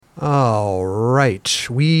All right.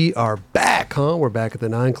 We are back, huh? We're back at the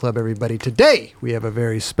 9 Club, everybody. Today, we have a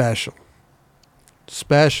very special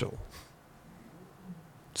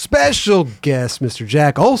guest. Mr.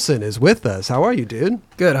 Jack Olson is with us. How are you, dude?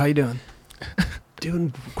 Good. How you doing?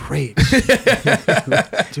 Doing great.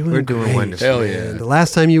 We're doing wonderful. Hell yeah. The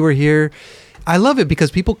last time you were here, I love it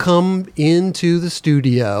because people come into the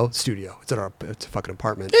studio. It's a fucking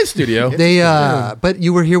apartment. It's studio. But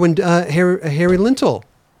you were here when Harry Lintel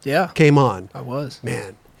Yeah, came on. I was.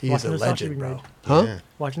 Man, he's Watching a the sausage legend, being bro. made. Huh? Yeah.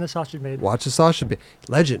 Watching the sausage made. Watch the sausage.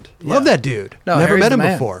 Legend. Yeah. Love that dude. No, Never Harry's met the him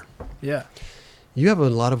man. before. Yeah, You have a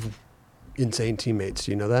lot of insane teammates.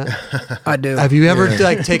 Do you know that? I do. Have you ever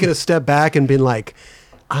taken a step back and been like,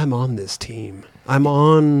 I'm on this team. I'm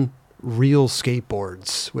on real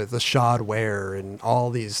skateboards with Ashad Ware and all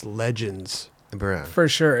these legends. Bruh. For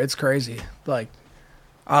sure, it's crazy. Like,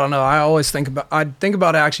 I don't know. I think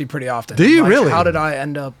about it actually pretty often. Do you Like, really? How did I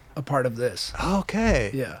end up a part of this? Okay.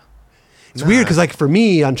 Yeah. It's weird because, like, for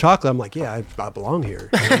me on Chocolate, I'm like, yeah, I belong here.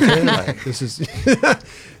 You know what I'm saying? Like, this is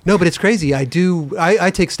no, but it's crazy. I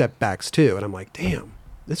take step backs too, and I'm like, damn,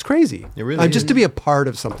 it's crazy. It really just is. to be a part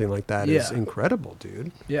of something like that is Yeah. incredible,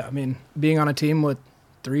 dude. Yeah. I mean, being on a team with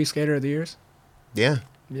 3 Skater of the Years. Yeah.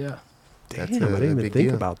 Yeah. Damn, That's I a didn't even big think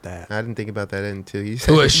deal. about that. I didn't think about that until you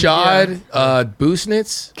said Who it. is Shad,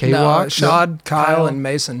 Boosnitz, K-Walk? Shad, Kyle, Kyle. and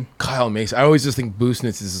Mason. Kyle Mason. I always just think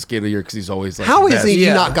Boosnitz is the skater of the year because he's always like How the is best. he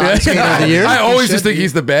Yeah. not gotten Skater of the Year? I always should just think be.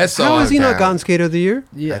 he's the best. So How has he not down. gotten Skater of the Year?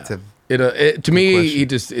 Yeah. That's a to me, question. he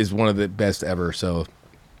just is one of the best ever. So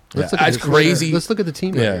yeah, Let's look at that's this. crazy. Let's look at the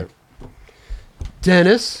team right Yeah. here.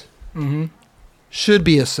 Dennis Mm-hmm. should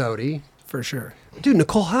be a Sodi. For sure. Dude,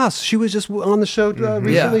 Nicole Haas, she was just on the show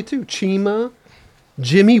recently Yeah. too. Chima,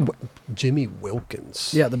 Jimmy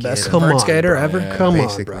Wilkins. Yeah, the best Come vert on, skater bro. ever. Yeah. Come on,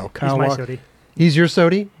 Basically. bro. He's Kyle my Walker. Sodi. He's your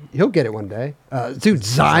Sodi? He'll get it one day. Dude,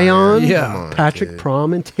 Zion, Yeah. Come on, Patrick dude.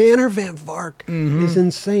 Prom, and Tanner Van Vark Mhm. is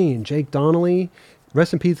insane. Jake Donnelly,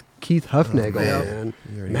 rest in peace, Keith Huffnagel, man.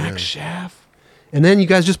 man. Max Schaff. And then you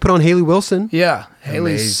guys just put on Haley Wilson, Yeah.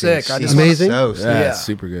 Haley's Amazing. sick. I She's just Amazing. So Yeah, sick. Yeah. it's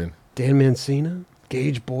super good. Dan Mancina,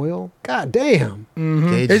 Gage Boyle. God damn.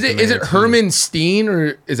 Gage Is the it man, too. Herman Steen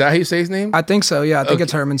or is that how you say his name? I think so. Yeah, I think Okay.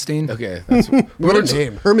 it's Hermanstein. Okay, that's What a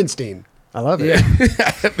name. Hermanstein. I love it. Yeah.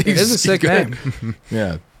 it It is a sick name.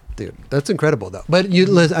 Yeah. Dude, that's incredible though. But at the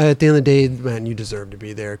end of the day, man, you deserve to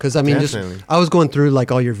be there. Because I mean, Definitely. I was going through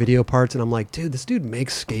like all your video parts, and I'm like, dude, this dude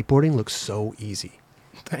makes skateboarding look so easy.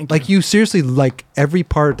 Thank Like you seriously, like every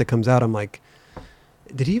part that comes out, I'm like,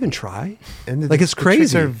 did he even try? And Like, it's the tricks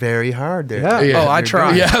crazy. are very hard there. Yeah. Oh, I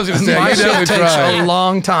tried. Yeah, I was gonna say My you shit definitely takes tried. a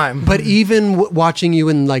long time. But even watching you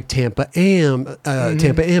in like Tampa Am,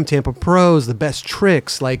 Tampa Pros, the best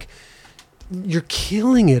tricks, like you're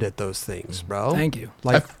killing it at those things, bro. Thank you.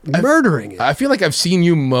 Like I've- murdering it. I feel like I've seen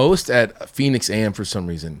you most at Phoenix AM for some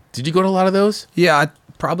reason. Did you go to a lot of those? Yeah,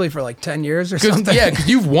 probably for like 10 years or something. Yeah, because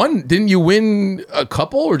you've won. Didn't you win a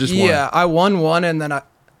couple or just one? Yeah, I won one, and then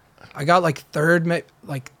I got like third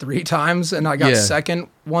like 3 times, and I got Yeah. second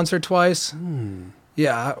once or twice.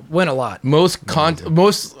 Yeah, I win a lot. Most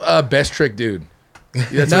best trick dude.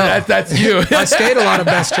 That's, No. that's you. I skate a lot of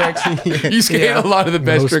best tricks. You skate Yeah. a lot of the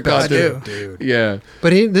best Most trick best contest. dude. Yeah.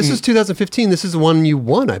 But this is 2015. This is the one you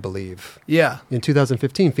won, I believe. Yeah. In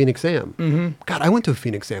 2015, Phoenix Am. Mm-hmm. God, I went to a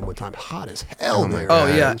Phoenix Am one time. Hot as hell there. Oh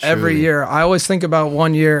man. yeah, every truly. year. I always think about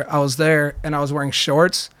one year I was there and I was wearing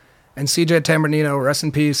shorts, and CJ Tambernino, rest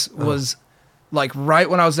in peace, was like right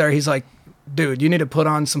when I was there. He's like, "Dude, you need to put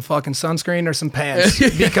on some fucking sunscreen or some pants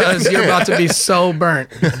because you're about to be so burnt."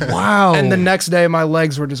 Wow. And the next day, my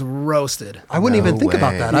legs were just roasted. I wouldn't No even think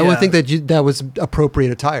about way. that. I would Yeah. think that that was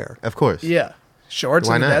appropriate attire. Of course. Yeah, shorts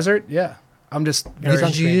Why in the not? desert. Yeah, I'm just very,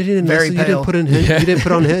 You didn't, very you pale. didn't put in you didn't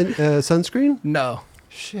put on sunscreen? No,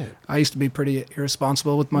 Shit. I used to be pretty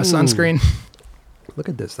irresponsible with my sunscreen. Look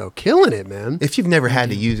at this though. Killing it, man. If you've never had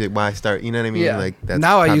to use it, why start? You know what I mean? Yeah, Like that's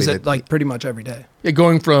now I probably use it the- like pretty much every day. Yeah,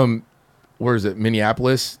 going from where is it,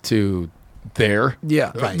 Minneapolis to there.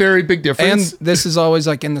 Yeah, Right. Very big And difference. this is always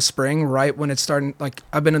like in the spring, right when it's starting. Like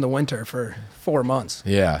I've been in the winter for 4 months.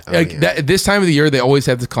 Yeah. Oh, Like yeah. That, this time of the year, they always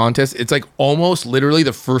have the contest. It's like almost literally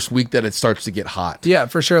the first week that it starts to get hot. Yeah,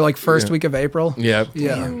 for sure. Like first Yeah. week of April. Yeah.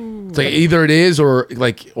 Yeah. It's like either it is or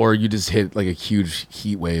you just hit like a huge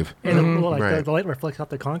heat wave. And Right. the light reflects off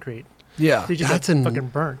the concrete. Yeah. So you just That's get an- fucking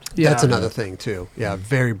burnt. Yeah. That's another thing too. Yeah,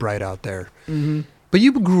 very bright out there. But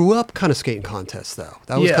you grew up kind of skating contests though.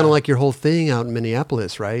 That was Yeah. kind of like your whole thing out in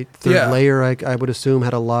Minneapolis, right? Third Yeah. Layer, I would assume,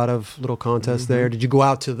 had a lot of little contests there. Did you go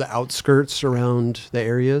out to the outskirts around the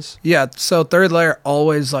areas? Yeah. So third layer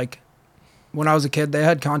always like when I was a kid, they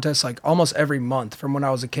had contests like almost every month from when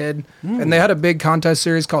I was a kid. And they had a big contest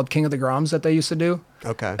series called King of the Groms that they used to do.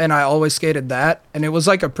 Okay. And I always skated that. And it was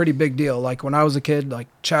like a pretty big deal. Like when I was a kid, like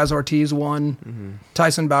Chaz Ortiz won,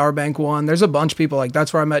 Tyson Bowerbank won. There's a bunch of people. Like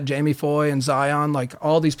that's where I met Jamie Foy and Zion. Like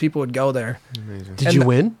all these people would go there. Amazing. Did you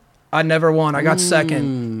win? I never won. I got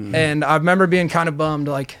second. And I remember being kind of bummed.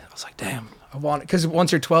 Like I was like, damn, I want it. Because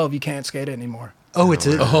once you're 12, you can't skate it anymore. Oh, it's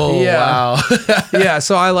a. Oh, Yeah. wow. Yeah,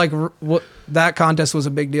 so I like that contest was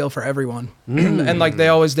a big deal for everyone, and like they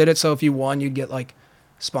always did it. So if you won, you'd get like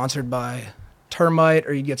sponsored by Termite,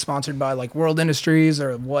 or you'd get sponsored by like World Industries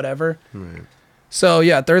or whatever. Right. So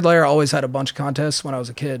yeah, third layer always had a bunch of contests when I was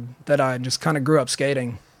a kid that I just kind of grew up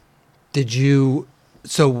skating. Did you?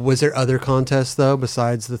 So was there other contests though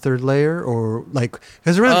besides the third layer, or like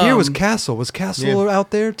because around here was Castle? Was Castle out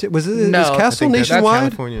there? Too? Was it? No. Is I Castle think that's nationwide?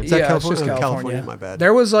 California. Is that Yeah, it's California? just Oh, California. My bad.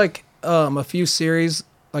 There was like a few series,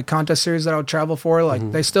 like contest series that I would travel for. Like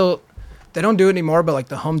they don't do it anymore, but like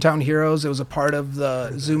the Hometown Heroes, it was a part of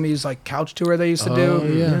the Zoomies like couch tour they used to do.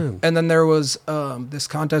 Yeah. And then there was this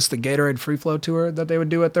contest, the Gatorade Free Flow Tour that they would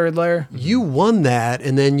do at third layer. You won that,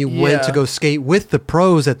 and then you went to Yeah. go skate with the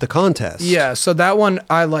pros at the contest. Yeah, so that one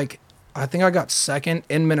I think I got second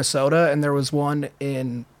in Minnesota, and there was one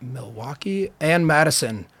in Milwaukee and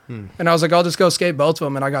Madison. And I was like, I'll just go skate both of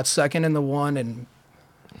them, and I got second in the one and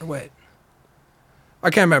wait. I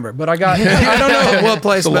can't remember, but I got I don't know what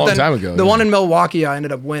place, It's a but long then time ago, the yeah. one in Milwaukee I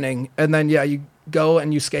ended up winning. And then you go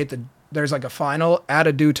and you skate there's like a final at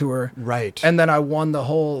a dew tour. Right. And then I won the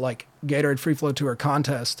whole like Gatorade Free Flow Tour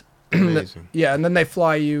contest. Amazing. Yeah, and then they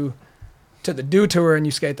fly you to the dew tour and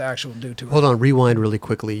you skate the actual dew tour. Hold on, rewind really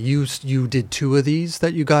quickly. You did 2 of these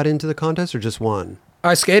that you got into the contest, or just 1?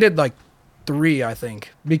 I skated like 3, I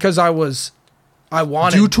think, because I wanted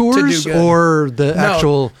Dew to tours do good. or the No.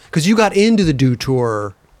 actual? Because you got into the Dew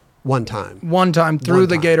tour one time, One time through One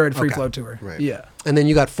the time. Gatorade Free Okay. Flow Tour. Right. Yeah. and then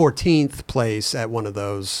you got 14th place at one of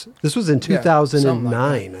those. This was in Yeah,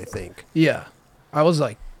 2009, I think. Yeah. I was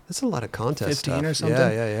like That's a lot of contest 15 stuff. or something.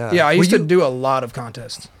 Yeah. Yeah, I Were used to you- do a lot of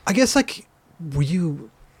contests. I guess like were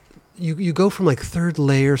you go from like third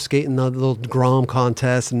layer skating the little Grom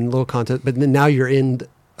contest and little contest, but then now you're you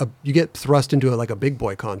get thrust into like a big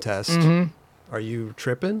boy contest. Are you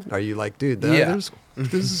tripping? Are you like, dude, Yeah.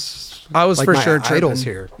 this is I was like for my sure tripping. idols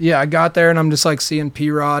here. Yeah, I got there and I'm just like seeing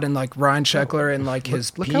P-Rod and like Ryan Sheckler and like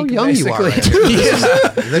his Look peak, how young you are. basically. Right yeah.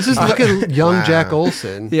 This is look at young Wow. Jack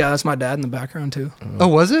Olson. Yeah, that's my dad in the background too. Oh,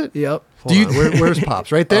 was it? Yep. Hold on. Where's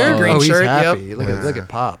Pops? Right there. Green he's shirt, happy. yep. Look at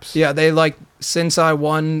Pops. Yeah, they like since I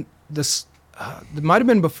won this. It might have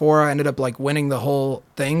been before I ended up like winning the whole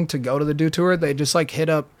thing to go to the dew tour. They just like hit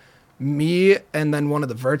up me and then one of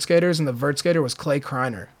the vert skaters, and the vert skater was Clay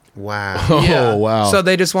Kreiner. Wow. Oh, wow. So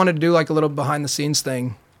they just wanted to do like a little behind the scenes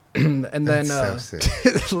thing, and then That's so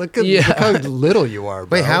sick. look at Yeah. look how little you are,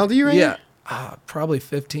 bro. Wait, how old are you right yeah, probably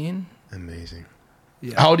 15, now? Amazing.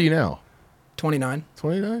 How old are you now? 29.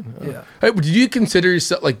 29? Yeah. Hey, did you consider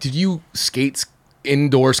yourself, like, did you skate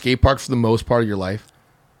indoor skate parks for the most part of your life?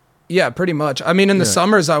 Yeah, pretty much. I mean, in the Yeah.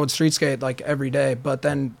 summers I would street skate like every day, but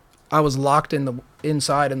then I was locked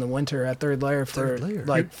inside in the winter at third layer for Third layer.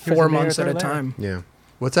 like He was 4 a mayor months at a third layer. time. Yeah.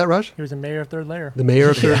 What's that, Rush? He was a mayor of third layer. The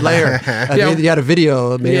mayor of third layer. Yeah. You had a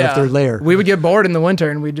video of mayor of third layer. We would get bored in the winter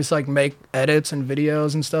and we'd just like make edits and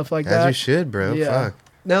videos and stuff like As that. you should, bro. Yeah. Fuck.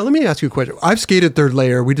 Now let me ask you a question. I've skated third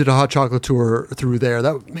layer. We did a hot chocolate tour through there.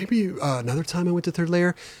 That maybe another time I went to third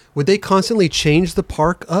layer. Would they constantly change the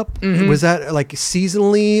park up? Was that like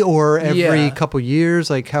seasonally or every Yeah. couple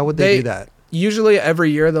years? Like how would they do that? Usually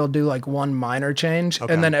every year they'll do like one minor change,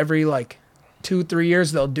 Okay. and then every like 2-3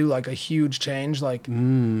 years they'll do like a huge change. Like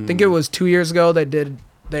I think it was 2 years ago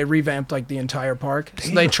they revamped like the entire park.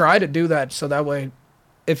 So they try to do that so that way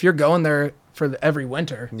if you're going there for every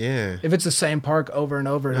winter, Yeah. if it's the same park over and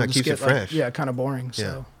over, No, it'll it just keeps get it like, fresh. yeah, kind of boring.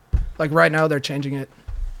 So like right now they're changing it.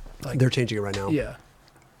 Like, They're changing it right now. yeah.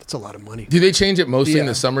 That's a lot of money. Do they change it mostly in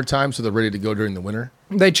Yeah. the summertime so they're ready to go during the winter?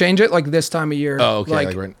 They change it like this time of year. Oh, okay, Like,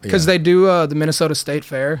 like right- because yeah. they do the Minnesota State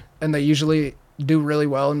Fair, and they usually do really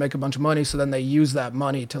well and make a bunch of money. So then they use that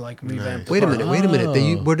money to like revamp. the Wait a park.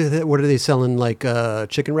 minute. What are they selling? Like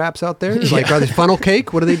chicken wraps out there? Like are they funnel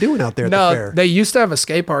cake? What are they doing out there at the No, fair? they used to have a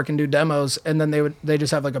skate park and do demos, and then they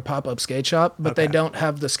just have like a pop up skate shop, but they Okay. don't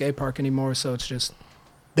have the skate park anymore. So it's just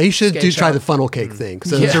They should skate try shop. the funnel cake thing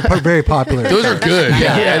because those Yeah. are very popular. Those are good.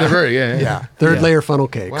 Yeah, they're very, Yeah, third Yeah. layer funnel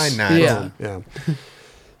cakes. Why not? Yeah. Yeah.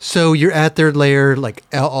 So you're at third layer like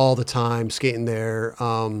all the time, skating there,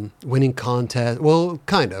 winning contests. Well,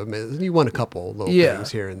 kind of. You won a couple little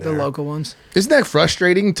things here and there. the local ones. Isn't that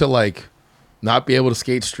frustrating to like not be able to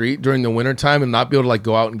skate street during the wintertime and not be able to like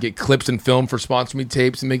go out and get clips and film for sponsor me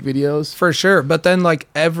tapes and make videos? For sure. But then like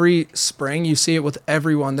every spring you see it with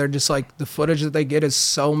everyone. They're just like the footage that they get is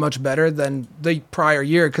so much better than the prior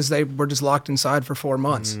year because they were just locked inside for 4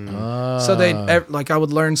 months. So I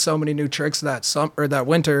would learn so many new tricks that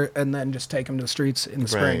winter and then just take them to the streets in the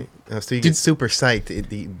spring. Right. So you get super psyched,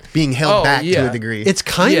 being held back to a degree. It's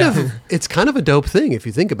kind of a dope thing if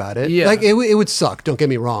you think about it. Yeah. Like it would suck, don't get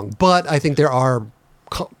me wrong, but I think there are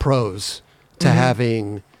pros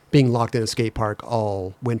to being locked in a skate park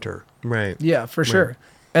all winter. Right. Yeah, for sure.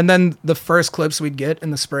 And then the first clips we'd get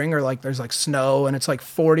in the spring are like there's like snow and it's like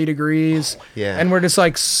 40 degrees. Yeah. And we're just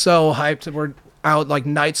like so hyped. We're out like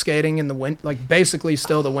night skating in the winter, like basically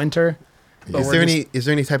still the winter. But Is there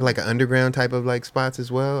any type of like an underground type of like spots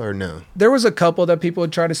as well, or no? There was a couple that people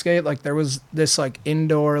would try to skate. Like there was this like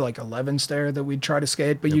indoor like 11 stair that we'd try to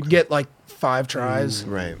skate, but you'd get like 5 tries.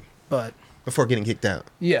 Right. But Before getting kicked out.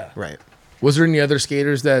 yeah. Right. Was there any other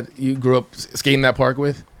skaters that you grew up skating that park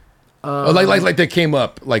with? Like that came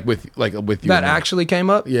up with you. That actually came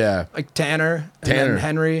up. Yeah. Like Tanner. And Tanner. then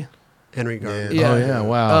Henry. Henry Garden. Yeah. Oh yeah.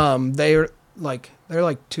 Wow. They're like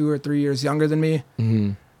 2 or 3 years younger than me.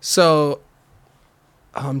 Mm-hmm. So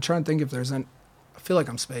I'm trying to think if there's I feel like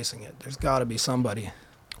I'm spacing it. There's got to be somebody.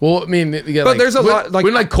 Well, I mean, But there's a lot, like-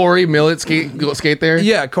 wouldn't Corey Millett skate there?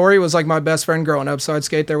 Yeah, Corey was like my best friend growing up, so I'd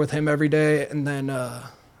skate there with him every day. And then I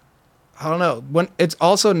don't know. When it's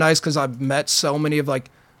also nice because I've met so many of like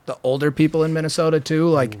the older people in Minnesota too,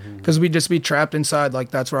 like because we'd just be trapped inside. Like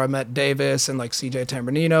that's where I met Davis and like CJ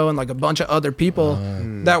Tambernino and like a bunch of other people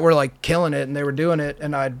that were like killing it and they were doing it,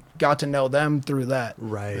 and I got to know them through that.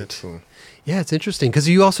 Right. That's cool. Yeah, it's interesting because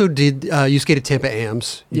you also did. You skated Tampa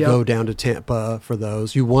Ams. You Yep. go down to Tampa for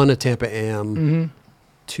those. You won a Tampa Am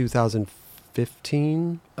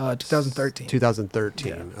 2015, 2013.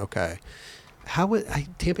 2013. Okay.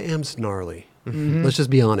 Tampa Am's gnarly. Let's just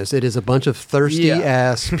be honest. It is a bunch of thirsty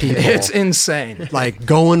ass people. It's insane. like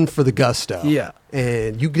going for the gusto. Yeah.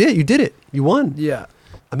 And you did it. You won. Yeah.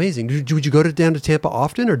 Amazing. Would you go down to Tampa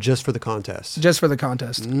often or just for the contest? Just for the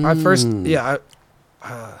contest.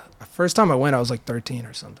 First time I went, I was like 13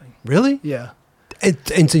 or something. Really? Yeah.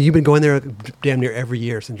 And so you've been going there damn near every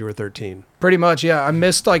year since you were 13. Pretty much, yeah. I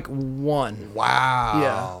missed like one. Wow.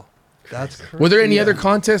 Yeah. That's crazy. Were there any other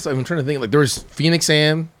contests? I'm trying to think. Like there was Phoenix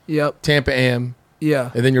Am, Yep. Tampa Am,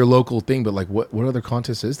 Yeah. and then your local thing. But like, what other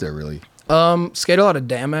contests is there really? Skate a lot of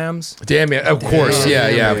Dam Ams. Damn it! Of course,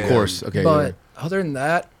 yeah, of course. Okay, But other than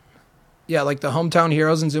that, yeah, like the Hometown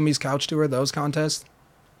Heroes and Zumi's Couch Tour, those contests.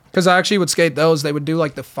 Because I actually would skate those. They would do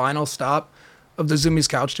like the final stop of the Zumi's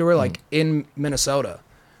Couch Tour, like in Minnesota.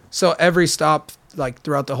 So every stop, like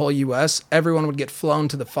throughout the whole U.S., everyone would get flown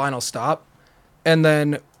to the final stop, and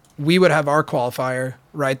then we would have our qualifier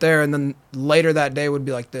right there, and then later that day would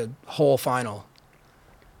be like the whole final.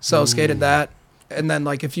 So skated that, and then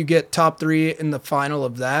like if you get top 3 in the final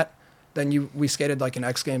of that, then we skated like an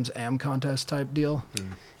X Games Am contest type deal.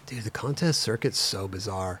 Dude, the contest circuit's so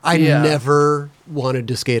bizarre. I Yeah. never wanted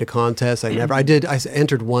to skate a contest. I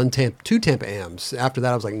entered two Tampa Ams. After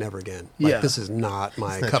that, I was like, never again. Like, Yeah. this is not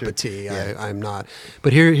my not cup your- of tea. yeah. I'm not.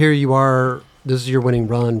 But here you are. This is your winning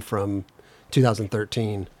run from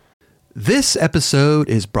 2013. This episode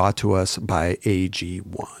is brought to us by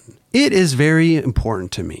AG1. It is very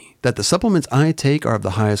important to me that the supplements I take are of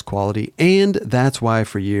the highest quality, and that's why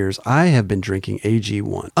for years I have been drinking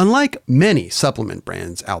AG1. Unlike many supplement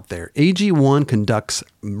brands out there, AG1 conducts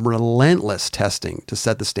relentless testing to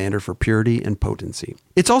set the standard for purity and potency.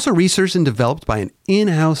 It's also researched and developed by an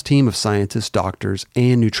in-house team of scientists, doctors,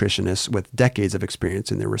 and nutritionists with decades of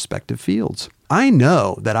experience in their respective fields. I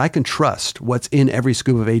know that I can trust what's in every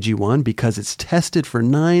scoop of AG1 because it's tested for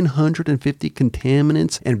 950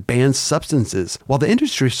 contaminants and banned substances, while the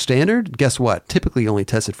industry standard, guess what, typically only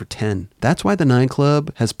tested for 10. That's why the 9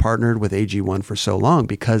 Club has partnered with AG1 for so long,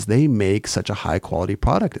 because they make such a high quality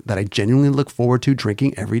product that I genuinely look forward to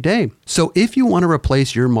drinking every day. So if you want to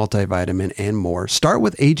replace your multivitamin and more, start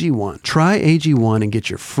with AG1. Try AG1 and get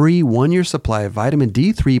your free 1-year supply of vitamin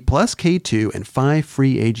D3 plus K2 and 5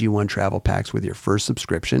 free AG1 travel packs with your first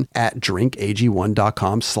subscription at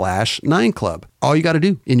drinkag1.com/9club. All you got to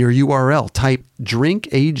do in your URL, type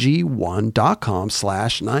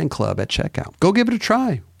drinkag1.com/9club at checkout. Go give it a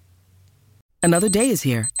try. Another day is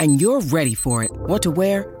here, and you're ready for it. What to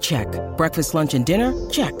wear? Check. Breakfast, lunch, and dinner?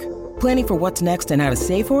 Check. Planning for what's next and how to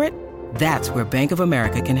save for it? That's where Bank of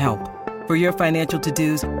America can help. For your financial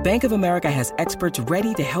to-dos, Bank of America has experts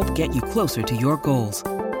ready to help get you closer to your goals.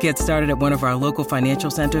 Get started at one of our local financial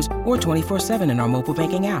centers or 24/7 in our mobile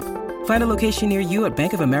banking app. Find a location near you at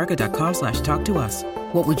bankofamerica.com/talktous.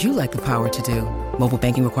 What would you like the power to do? Mobile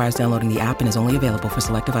banking requires downloading the app and is only available for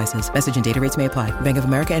select devices. Message and data rates may apply. Bank of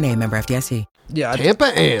America N.A., member FDIC. Yeah, Tampa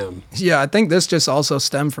Am. yeah. I think this just also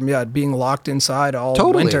stemmed from being locked inside all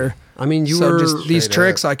Totally. winter. I mean, you So were, just these Straight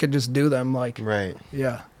tricks, up. I could just do them. Like, Right.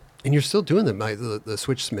 yeah, and you're still doing them. Like the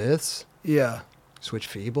Switch Smiths, yeah, Switch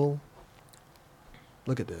Feeble.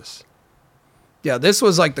 Look at this. yeah. This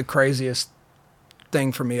was like the craziest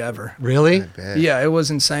thing for me ever. Really? I bet. Yeah, it was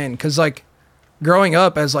insane. Cause like growing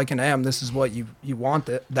up as like an am, this is what you want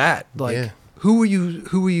that like. Yeah. Who were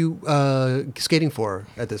you skating for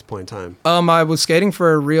at this point in time? I was skating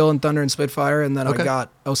for Real and Thunder and Spitfire, and then Okay. I got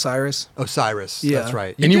Osiris. Osiris. Yeah. That's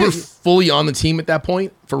right. And you were did- fully on the team at that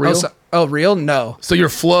point for real. Real? No. So you're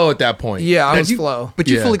Flow at that point. Yeah, I But was you- Flow. But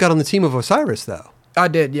you Yeah. fully got on the team of Osiris, though. I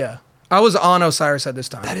did, yeah. I was on Osiris at this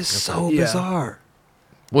time. That is so Yeah. bizarre.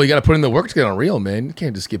 Well, you got to put in the work to get on Real, man. You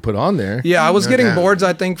can't just get put on there. Yeah, I was No getting doubt. boards,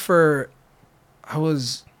 I think, I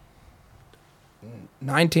was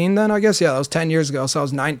 19 then, I guess. Yeah, that was 10 years ago. So I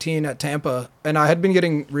was 19 at Tampa, and I had been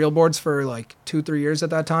getting real boards for like 2-3 years at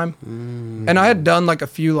that time. And I had done like a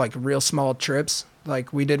few like real small trips.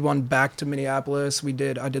 Like we did one back to Minneapolis. I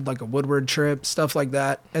did like a Woodward trip, stuff like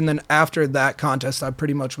that. And then after that contest, I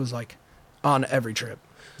pretty much was like on every trip.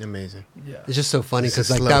 Amazing. Yeah. It's just so funny It's a because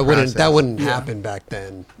like slow that process. wouldn't Yeah. happen back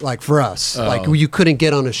then. Like for us, like Oh. you couldn't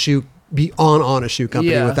get on a shoe, be on a shoe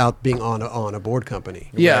company Yeah. without being on a board company.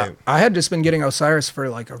 Yeah, Right. I had just been getting Osiris for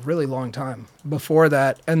like a really long time before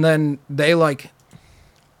that, and then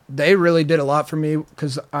they really did a lot for me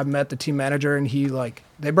because I met the team manager, and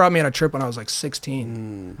they brought me on a trip when I was like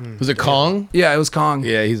 16. Was it Kong? Yeah, it was Kong.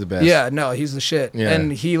 Yeah, he's the best. Yeah, no, he's the shit. Yeah.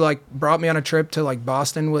 And he like brought me on a trip to like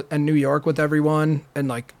Boston and New York with everyone, and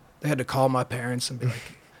like they had to call my parents and be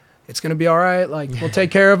like, "It's gonna be all right. Like we'll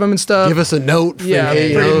take care of him and stuff." Give us a note. For Yeah,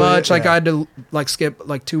 hey, pretty you know, much. Like yeah. I had to like skip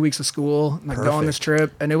like 2 weeks of school, and, like go on this Perfect.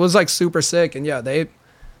 trip, and it was like super sick. And yeah,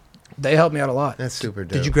 they helped me out a lot. That's super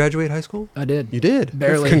dope. Did you graduate high school? I did. You did.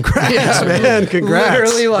 Barely. Congrats, Yeah. man. Congrats.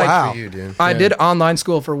 Literally, like- wow. For you, dude. I Yeah. did online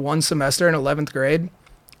school for one semester in 11th grade,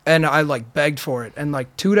 and I like begged for it. And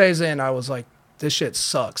like 2 days in, I was like, "This shit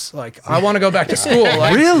sucks. Like I want to go back to school."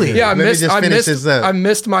 Like, Really? Yeah, Let me just finish this up. I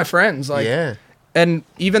missed my friends. Like, Yeah. and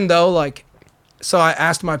even though like, so I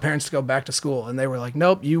asked my parents to go back to school, and they were like,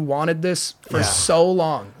 "Nope, you wanted this for Yeah. so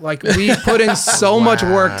long. Like we put in so much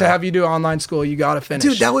work to have you do online school. You got to finish."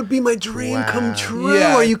 Dude, that would be my dream come Wow. true.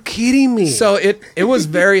 Yeah. Are you kidding me? So it was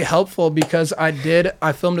very helpful because I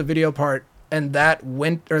filmed a video part, and that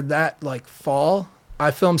that fall, I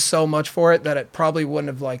filmed so much for it that it probably wouldn't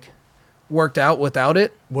have like worked out without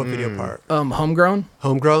it. what video part? Homegrown.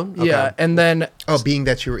 Homegrown? Okay. Yeah. And then Oh, being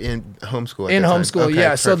that you were in homeschool. at in that time. homeschool, Okay,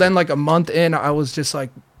 yeah. So then perfect. like a month in, I was just like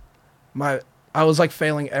I was like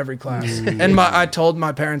failing every class. And I told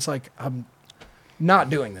my parents like I'm not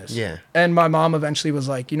doing this. Yeah. And my mom eventually was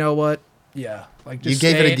like, "You know what? Yeah. Like you just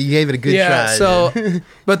gave it a good yeah, try. so man.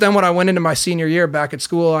 but then when I went into my senior year back at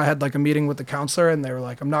school, I had like a meeting with the counselor, and they were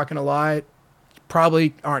like, "I'm not gonna lie, you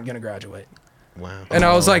probably aren't gonna graduate." Wow. And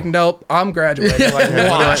I was like, "Nope, I'm graduating. Like,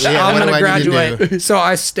 watch, Yeah, I'm what gonna do I need to graduate." So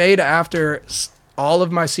I stayed after all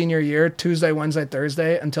of my senior year, Tuesday, Wednesday,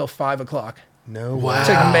 Thursday, until 5 o'clock No. Wow.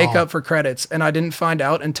 to make up for credits, and I didn't find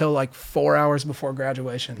out until like 4 hours before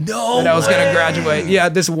graduation No that I was way. gonna graduate. Yeah,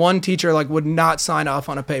 this one teacher like would not sign off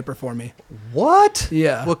on a paper for me. What?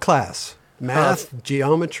 Yeah. What class? Math?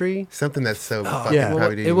 Geometry? Well, that's so fucking yeah.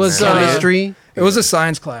 probably didn't It was, even matter. Chemistry? It was a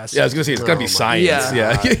science class. Yeah, I was gonna say it's gotta be science.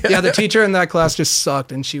 Yeah. Yeah. Yeah, the teacher in that class just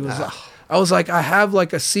sucked, and she was like, I was like, I have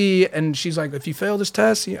like a C, and she's like, "If you fail this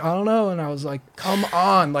test, I don't know." And I was like, "Come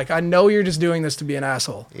on, like I know you're just doing this to be an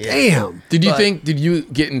asshole." Damn. Did you But- did you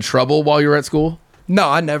get in trouble while you were at school? No,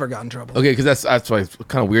 I never got in trouble. Okay, because that's why it's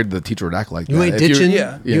kind of weird the teacher would act like You that. ain't If you're- ditching?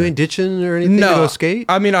 Yeah. You Yeah. ain't ditching or anything to No, go skate?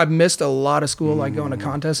 I mean, I missed a lot of school, like going to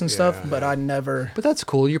contests and stuff, but I never. But that's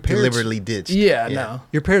cool. Your parents, Deliberately ditched. Yeah, no.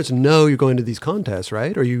 your parents know you're going to these contests,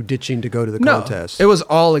 right? Or are you ditching to go to the No, contests? it was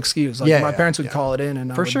all excuse. Like Yeah, my yeah, parents would yeah. call it in,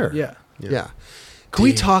 and I For would- sure. Yeah. Yeah. Can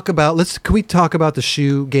we talk about the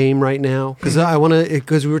shoe game right now? Because I want to,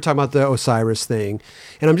 because we were talking about the Osiris thing,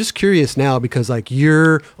 and I'm just curious now because like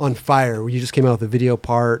you're on fire. You just came out with a video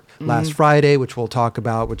part last Friday, which we'll talk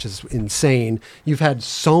about, which is insane. You've had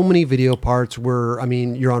so many video parts where I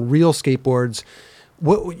mean you're on real skateboards.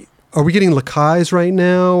 What are we getting Lakai's right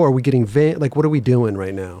now? Are we getting what are we doing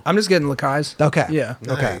right now? I'm just getting Lakai's. Okay. Yeah.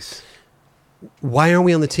 Okay. Nice. Why aren't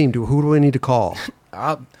we on the team? Who do I need to call?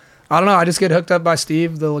 I don't know. I just get hooked up by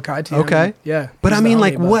Steve, the Lakai team. Okay. Yeah. But he's I the mean, homie,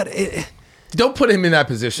 like, but- what? Don't put him in that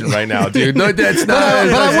position right now, dude. No, that's not.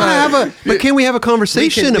 But I want to have a. But can we have a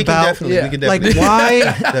conversation we about definitely, we can like definitely.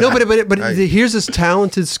 why? No, but I- here's this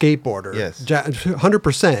talented skateboarder. Yes.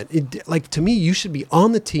 100%. Like to me, you should be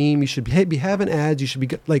on the team. You should be having ads. You should be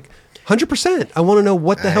like 100%. I want to know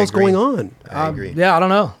what the I hell's agree. going on. I agree. Yeah, I don't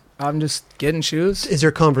know. I'm just getting shoes. Is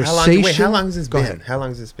there How long, conversation? wait, how long has this Go been? ahead. How long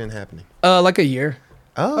has this been happening? Like a year.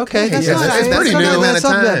 Oh, Okay, that's Yeah, not, that's that's pretty not- new. that's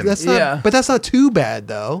not bad. That's not, Yeah. but that's not too bad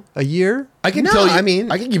though. A year. I can No, tell you. I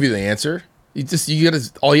mean- I can give you the answer. You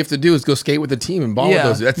gotta. All you have to do is go skate with the team and ball Yeah.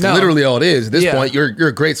 with those. That's No. literally all it is. At this Yeah. point, you're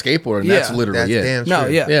a great skateboarder, and that's Yeah. literally That's it. damn No,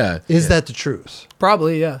 true. yeah. Yeah. Is that the truth?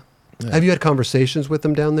 Probably, yeah. Have you had conversations with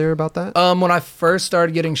them down there about that? When I first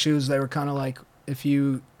started getting shoes, they were kind of like, if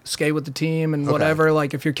you skate with the team and whatever,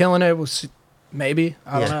 like if you're killing it, maybe.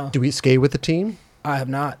 I don't know. Do we skate with the team? I have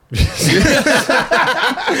not. It's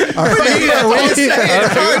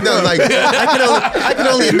hard though. Like I can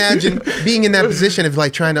only imagine being in that position of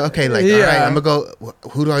like trying to all right, Yeah. I'm gonna go.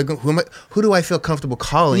 Who do I go? Who do I feel comfortable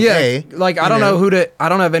calling? Yeah, A, like I you don't know who to. I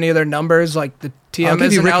don't have any of their numbers. Like the I'll TM give you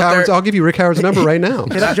isn't Rick out Howard's. there. I'll give you Rick Howard's number right now.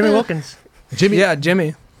 Hit up Jimmy Wilkins. Jimmy. Yeah,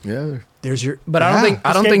 Jimmy. Yeah. There's your. But I don't Yeah. think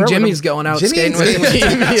Skating Jimmy's with going out Jimmy skating ain't with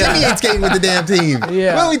skating the with team. Jimmy ain't skating with the damn team.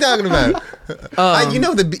 Yeah. What are we talking about? You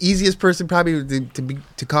know, the easiest person probably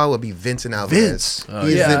to call would be Vincent Alvarez. Vince.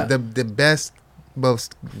 He's Yeah. the best,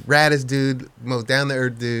 most raddest dude, most down to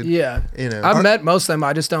earth dude. Yeah, You know. I've met most of them.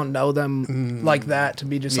 I just don't know them like that to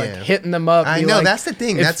be just like Yeah. hitting them up. I be know like, that's the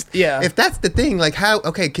thing. If that's the thing, like how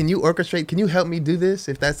can you orchestrate? Can you help me do this?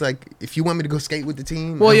 If that's like if you want me to go skate with the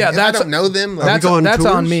team, Well, yeah, if that's- I don't know them. Like, that's go on that's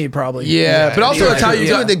on tours? me probably. Yeah, but also yeah, that's how you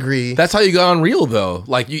to a got. degree. That's how you got on Real though.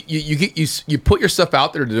 Like you get you put your stuff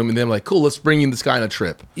out there to them, and then like, cool, let's bring in this guy on a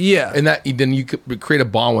trip. Yeah. and then you could create a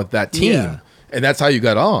bond with that team, Yeah. and that's how you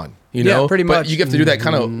got on. You Yeah, know, pretty but much. you have to do that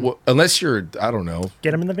kind of unless you're I don't know.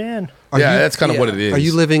 Get him in the van. Yeah, you- that's kind of what yeah. it is. Are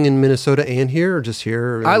you living in Minnesota and here, or just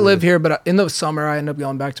here? I live here, but in the summer I end up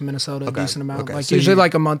going back to Minnesota a Okay, decent amount. okay. Like So usually you-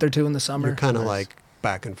 like a month or two in the summer. You're kind of like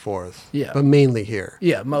back and forth. Yeah. But mainly here.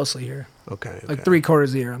 Yeah, mostly here. Okay. Like okay. 3/4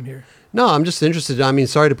 of the year I'm here. No, I'm just interested. I mean,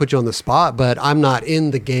 sorry to put you on the spot, but I'm not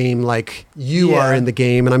in the game like you Yeah. are in the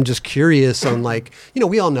game, and I'm just curious on like,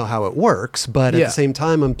 we all know how it works, but at Yeah. the same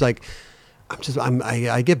time, I'm like,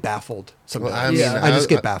 I get baffled sometimes. Well, I mean, Yeah. I just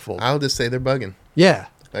get baffled. I'll just say they're bugging. Yeah.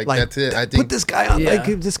 Like, that's it. I put think- this guy on. Yeah.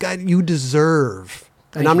 Like this guy, you deserve.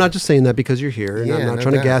 And Thank I'm you. not just saying that because you're here, and Yeah, I'm not no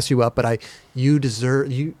trying doubt. to gas you up, but you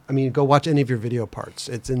deserve. I mean, go watch any of your video parts.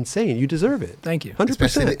 It's insane. You deserve it. Thank you.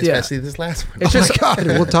 100%. Especially this last one. It's just God,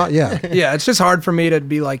 we'll talk. Yeah. yeah, it's just hard for me to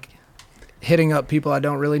be like hitting up people I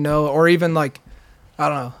don't really know, or even like I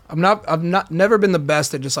don't know. I've never been the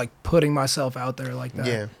best at just like putting myself out there like that.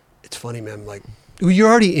 Yeah. It's funny, man. Like you're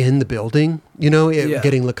already in the building, Yeah.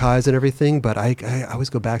 getting Lakai's and everything. But I always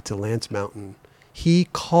go back to Lance Mountain. He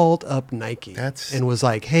called up Nike and was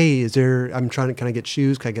like, "Hey, can I get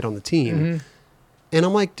shoes? Can I get on the team?" Mm-hmm. And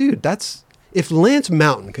I'm like, dude, if Lance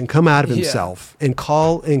Mountain can come out of Yeah. himself and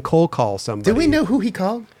cold call somebody. Did we know who he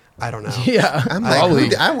called? I don't know. Yeah. I'm like,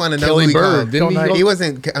 Probably I want to know Kelly who he Bird, called. didn't he? He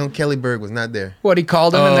wasn't. Kelly Berg was not there. What he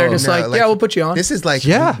called them and they're just No, like, yeah, we'll put you on. This is like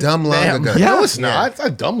Yeah. dumb long Damn. ago. Yeah. No, it's not. It's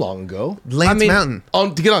not dumb long ago. Lance I mean- Mountain.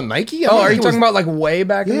 To get on Nike? oh, I are think you it talking was- about like way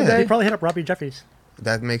back in the Yeah. He day? probably hit up Robbie Jeffries.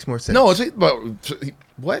 That makes more sense. No, it's about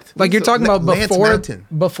what? Like you're talking about Lance before Mountain.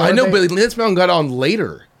 before I know, they- but Lance Mountain got on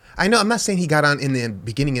later. I know. I'm not saying he got on in the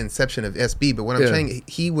beginning inception of SB, but what I'm Yeah. saying,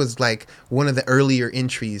 he was like one of the earlier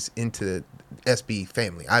entries into the SB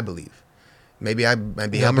family, I believe. Maybe I'm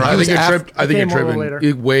but wrong. he I was think you're after- tripping. I think you're came a little tripping.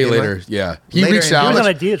 later. Way He later. what? Yeah, he Later reached in- He out. was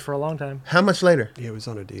on Adidas for a long time. How much later? Yeah, it was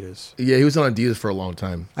on Adidas. Yeah, he was on Adidas for a long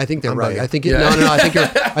time. I think they're I'm right. bugging. I think Yeah. no. I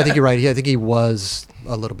think you're right. I think he was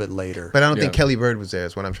a little bit later. But I don't think Yeah. Kelly Bird was there.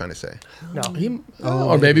 Is what I'm trying to say. No.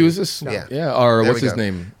 Or maybe it was this. Yeah. Yeah. Or There what's we his go.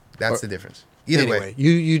 name? That's the difference. Either anyway, way,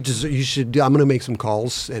 you should. I'm gonna make some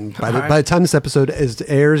calls, and by Alright. the time this episode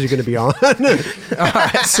airs, you're gonna be on. All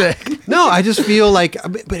right, sick. No, I just feel like.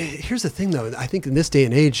 But here's the thing, though. I think in this day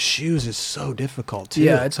and age, shoes is so difficult too.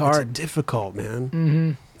 Yeah, it's hard. difficult, man.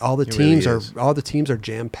 Mm-hmm. All the It really teams is. are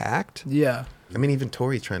jam packed. Yeah. I mean, even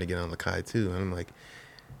Tori's trying to get on Lakai too, and I'm like,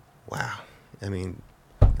 wow. I mean,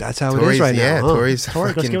 That's how it Tori's is right now. Huh? Tori's Tori,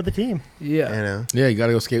 go fucking. skate with the team. Yeah. You know, Yeah, you got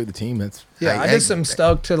to go skate with the team. That's Yeah, I just am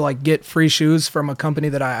stoked to like get free shoes from a company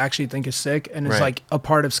that I actually think is sick and is Right. like a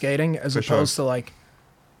part of skating, as For sure. opposed to like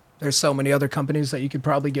there's so many other companies that you could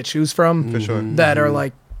probably get shoes from for sure. that are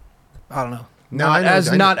like I don't know, No, not I know- as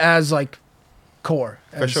I know. not as like core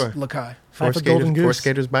For as sure. Lakai. Four Fight for Golden skaters, four Goose.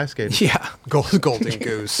 skaters by skaters. Yeah, Golden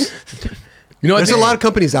Goose. you know. There's a lot of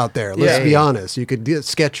companies out there. Let's Yeah. be honest. You could get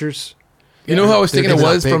Skechers. You know who I was They're thinking it giving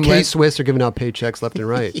out was from K-Swiss are giving out paychecks left and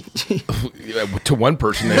right. to one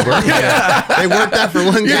person they were. They worked that for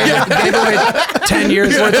one guy. Gave away 10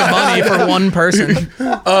 years worth of money for one person.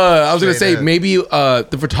 I was gonna say Straight up. maybe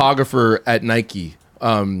the photographer at Nike.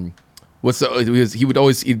 He would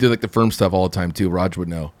always he did like the firm stuff all the time too. Raj would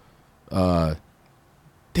know.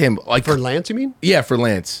 Damn, like For Lance, you mean? yeah, for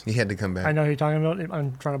Lance. He had to come back. I know who you're talking about.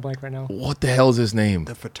 I'm trying to blank right now. What the hell is his name?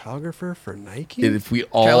 The photographer for Nike? If we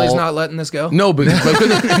all Kelly's not letting this go. no, but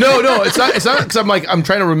no, it's not because I'm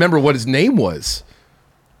trying to remember what his name was.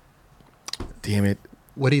 Damn it,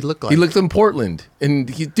 What'd he look like? he looked in Portland, and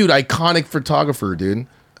dude, iconic photographer, dude.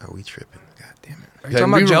 Are we tripping? God damn it. Are you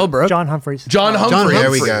talking about Gel Brook? John Humphreys. John Humphrey.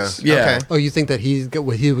 There we go. Humphreys. Yeah. Okay. Oh, you think that he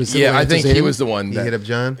was? Yeah, I Lance's think he in? was the one. You that- hit up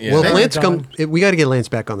John? Yeah. Well, Thank you, Lance, John. we got to get Lance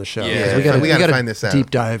back on the show. Yeah. we got We gotta to find this out.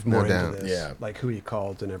 deep dive more No doubt. into this. Yeah. Like who he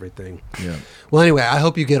called and everything. Yeah. Well, anyway, I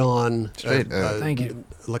hope you get on. Straight up. Thank you.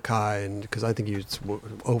 Lakai, and because I think it's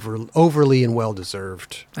overly and well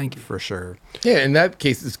deserved. Thank you. for sure. Yeah, in that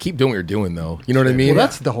case, just keep doing what you're doing, though. You know what I mean? Well,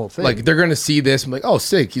 that's the whole thing. Like they're gonna see this, and be like, oh,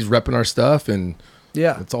 sick, he's repping our stuff, and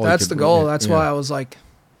Yeah, That's all he that's could the goal. do. That's Yeah. why I was like,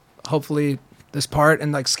 hopefully this part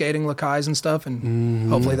and like skating Lakais and stuff, and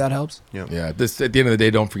hopefully that helps. yeah, this at the end of the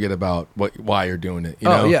day, don't forget about why you're doing it. You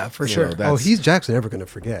Oh, know? yeah, for You sure. know, Oh, that's- he's Jackson never going to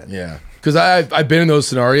forget. yeah, because I've been in those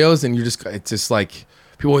scenarios, and it's just like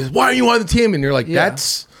people always, why are you on the team? And you're like, Yeah.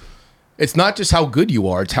 it's not just how good you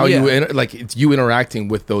are, it's how Yeah. it's you interacting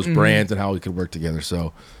with those brands and how we could work together.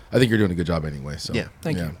 So I think you're doing a good job anyway. So Yeah.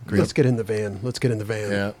 Thank you. Let's get in the van. Let's get in the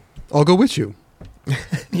van. Yeah. I'll go with you.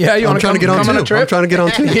 Yeah, you I'm want trying to get on come too. on a I'm trip? trying to get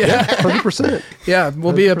on too. Yeah, 100%. Yeah,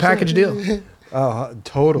 we'll be a package deal.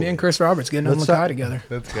 Totally. Me and Chris Roberts getting on Let's Lakai start- together.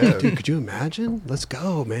 Let's go. Dude, could you imagine? Let's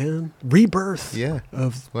go, man. Rebirth. Yeah.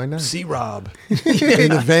 Of Why not? C-Rob in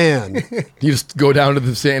the van. You just go down to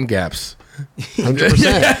the sand gaps.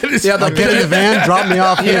 100%. Yeah, I'll they'll get in the van, drop me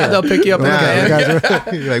off here. Yeah, they'll pick you up in the Nah, van. you guys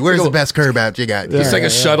are- You're like, where's the best curb out you got? Just like a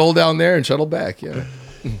shuttle down there and shuttle back. Yeah.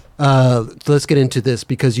 Let's get into this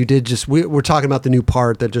because you did just we're talking about the new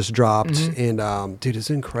part that just dropped and dude, it's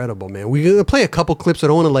incredible, man. We're gonna play a couple clips. I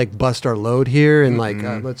don't want to like bust our load here and like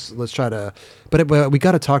let's try to but we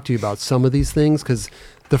got to talk to you about some of these things because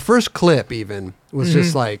the first clip even was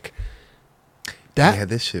just like that Yeah,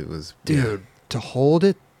 this shit was. dude to hold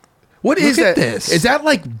it. What Look is at that? this. Is that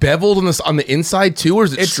like beveled on the inside too, or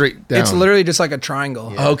is it straight down? It's literally just like a triangle.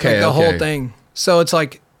 Okay, Like the okay. whole thing. So it's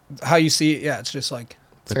like how you see it. Yeah, it's just like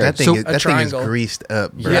But that thing, So- is, a that thing is triangle. greased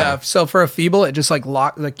up, bro. yeah. So for a feeble, it just like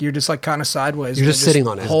like you're just like kind of sideways. You're and just it sitting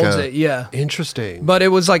on it. Holds Go. it. Yeah. Interesting. But it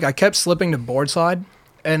was like I kept slipping to board slide,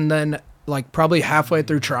 and then like probably halfway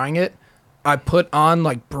through trying it, I put on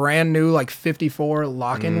like brand new like 54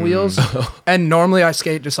 lock-in wheels, and normally I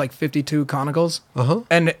skate just like 52 conicals,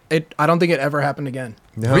 and I don't think it ever happened again.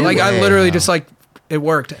 No Like I way. literally just like it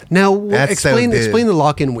worked. Now That's so explain good. the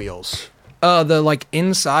lock-in wheels. The like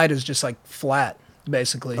inside is just like flat,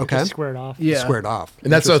 basically. Okay. Squared off. Yeah. Squared off.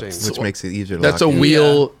 And that's a- Interesting. Which makes it easier to That's a lock in.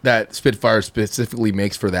 wheel that Spitfire specifically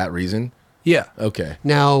makes for that reason. Yeah. Okay.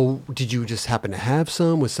 Now, did you just happen to have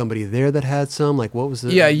some? Was somebody there that had some? Like, what was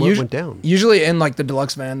the? Yeah, what went down? Usually in like the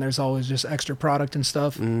deluxe van, there's always just extra product and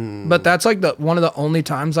stuff. But that's like one of the only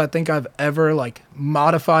times I think I've ever like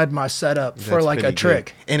modified my setup for That's like a pretty trick.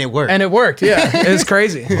 good. And it worked. And it worked. Yeah, it was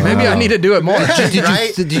crazy. Maybe I need to do it more.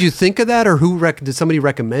 right? Did you think of that, or did somebody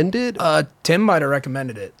recommend it? Tim might have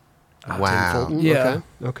recommended it. Wow. Fulton? Yeah.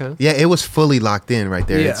 Okay. Yeah, it was fully locked in right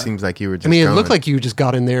there. Yeah. It seems like you were just I mean, it going. looked like you just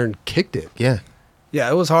got in there and kicked it. Yeah. Yeah,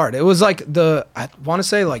 it was hard. It was like I want to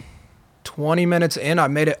say like 20 minutes in, I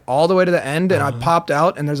made it all the way to the end and I popped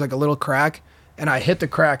out and there's like a little crack and I hit the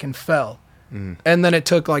crack and fell. And then it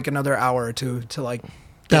took like another hour or two to like get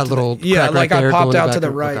That to little the, yeah, crack like right I there, popped going out back to the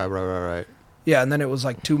and- right. Okay, right. Yeah, and then it was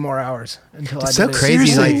like 2 more hours until I It's so did it.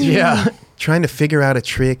 crazy. Like, Yeah. trying to figure out a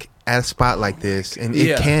trick at a spot like this, and it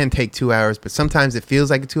Yeah. can take 2 hours, but sometimes it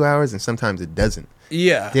feels like 2 hours, and sometimes it doesn't.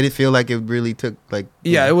 Yeah. Did it feel like it really took like?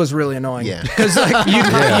 Yeah, it was really annoying. Yeah. Because like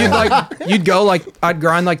you'd go like I'd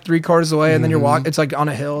grind like 3/4 away and then you're walk. It's like on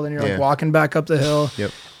a hill, then you're like Yeah. walking back up the hill.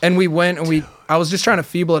 Yep. And we went and I was just trying to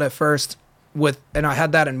feeble it at first and I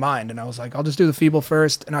had that in mind and I was like, I'll just do the feeble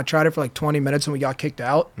first. And I tried it for like 20 minutes and we got kicked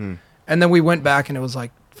out. And then we went back and it was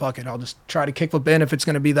like, fuck it, I'll just try to kickflip in if it's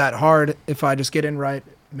gonna be that hard. If I just get in right,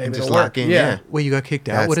 maybe And just it'll lock work. in, yeah. Wait, you got kicked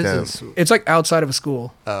out? That's What is dope. this? It's like outside of a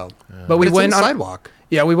school. Oh, But we it's went on the on sidewalk.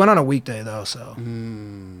 Yeah, we went on a weekday though, so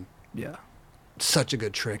yeah. Such a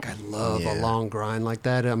good trick. I love Yeah. a long grind like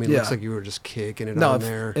that. I mean, it Yeah. looks like you were just kicking it No, on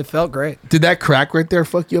there. it felt great. Did that crack right there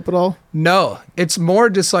fuck you up at all? No, it's more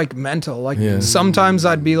just like mental. Like Yeah. sometimes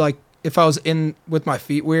I'd be like, if I was in with my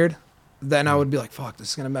feet weird, then I would be like, fuck, this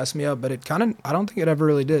is going to mess me up. But it kind of, I don't think it ever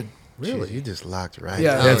really did. Really? You just locked right.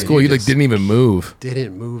 Yeah. down. That's cool. You like just- didn't even move.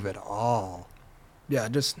 Didn't move at all. Yeah,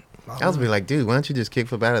 just. I was be like, dude, why don't you just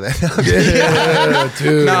kickflip out of that? Yeah,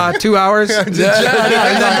 dude. Nah, 2 hours. And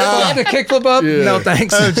then the kickflip up. Yeah. No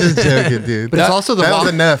thanks. I'm just joking, dude. But it's also the that walk,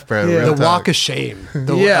 was enough, bro. Yeah. Real the talk. walk of shame.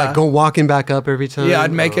 Yeah. Go walking back up every time. Yeah,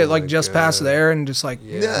 I'd make Oh it like my just God. past there and just like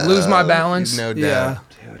Yeah. lose my balance. No doubt. Yeah.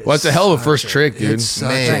 Dude, Well, it's a hell of a first trick, dude. It's such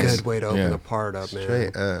Man. a good way to open Yeah. a part up, man.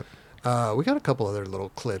 Straight up. We got a couple other little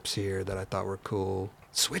clips here that I thought were cool.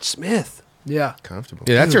 Switch Smith. Yeah. Comfortable.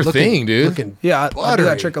 Yeah, that's your Looking- thing, dude. Looking Yeah, I do buttery.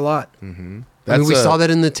 that trick a lot. I mean, we That's, saw that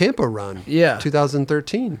in the Tampa run. Yeah.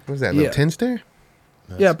 2013. What was that, Yeah. little 10 stair?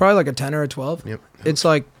 Yeah, probably like a 10 or a 12. Yep. It's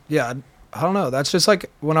like, yeah, I don't know. That's just like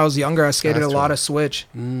when I was younger, I skated a That's lot 12. of switch.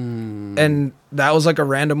 Mm. And that was like a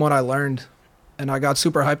random one I learned. And I got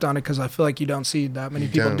super hyped on it because I feel like you don't see that many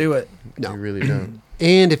You people don't. do it. No. You really don't.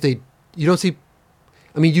 And if you don't see,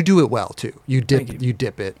 I mean, you do it well too. You dip, Thank you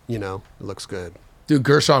dip it. You know, it looks good. dude,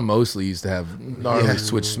 Gershon Mosley used to have gnarly Yeah.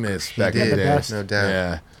 switch Smiths He back in the did, day. no doubt.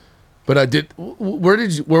 Yeah. But I did. Where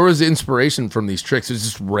was the inspiration from these tricks? Was it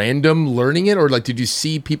just random learning it, or like did you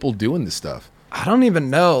see people doing this stuff? I don't even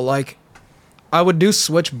know. Like, I would do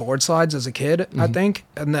switch board slides as a kid, I Mm-hmm. think.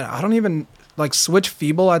 And then I don't even, like, switch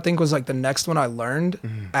feeble, I think was like the next one I learned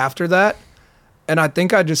after that. And I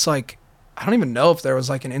think I just like, I don't even know if there was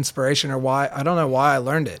like an inspiration or why. I don't know why I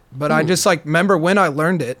learned it. But I just like remember when I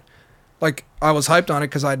learned it, like I was hyped on it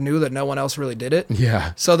because I knew that no one else really did it.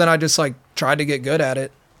 Yeah. So then I just like tried to get good at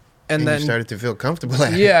it. And And then, you started to feel comfortable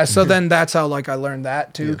at it. yeah, so then that's how like I learned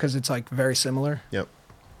that too because it's like very similar. Yep.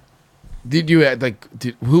 Did you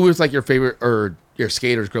who was like your favorite or your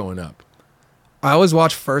skaters growing up? I always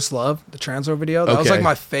watched First Love, the Transfer video. That was Okay. like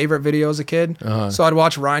my favorite video as a kid. Uh-huh. So I'd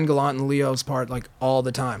watch Ryan Gallant and Leo's part like all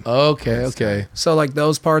the time. Okay. So like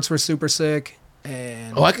those parts were super sick.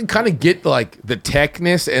 And Oh, I can kind of get like the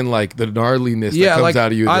techness and like the gnarliness yeah, that comes like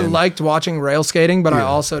out of you. I then. liked watching rail skating, but I Yeah.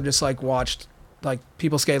 also just like watched like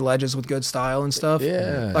people skate ledges with good style and stuff.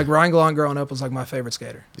 Yeah. Like Ryan Gallant growing up was like my favorite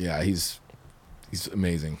skater. Yeah, he's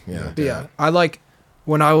amazing. Yeah. But yeah, I like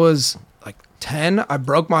when I was like 10, I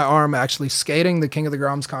broke my arm actually skating the King of the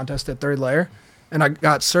Groms contest at third layer, and I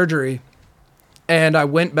got surgery. And I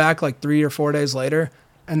went back like 3 or 4 days later,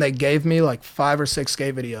 and they gave me like 5 or 6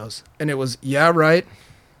 skate videos, and it was Yeah Right,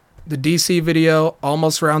 the DC video,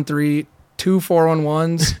 Almost Round 3, 2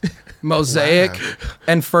 411s, Mosaic,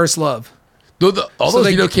 and First Love. All So those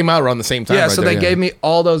they- videos came out around the same time. Yeah, right so there, they gave me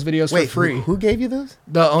all those videos Wait, for free. Who gave you those?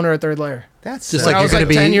 The owner at third layer. That's Just When like I you're was gonna like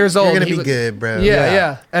be- 10 years old. You're gonna he be was- good, bro.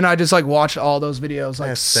 Yeah. And I just like watched all those videos like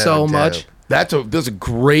That's so so much. dope. That's a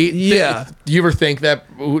great. Yeah. Do you ever think that?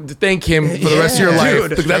 Thank him for the rest of your Yeah. life.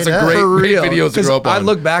 Dude, That's straight a up. great, For great real. videos to 'Cause grow up on. I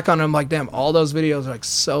look back on them like, damn, all those videos are like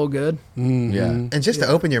so good. Yeah. And just to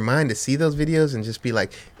open your mind to see those videos and just be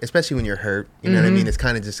like, especially when you're hurt, you know what I mean? It's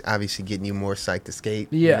kind of just obviously getting you more psyched to skate.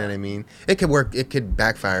 You Yeah. know what I mean? It could work, it could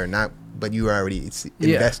backfire, not, but you were already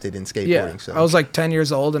Yeah. invested in skateboarding. Yeah. So I was like 10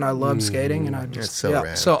 years old and I loved skating and I just, That's so yeah.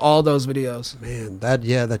 rad. So all those videos. Man,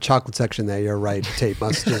 that chocolate section there, you're right. Tape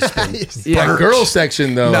must just been Yeah. That girl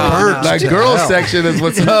section though. No, no. That girl Hell. section is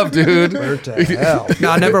what's up, dude. burnt to hell.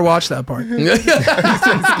 No, I never watched that part.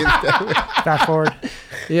 Fast forward.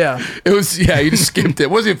 Yeah. It was you just skipped it.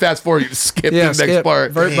 It wasn't even fast forward. You just skipped Yeah. the next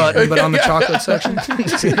part. Vert button, but on the chocolate section.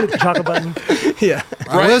 Chocolate button. Yeah.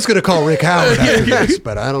 I was going to call Rick Howard after this,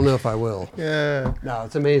 but I don't know if I will. yeah. No,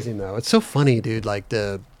 it's amazing though. It's so funny, dude. Like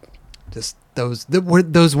those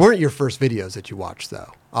weren't your first videos that you watched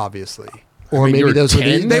though, obviously. Or mean, you maybe were those were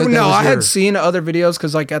 10? They, that no, was I your- had seen other videos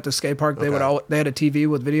because like at the skate park they would Okay. they had a TV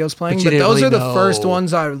with videos playing, you but didn't those really are the first know.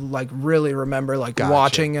 ones I like really remember like Gotcha.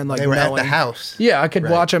 watching and like They were at knowing. the house. Yeah, I could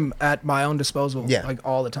Right. watch them at my own disposal, Yeah. like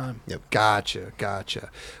all the time. Gotcha.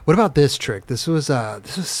 What about this trick? This was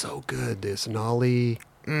so good. This nollie.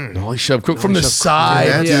 Nollie shove quick from the shove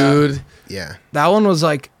side, Yeah. dude. Yeah. That one was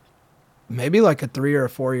like maybe like a 3 or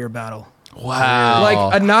 4 year battle. Wow.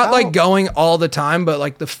 Like not like going all the time, but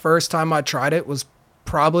like the first time I tried it was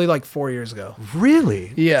probably like 4 years ago.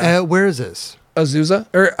 Really? Yeah. Where is this? Azusa,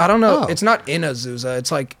 or I don't know. Oh. It's not in Azusa.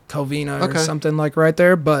 It's like Covina Okay. or something like right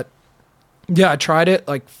there. But yeah, I tried it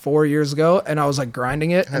like 4 years ago, and I was like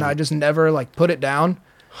grinding it, and I just never like put it down.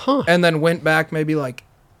 Huh. And then went back maybe like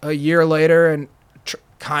a year later and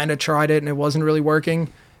kind of tried it, and it wasn't really working.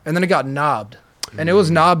 And then it got knobbed, and it was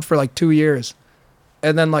knobbed for like 2 years.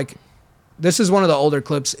 And then like this is one of the older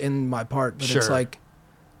clips in my part, but it's Sure. like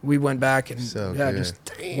we went back and So yeah, good. just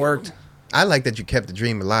worked. I like that you kept the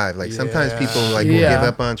dream alive. Like sometimes people like will Yeah. give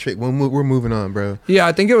up on trick. We're moving on, bro. Yeah,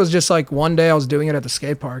 I think it was just like one day I was doing it at the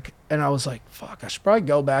skate park, and I was like, "Fuck, I should probably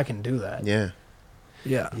go back and do that." Yeah.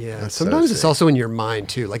 Yeah. Yeah. That's so Sometimes it's sick. also in your mind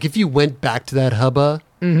too. Like if you went back to that hubba,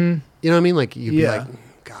 you know what I mean? Like you'd be Yeah. like,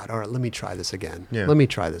 God, all right, let me try this again. Yeah. Let me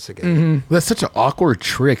try this again. That's such an awkward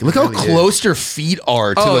trick. Look how really is. close your feet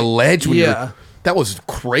are to Oh, the ledge. When yeah. you're, that was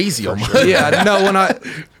crazy. Almost. Yeah, no. When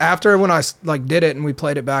I like did it and we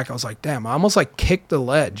played it back, I was like, "Damn!" I almost like kicked the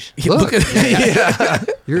ledge. Look at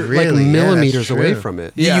You're Really? like Yeah, millimeters that's away true. from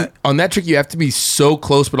it. Yeah. You, on that trick, you have to be so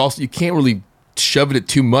close, but also you can't really shove it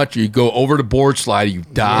too much, or you go over the board slide, you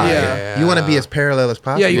die. Yeah. You want to be as parallel as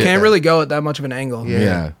possible. Yeah, you with can't that. really go at that much of an angle. Yeah.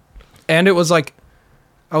 Yeah. And it was like,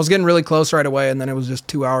 I was getting really close right away, and then it was just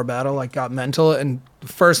 2-hour battle. Like got mental, and the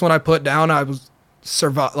first one I put down, I was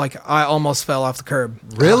like I almost fell off the curb.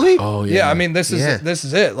 Really? Oh Yeah, I mean this is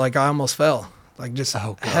Yeah. it. Like I almost fell. Like just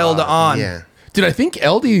Oh, God. held on. Yeah. Dude, I think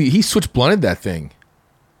LD he switch blunted that thing.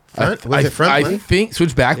 Front? Was it front I blunt? think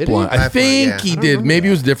switch back Did he? blunt. I Back blunt, think yeah. he I did. Maybe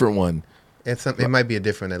it was a different one. It's something. It might be a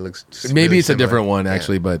different that looks. Maybe really it's a similar. different one Yeah.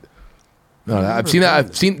 actually, but no, I've seen that.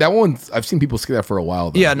 I've seen that one. I've seen people skate that for a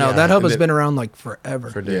while. Though. Yeah, no, that hub And has it- been around like forever.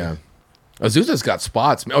 For days. Yeah, Azusa's got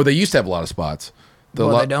spots. Oh, they used to have a lot of spots.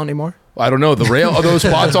 Well, they don't anymore. I don't know the rail. Oh, those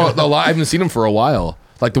spots. I haven't seen them for a while.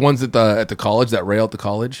 Like the ones at the college. That rail at the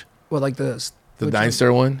college. Well, like The which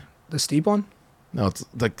 9-star one. the steep one, No, it's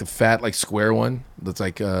like the fat, like square one. That's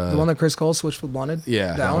like the one that Chris Cole switched with blunted. Yeah,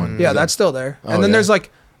 that that one. one. Yeah, that's still there. Oh, And then yeah. there's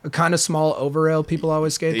like a kind of small over rail people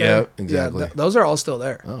always skate there. Yeah, exactly. Those are all still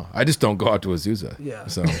there. Oh, I just don't go out to Azusa. Yeah.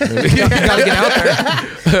 So You gotta get out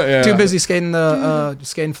there. yeah. Too busy skating the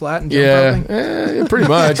skating flat and jump Yeah, roping. yeah, pretty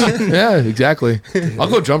much. Yeah, exactly. I'll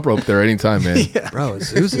go jump rope there anytime, man. Bro,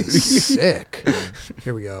 Azusa's sick.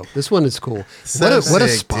 Here we go. This one is cool. So what a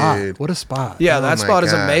sick, spot. dude. What a spot. Yeah, Oh that my spot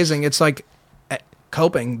is gosh. amazing. It's like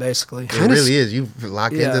coping basically. It Kinda really is. You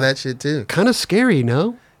lock Yeah. into that shit too. Kind of scary,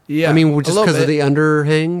 no? Yeah, I mean, a just little because of bit. the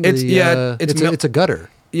underhang. It's- the, yeah, it's mil- it's a gutter.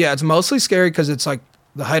 Yeah, it's mostly scary because it's like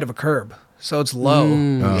the height of a curb, so it's low.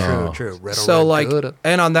 Oh. True. Red on So red, like, good.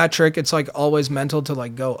 and on that trick, it's like always mental to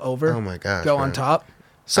like go over. Oh my gosh, Go bro. on top.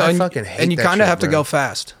 So I and, fucking hate and you that kind of trick, have to bro. go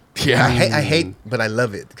fast. Yeah. I hate, but I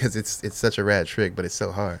love it because it's such a rad trick, but it's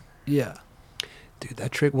so hard. Yeah. Dude,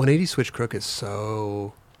 that trick 180 switch crook is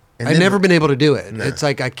so. And I've then- never been able to do it. Nah. It's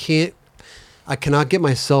like I cannot get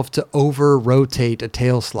myself to over rotate a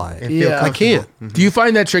tail slide. And feel Yeah. I can't. Do you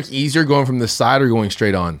find that trick easier going from the side or going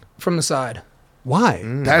straight on? From the side. Why?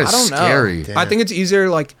 That is I don't scary. know. I think it's easier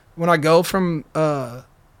like when I go from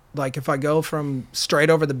like if I go from straight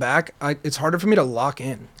over the back, it's harder for me to lock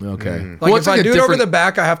in. Okay. Like Well, if it's I like a do it over different- the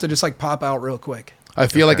back, I have to just like pop out real quick. I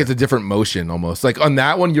feel like it's a different motion almost. Like on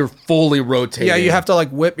that one, you're fully rotating. Yeah, you have to like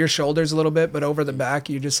whip your shoulders a little bit, but over the back,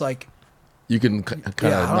 you just like You can kind of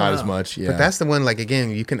Yeah, I don't not as know. much. Yeah. But that's the one, like, again,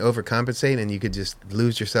 you can overcompensate and you could just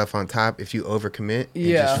lose yourself on top if you overcommit and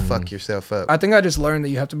Yeah. just fuck yourself up. I think I just learned that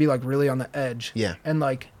you have to be like really on the edge. Yeah. And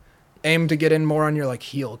like aim to get in more on your like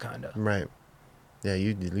heel kind of. Right. Yeah,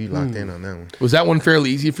 you locked in on that one. Was that one fairly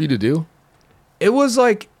easy for you to do? It was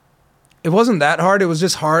like it wasn't that hard. It was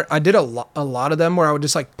just hard. I did a lot of them where I would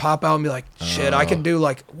just like pop out and be like, shit, I could do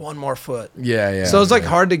like one more foot. Yeah. So it was like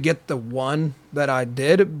hard to get the one that I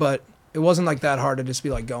did, but it wasn't like that hard to just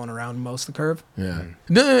be like going around most of the curve. Yeah.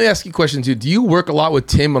 Then let me ask you a question too. Do you work a lot with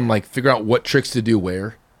Tim on like figure out what tricks to do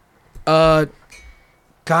where?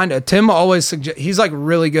 Kind of. Tim always he's like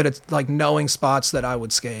really good at like knowing spots that I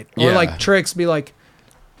would skate or Yeah. like tricks. Be like,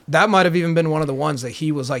 that might have even been one of the ones that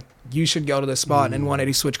he was like, you should go to this spot and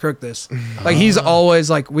 180 switch crook this. Like he's always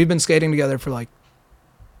like, we've been skating together for like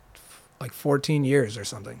 14 years or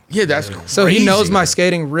something. Yeah, that's crazy. So he knows my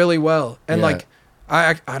skating really well. And Yeah. like,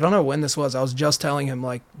 I don't know when this was. I was just telling him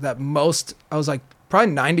like that I was like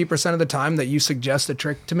probably 90% of the time that you suggest a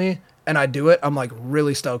trick to me and I do it, I'm like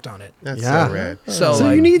really stoked on it. That's Yeah. so rad. So, So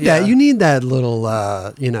like, you need that. yeah. You need that little,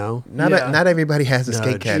 you know, Not everybody has a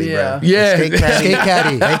skate Nudge. caddy, Yeah. bro. Yeah. Skate caddy. skate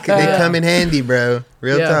caddy. They come in handy, bro.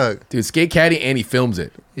 Real Yeah. talk. Dude, skate caddy and he films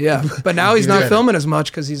it. Yeah. But now he's Do not that. filming as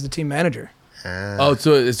much because he's the team manager. Oh,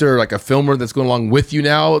 so is there like a filmer that's going along with you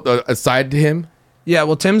now, aside to him? Yeah.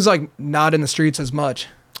 Well, Tim's like not in the streets as much.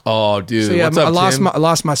 Oh, dude. So yeah, What's up, I Tim?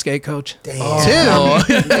 lost my skate coach. Tim,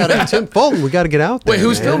 Tim Fulton, we got to get out there. Wait,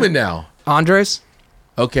 who's man. filming now? Andres.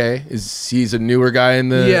 Okay, he's a newer guy in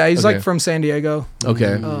the. Yeah, he's okay. like from San Diego,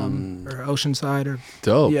 Okay, or Oceanside, or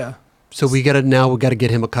dope. yeah. So we got to get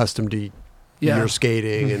him accustomed to Yeah. your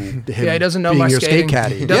skating and him Yeah, he doesn't know being my your skating. skate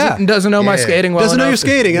caddy. He doesn't know my Yeah. skating well Doesn't know your enough.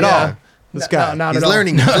 skating at Yeah. all. This guy. not He's at all.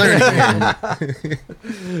 learning. He's learning.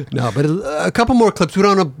 No, but a couple more clips. We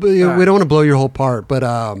don't want to blow your whole part, but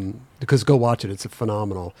because go watch it. It's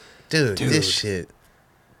phenomenal. Dude, this shit.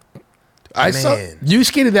 I saw Man. you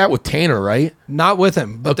skated that with Tanner, right? Not with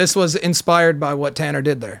him, but this was inspired by what Tanner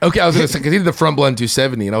did there. Okay, I was gonna say because he did the front blend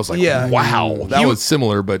 270, and I was like, Yeah. wow, that was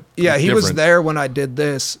similar, but Yeah, he was different. there when I did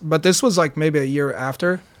this, but this was like maybe a year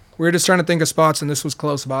after. We were just trying to think of spots, and this was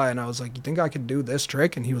close by, and I was like, "You think I could do this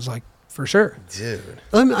trick?" And he was like, "For sure." Dude.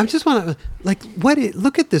 I just want to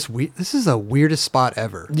look at this. This is the weirdest spot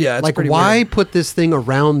ever. Yeah, it's like pretty why weird. put this thing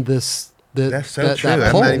around this? That's so true. That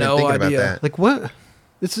I'm pole? not even No thinking idea. about that. Like what?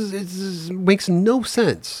 This makes no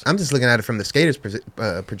sense. I'm just looking at it from the skater's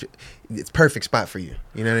it's perfect spot for you.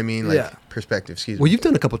 You know what I mean? Like Yeah. perspective. Excuse me. Well, you've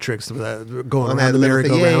done a couple tricks with that, going On around that the little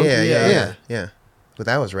thing. merry-go-round. Yeah. But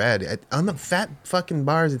that was rad. On the fat fucking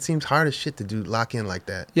bars, it seems hard as shit to do lock in like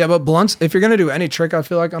that. Yeah, but blunts. If you're gonna do any trick, I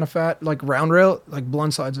feel like on a fat like round rail, like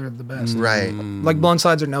blunt sides are the best. Right. Like blunt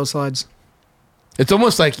sides or no slides. It's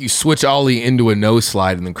almost like you switch ollie into a nose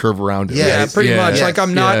slide and then curve around it. Yeah, Yeah, right? pretty much. Yes. Like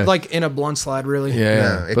I'm not Yeah. like in a blunt slide really. Yeah,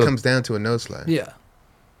 No, it but- comes down to a nose slide. Yeah.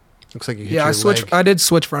 Looks like you hit Yeah, your I switched. leg. I did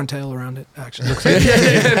switch front tail around it actually.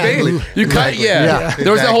 Basically. You cut, Yeah.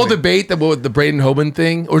 There was that whole Exactly. debate that with the Braden Hoban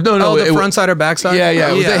thing, or no, Oh, the it- front side or back side?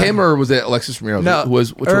 Yeah. Was it him or was it Alexis Ramirez? No,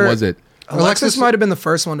 Which one was it? Alexis might have been the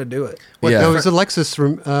first one to do it. What, Yeah. No, the it was front- Alexis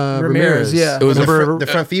Ramirez. yeah. It was the, Remember- front, the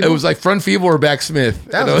front feeble? It was like front feeble or back Smith.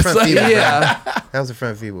 that And was I a front like- feeble. Yeah. That was a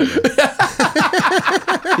front feeble. Bro.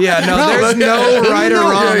 Yeah, no, there's no right or no,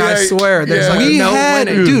 wrong, yeah, I swear. There's yeah. like We no had,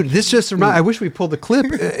 winning. dude. This just reminded. I wish we pulled the clip.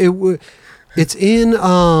 It's in.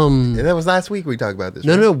 Yeah, that was last week we talked about this.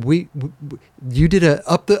 No, right? no. You did a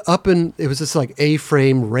up and it was this like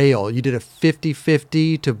A-frame rail. You did a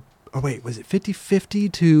 50-50 to. Oh wait, was it 50-50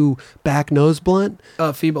 to back nose blunt?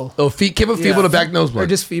 Feeble. Oh, give a feeble Yeah. to back nose Or blunt.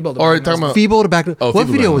 just feeble to Or back talking nose about Feeble to back. Oh, What feeble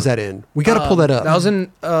video back was nose. that in? We got to pull that up. That was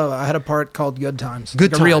in. I had a part called Good Times.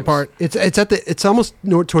 Good like a real times. part. It's at the. It's almost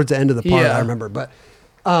towards the end of the part. Yeah. I remember, but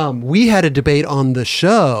we had a debate on the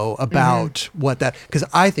show about what that because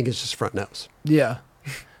I think it's just front nose Yeah.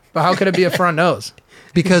 But how could it be a front nose?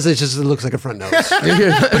 because it looks like a front nose. but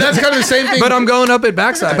that's kind of the same thing. But I'm going up at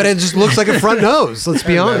backside. But it just looks like a front nose. Let's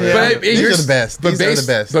be honest. But These you're- are the best. These are the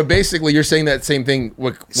best. But basically, you're saying that same thing.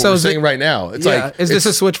 What So we're is it- saying right now. It's yeah. like Is this a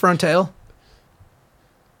it's- switch front tail?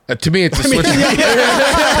 to me? It's a switch.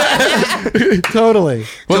 Totally.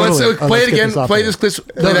 Well, let's Totally. play it get again. this off Play there. this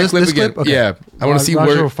clip. Play No, that clip this again. Okay. Yeah, I want to see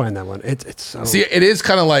Roger where. will find that one. It's so. See, it is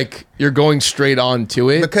kind of like you're going straight on to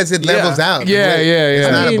it Because it levels Yeah. out. Yeah, yeah, It's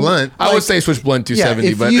yeah. not I mean, a blunt. I would say switch blend yeah, 270,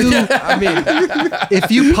 if but you I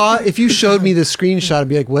mean, if you showed me the screenshot, I'd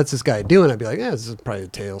be like, "What's this guy doing?" I'd be like, "Yeah, this is probably a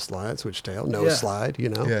tail slide, switch tail, nose Yeah. slide." You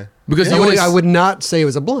know. Yeah. because I you would, always, I would not say it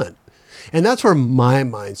was a blunt, and that's where my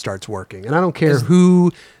mind starts working. And I don't care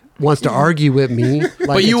who wants to argue with me.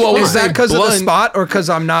 Like, you it's always is fine. that because of the blunt. spot or because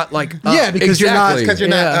I'm not like up? Yeah, because Exactly. Because you're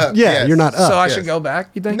Yeah. not up. you're not. Yes. Yeah, you're not up. So I yes. should go back.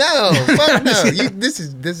 You think? No, fuck no. This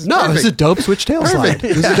is no, perfect. this is a dope switch tail slide.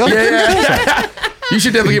 This is a dope Yeah, switch tail yeah. slide. You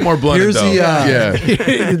should definitely get more blunted Here's though. the.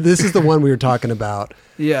 yeah. This is the one we were talking about.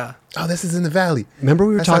 Yeah. Oh, this is in the valley. Remember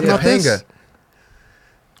we were That's talking like about this? Topanga.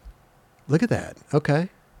 Look at that. Okay.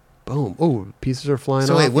 Boom. Oh, pieces are flying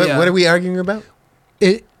So off. wait, what, Yeah. what are we arguing about?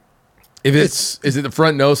 It, If is it the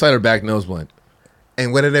front nose side or back nose blend?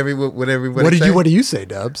 And what did everybody what say? do you say,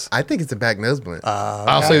 Dubs? I think it's a back nose blunt.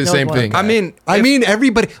 I'll say the no same blend. thing. I mean, I mean,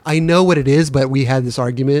 everybody. I know what it is, but we had this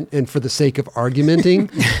argument, and for the sake of argumenting,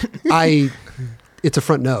 it's a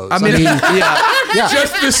front nose. I mean, yeah. yeah.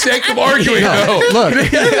 just for the sake of arguing, No, though. look,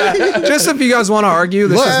 Just if you guys want to argue,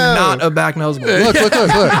 this is Whoa. not a back nose blunt.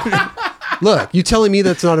 look. Look, you telling me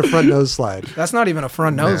that's not a front nose slide, That's not even a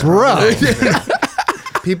front nose, bro?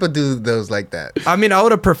 People do those like that. I mean, I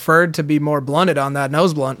would have preferred to be more blunted on that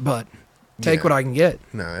nose blunt, but take Yeah. what I can get.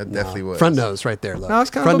 No, it definitely was. Front nose, right there. Look. No,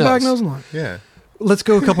 it's kind front of a back nose blunt. Yeah. Let's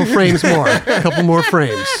go a couple frames more. A couple more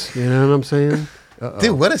frames. You know what I'm saying?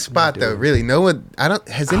 Dude, what a spot though, really. No one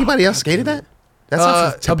has anybody else skated that? That's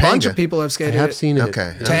off of A bunch Topanga. of people have I skated have it. seen it.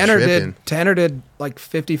 Okay. I'm Tanner tripping. did like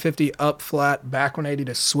 50-50 up flat, back 180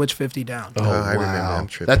 to switch 50 down. Oh, I remember. wow. I'm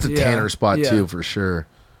tripping. That's a Yeah. Tanner spot Yeah. too, for sure.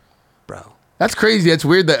 bro. That's crazy. That's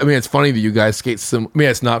weird. That I mean, it's funny that you guys skate I mean,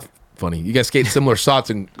 it's not funny. You guys skate similar spots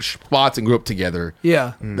and grew up together.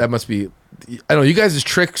 Yeah. That must be. I don't know. You guys'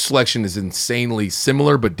 trick selection is insanely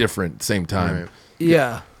similar but different at the same time. Right.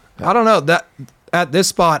 Yeah. I don't know. That at this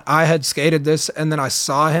spot I had skated this and then I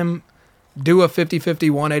saw him do a 50-50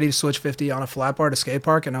 180 switch 50 on a flat bar to skate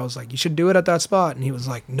park and I was like, you should do it at that spot. And he was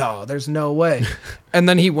like, no, there's no way. And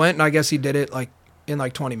then he went and I guess he did it like in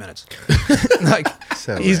like 20 minutes. Like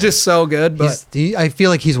So he's rad. just so good. But I feel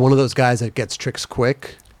like he's one of those guys that gets tricks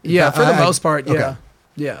quick. yeah, for the I- most part, yeah. okay.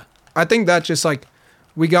 Yeah. I think that's just like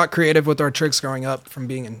we got creative with our tricks growing up from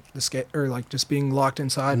being in the skate or like just being locked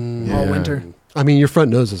inside all winter. I mean, your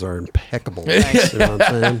front noses are impeccable. You know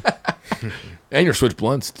what I'm saying? And your switch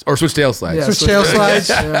blunts or switch tail slides. Yeah. Switch tail slides.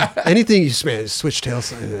 Yeah. Anything you man, switch tail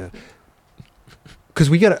slides. Yeah. Because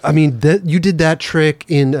we got, I mean, you did that trick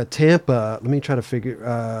in Tampa. Let me try to figure.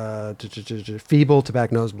 Feeble to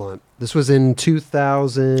back nose blunt. This was in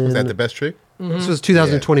 2000. Was that the best trick? This was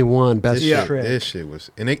 2021 best This trick. This shit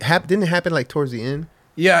was, and it didn't it happen like towards the end.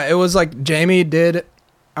 Yeah, it was like Jamie did.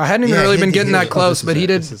 I hadn't even Yeah, really hit been the getting heel. that close, this is but he it,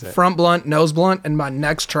 did this is it. front blunt, nose blunt, and my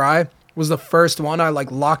next try was the first one. I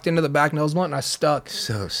like locked into the back nose blunt and I stuck.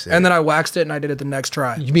 So sick. And then I waxed it and I did it the next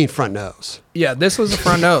try. You mean front nose? Yeah, this was the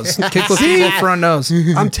front nose. Kickflip feeble front nose.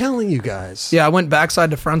 I'm telling you guys. Yeah, I went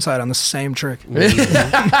backside to front side on the same trick.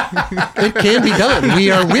 It can be done.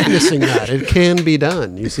 We are witnessing that. It can be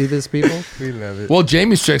done. You see this, people? we love it. Well,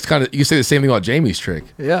 Jamie's trick's kind of, you can say the same thing about Jamie's trick.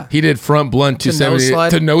 Yeah. He did front blunt To nose 270 slide?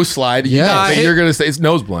 to nose slide. Yeah. Nah, You're going to say it's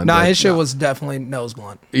nose blunt. Nah, but- his shit was definitely nose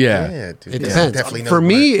blunt. yeah. Yeah, dude. It Yeah, depends. definitely For no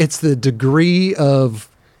me, blunt. it's the degree of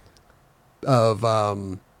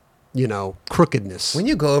crookedness. When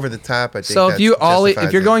you go over the top, I think So if you ollie, if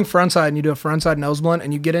justifies you're it. going front side and you do a front side nose blunt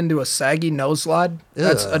and you get into a saggy nose slide,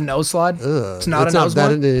 that's Ugh. a nose slide. Ugh, It's not it's a nose that,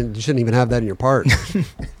 blunt. You shouldn't even have that in your part.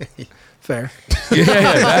 Fair.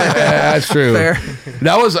 That's true. Fair.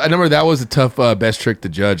 I remember that was a tough best trick to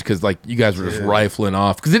judge because like you guys were just rifling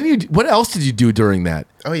off. Because then what else did you do during that?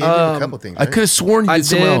 Oh yeah, you did a couple things. I Right? could have sworn you I did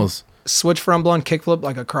something did else. switch front blunt kickflip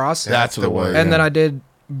like a cross. That's what it was. And then I did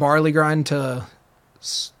barley grind to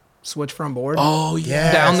switch front board. Oh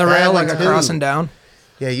yeah. Down the that rail one like a too. cross and down.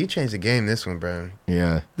 Yeah, you changed the game this one, bro.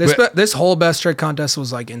 Yeah. This But- this whole best trick contest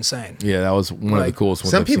was like insane. yeah, that was one of the like, coolest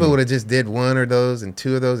ones. Some I've people seen. would have just did one or those and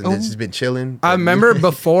two of those and then just been chilling. I But remember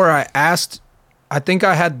before I asked, I think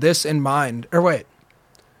I had this in mind. Or wait,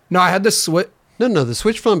 no, I had the switch. No, the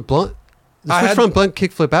switch front blunt. The I switch had- front blunt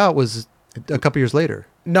kickflip out was a couple years later.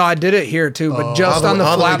 No, I did it here too, but just all on the- the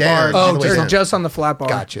all the way flat down, bar. all the way Or down. just on the flat bar.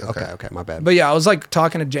 Gotcha. Okay, my bad. But yeah, I was like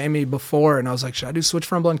talking to Jamie before, and I was like, should I do switch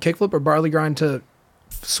front blunt kickflip or barley grind to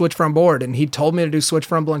switch front board? And he told me to do switch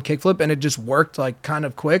front blunt kickflip, and it just worked like kind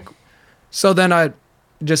of quick. So then I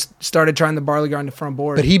just started trying the barley grind to front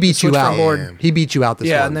board. But he beat switch you out. front board. Damn. He beat you out this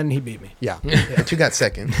Yeah, one. and then he beat me. yeah. But you got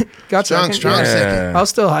second. Got second. strong Yeah. second. I was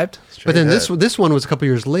still hyped. But then Straight up. this one was a couple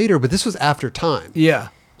years later, but this was after time. Yeah.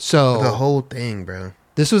 So the whole thing, bro.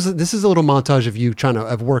 this is a little montage of you trying to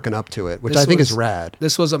of working up to it, which This I think was- is rad.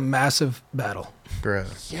 This was a massive battle. Bro.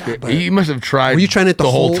 Yeah, You must have tried. Were you trying it the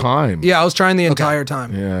whole whole- time? Yeah, I was trying the entire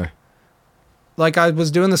time. Yeah. Like I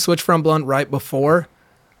was doing the switch front blunt right before.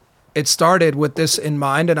 It started with this in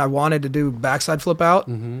mind, and I wanted to do backside flip out.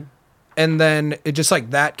 Mm-hmm. And then it just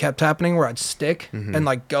like that kept happening where I'd stick and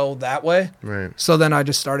like go that way. Right. So then I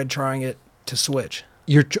just started trying it to switch.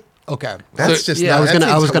 Okay. That's So- just yeah, not, I was that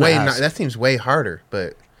gonna- I seems was gonna way ask. that seems way harder,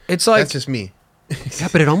 but It's like that's just me. Yeah,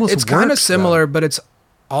 but it almost it's kind of works, similar, though. but it's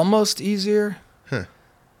almost easier.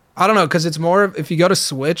 I don't know, because it's more of if you go to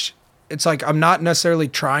switch, it's like I'm not necessarily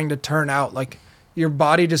trying to turn out. Like your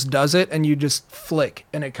body just does it, and you just flick,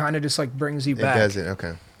 and it kind of just like brings you It back. does it.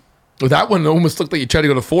 Okay. Well, that one almost looked like you tried to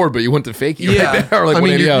go to forward, but you went to fake it Yeah. right there. Or like I mean,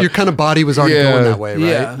 180 out. your kind of body was already Yeah. going that way, right?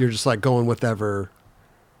 Yeah. You're just like going whatever.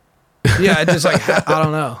 Yeah, it just like I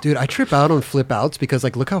don't know. Dude, I trip out on flip outs because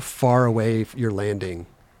like look how far away you're landing.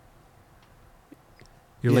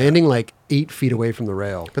 You're landing like 8 feet away from the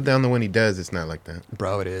rail. But then the one he does, it's not like that.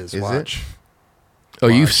 Bro, it is. Is it? Watch. Oh,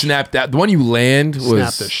 you snapped that. The one you land was.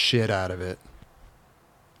 Snap the shit out of it.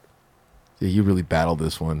 Yeah, you really battled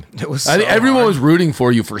this one. It was. I think so everyone hard. was rooting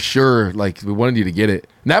for you for sure. Like we wanted you to get it.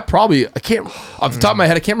 And that probably I can't off the top of my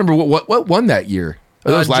head. I can't remember what won that year.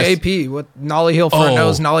 Or that was last- JP with nollie heel front Oh.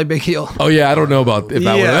 nose, nollie big heel. Oh yeah, I don't know about if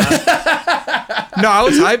that one. No, I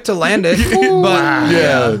was hyped to land it, but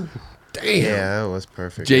Yeah, Yeah, that was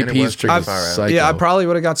perfect. And it JP's was trick pretty was far out. psycho. yeah, I probably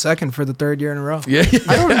would have got second for the third year in a row. Yeah,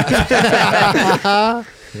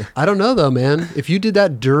 I don't know though, man. If you did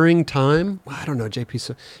that during time, well, I don't know.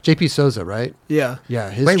 JP Souza, right? Yeah. Yeah,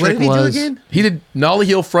 his Wait, what trick did he do was again? he did nollie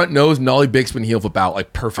heel front nose, nollie big spin heel flip out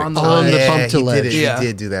like perfect. On the- on the Yeah, bump to he ledge. did it. Yeah. He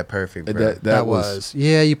did do that perfect, bro. That was.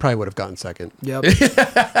 Yeah, you probably would have gotten second. Yep.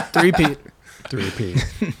 Three-peat.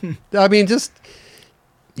 3P. I mean, just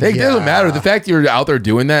It doesn't matter. The fact you're out there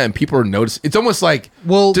doing that and people are noticing, it's almost like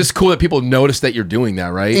Well- just cool that people notice that you're doing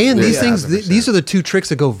that, right? And these Yeah, things, 100%. these are the two tricks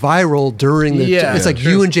that go viral during the. Yeah. It's like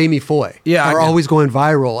True. you and Jamie Foy. Yeah, I are know. always going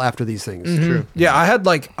viral after these things. True. Yeah, I had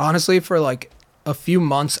like honestly for like a few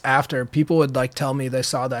months after, people would like tell me they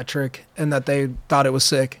saw that trick and that they thought it was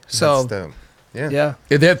sick. So That's dope. Yeah. yeah,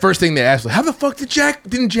 And that first thing they asked was, "How the fuck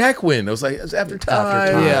didn't Jack win?" I was like, "It was after time."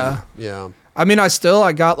 After time. Yeah. Yeah. I mean, I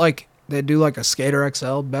got like, they do like a Skater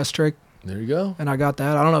XL best trick, There you go. and I got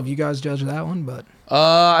that. I don't know if you guys judge that one, but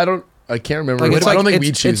I can't remember. like, I don't think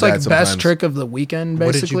we choose it's that like sometimes. best trick of the weekend,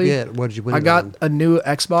 What did basically. you get? What did you win? I got on? a new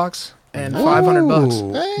Xbox and $500.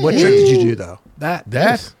 Ooh. What trick did you do though? That?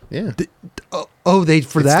 Yeah. They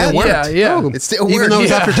for that? still worked. Yeah, yeah. Oh, It still even worked. though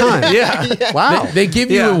it's after time. Yeah. Wow. They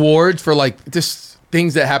give you Yeah. awards for like just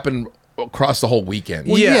things that happen across the whole weekend.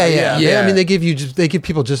 Well, Yeah, yeah. yeah. I mean, they give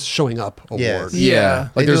people just showing up Yeah. awards. Yeah.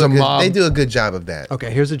 Like there's a mob. They do a good job of that. Okay,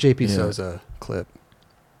 here's a JP Souza clip.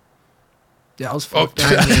 Yeah, I was fucked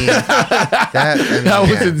I up. mean, That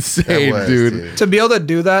was insane, dude. To be able to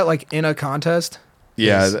do that like in a contest.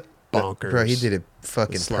 Yeah. Is bonkers. Bro, he did it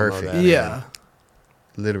fucking Slow-mo perfect. that. Yeah.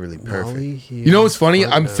 Literally perfect. Nollie heel, You know what's funny?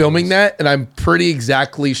 front I'm nose. filming that, and I'm pretty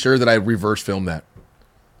exactly sure that I reverse filmed that.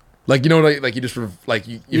 Like, you know, like you just like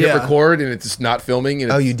you hit Yeah. record and it's just not filming.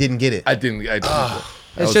 And Oh, it's- you didn't get it. I didn't.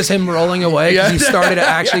 It's just him rolling away because Yeah. you started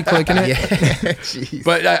actually clicking it. yeah. Jeez.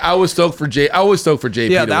 But I was stoked for JP.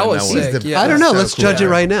 Yeah, to that win was He's sick. the- Yeah. I don't know. So Let's cool. judge it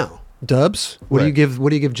right now. Dubs, what do you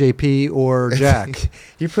What? give JP or Jack?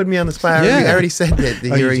 You put me on the spot. Yeah. I already said that.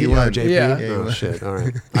 Oh, You are won. JP? Yeah. Oh shit! All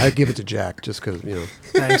right, I give it to Jack just because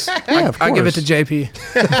Thanks. of I give it course. to JP.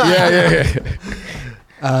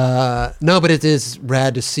 Yeah. No, but it is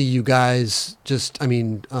rad to see you guys. Let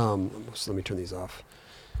me turn these off.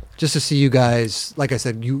 Just to see you guys, like I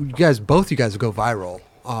said, both you guys go viral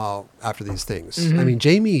after these things. Mm-hmm. I mean,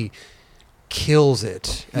 Jamie kills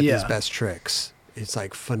it at Yeah. these best tricks. It's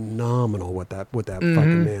like phenomenal what that Mm-hmm.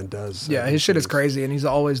 fucking man does. Yeah, his shit is crazy, and he's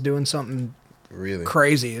always doing something Really?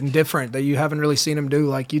 crazy and different that you haven't really seen him do.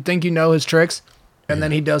 Like, you think you know his tricks, and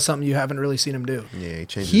then he does something you haven't really seen him do. Yeah, he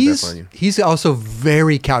changes it up on you. He's also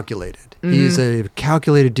very calculated. Mm-hmm. He's a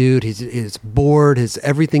calculated dude. His board, his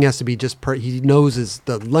everything has to be just he knows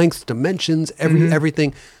the lengths, dimensions, Mm-hmm.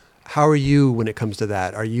 everything. How are you when it comes to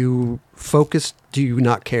that? Are you focused? Do you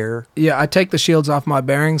not care? Yeah, I take the shields off my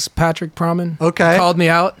bearings. Patrick Proman Okay. called me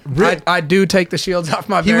out. Really? I do take the shields off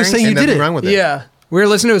my He bearings. was saying you Ain't did nothing it. wrong with it. Yeah. We were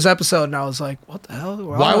listening to his episode, and I was like, what the hell?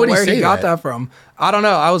 Why would he where say got that? that from? I don't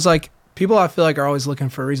know. I was like, people I feel like are always looking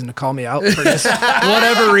for a reason to call me out for just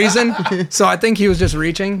whatever reason. So I think he was just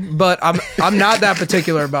reaching, but I'm not that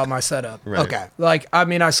particular about my setup. Right. Okay. Like, I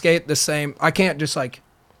mean, I skate the same. I can't just like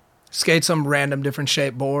skate some random different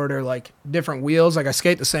shape board or like different wheels. Like, I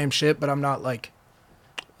skate the same shit, but I'm not like,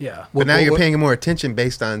 yeah. But now What- you're what- paying more attention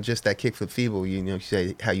based on just that kickflip feeble. You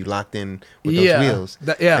say how you locked in with those Yeah. wheels.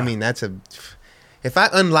 Yeah. I mean, that's a. If I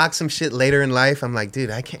unlock some shit later in life, I'm like,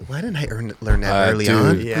 dude, I can't. Why didn't I learn that early dude,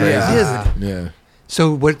 on? Yeah. Yeah.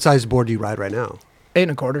 So what size board do you ride right now? 8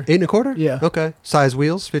 1/4. 8 1/4? Yeah. Okay. Size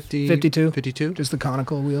wheels? 52. 52? Just the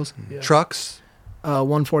conical wheels. Yeah. Trucks?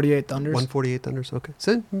 148 Thunders. 148 Thunders. Okay.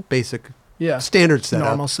 So basic. Yeah. Standard setup.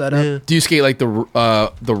 Normal setup. Yeah. Do you skate like the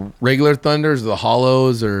regular Thunders, the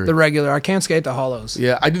hollows, or The regular. I can't skate the hollows.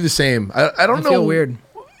 Yeah, I do the same. I don't I know. feel weird.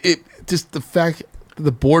 It just the fact that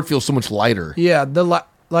the board feels so much lighter. Yeah,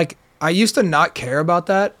 like I used to not care about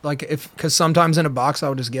that, like because sometimes in a box I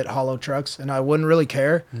would just get hollow trucks and I wouldn't really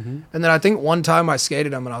care. Mm-hmm. And then I think one time I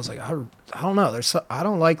skated them and I was like, I don't know, I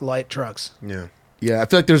don't like light trucks. Yeah. Yeah, I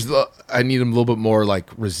feel like I need them a little bit more like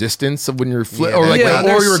resistance of when you're Yeah, or like yeah, or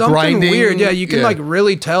there's you're something grinding. weird. Yeah, you can like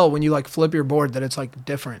really tell when you like flip your board that it's like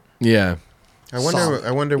different. Yeah. I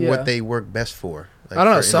wonder Yeah. what they work best for. Like, I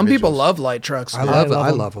don't know. for Some people individuals. love light trucks. I man. love it. I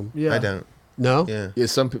them. love them. Yeah, I don't. No? Yeah. Yeah,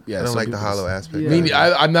 some people. Yeah, I don't some like the people hollow just- aspect. Yeah. I mean,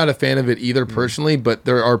 I'm not a fan of it either personally, but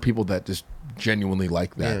there are people that just genuinely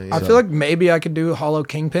like that. Yeah, yeah. I feel like maybe I could do hollow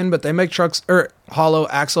kingpin, but they make trucks or hollow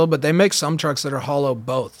axle, but they make some trucks that are hollow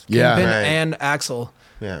both Yeah. kingpin Right. and axle.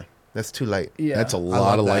 Yeah. That's too light. Yeah, That's a I lot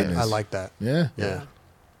love of that. lightness. I like that. Yeah. Yeah.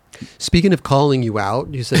 Speaking of calling you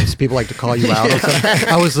out, you said people like to call you out.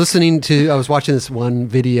 I was watching this one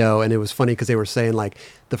video and it was funny because they were saying like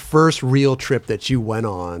the first real trip that you went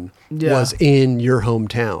on Yeah. was in your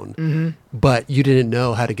hometown, but you didn't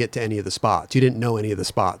know how to get to any of the spots. You didn't know any of the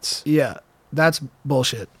spots. Yeah, that's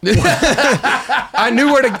bullshit.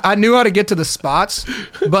 I knew how to get to the spots,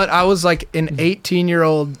 but I was like an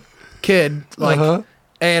 18-year-old kid, like, Uh-huh.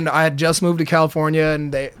 and I had just moved to California,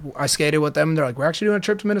 and I skated with them. They're like, "We're actually doing a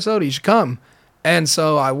trip to Minnesota. You should come." And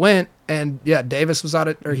so I went, and yeah, Davis was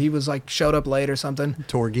he was like showed up late or something.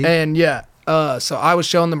 Torgy. And yeah, so I was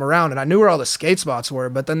showing them around, and I knew where all the skate spots were,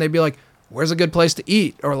 but then they'd be like, "Where's a good place to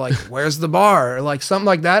eat?" Or like, "Where's the bar?" Or like something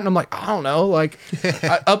like that. And I'm like, I don't know. Like,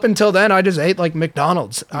 up until then, I just ate like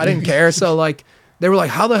McDonald's. I didn't care. So like, they were like,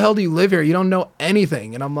 "How the hell do you live here? You don't know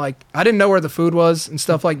anything." And I'm like, I didn't know where the food was and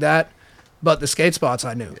stuff like that. but the skate spots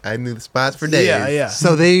I knew. I knew the spots for days. Yeah.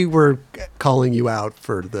 So they were calling you out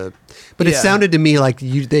for the, but it Yeah. sounded to me like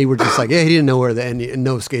they were just like, yeah, he didn't know where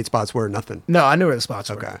no skate spots were, nothing. No, I knew where the spots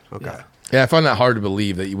were. Okay. Yeah. Yeah, I find that hard to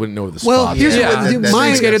believe that you wouldn't know where the Well, spots here's are. Yeah, what That my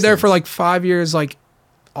makes skated there sense. for like 5 years, like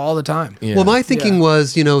all the time. Yeah. Well, my thinking Yeah.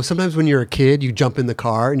 was, sometimes when you're a kid, you jump in the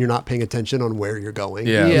car and you're not paying attention on where you're going.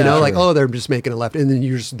 Yeah. Yeah. Like, oh, they're just making a left, and then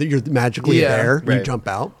you're magically Yeah. there. You Right. jump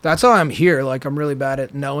out. That's how I'm here. Like I'm really bad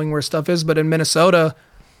at knowing where stuff is. But in Minnesota,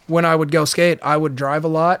 when I would go skate, I would drive a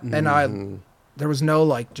lot, and there was no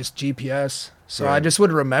like just GPS, so I just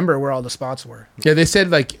would remember where all the spots were. Yeah, they said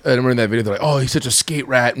like I remember in that video they're like, "Oh, he's such a skate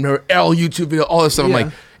rat." Remember L YouTube video, all this stuff. I'm Yeah. like,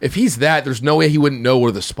 if he's that, there's no way he wouldn't know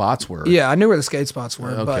where the spots were. Yeah, I knew where the skate spots were,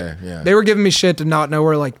 Okay, but yeah. they were giving me shit to not know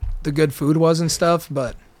where like the good food was and stuff.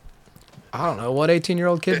 But I don't know what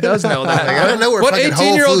 18-year-old kid does know that. Like, I don't know where what fucking Whole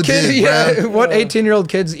 18-year-old Foods kid? is, Yeah, bro. what 18-year-old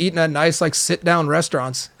kid's eating at nice like sit down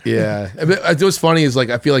restaurants? Yeah. But what's funny is like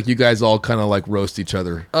I feel like you guys all kind of like roast each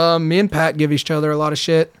other. Me and Pat give each other a lot of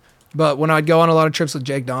shit. But when I'd go on a lot of trips with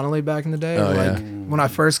Jake Donnelly back in the day, Oh, like yeah. when I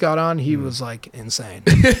first got on, he was like insane.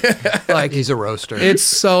 Like He's a roaster. it's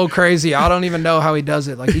so crazy. I don't even know how he does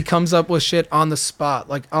it. Like he comes up with shit on the spot,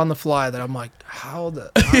 like on the fly. That I'm like, how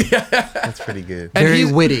the? That's pretty good. And very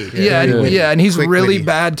he's- witty. Yeah, Very witty. and he's Quick really witty.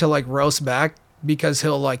 bad to like roast back because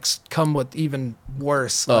he'll like come with even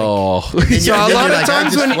worse. Like, Oh. so a You're lot of like,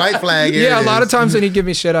 times just when white flag. here yeah, it a lot of is. times when he'd give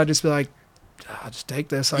me shit, I'd just be like, I'll just take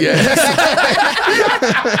this. I Yeah. guess.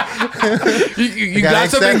 you gotta got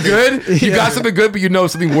something accept good. You got something good, but you know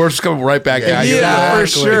something worse is coming right back Yeah, at you. Yeah, for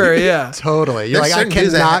Exactly. sure. Yeah. Totally. You're There's like, I certain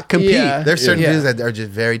dudes that cannot have- compete. Yeah. There's certain Yeah. dudes that are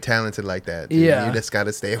just very talented like that. dude. Yeah. You just got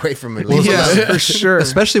to stay away from it. Yeah, for sure.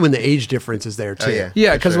 Especially when the age difference is there too. Oh, yeah.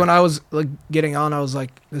 Yeah, for because sure. when I was like getting on, I was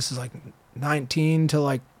like, this is like 19 to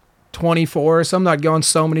like 24 or something. I'd go on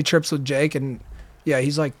so many trips with Jake, and yeah,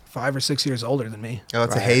 he's like 5 or 6 years older than me. Oh,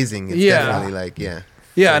 it's a Right. hazing. It's Yeah. definitely like, yeah.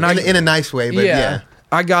 Yeah, and in a nice way, but yeah.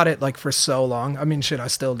 I got it like for so long. I mean, shit, I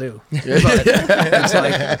still do. But it's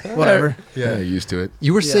like whatever. Yeah, used to it.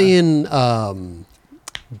 You were Yeah. saying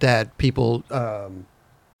that people.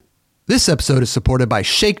 This episode is supported by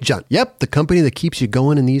Shake Junt. Yep, the company that keeps you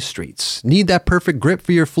going in these streets. Need that perfect grip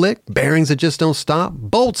for your flick? Bearings that just don't stop?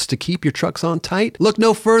 Bolts to keep your trucks on tight? Look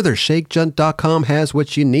no further. ShakeJunt.com has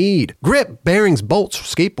what you need. Grip, bearings, bolts,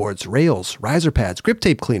 skateboards, rails, riser pads, grip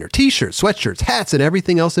tape cleaner, t-shirts, sweatshirts, hats, and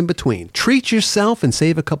everything else in between. Treat yourself and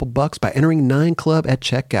save a couple bucks by entering 9Club at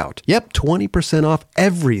checkout. Yep, 20% off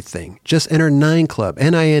everything. Just enter 9Club,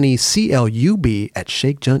 NINECLUB at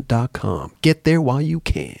ShakeJunt.com. Get there while you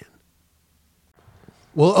can.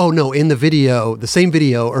 Well, oh no! In the video, the same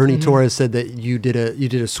video, Ernie Torres said that you did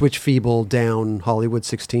a switch feeble down Hollywood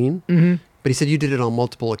 16, but he said you did it on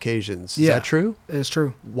multiple occasions. Is Yeah. that true? It's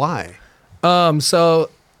true. Why? So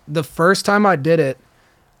the first time I did it,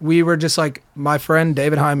 we were just like, my friend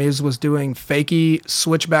David Hymes was doing fakie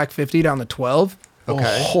switchback 50 down the 12.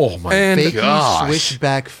 Okay. Oh my And- Fakey gosh.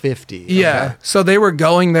 switchback 50. Yeah. Okay. So they were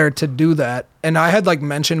going there to do that. And I had like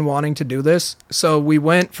mentioned wanting to do this. So we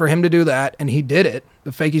went for him to do that, and he did it.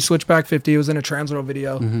 The fakie switchback 50 was in a Transworld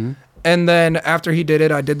video. And then after he did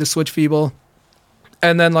it, I did the switch feeble.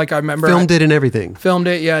 And then like I remember Filmed it and everything. Filmed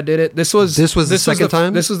it. Yeah, I did it. This was the second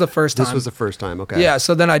time? This was the first time. This was the first time. Okay. Yeah,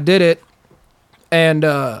 so then I did it, and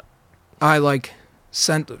I like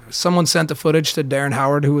someone sent the footage to Darren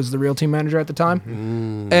Howard, who was the real team manager at the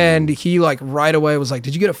time, and he like right away was like,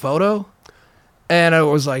 "Did you get a photo?" And I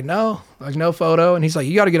was like, "No, like no photo." And he's like,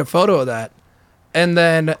 "You got to get a photo of that." And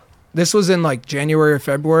then this was in like January or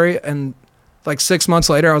February, and like 6 months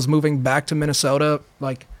later, I was moving back to Minnesota,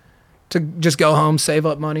 like to just go home, save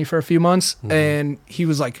up money for a few months, and he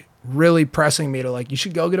was like really pressing me to like, you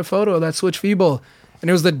should go get a photo of that switch feeble. And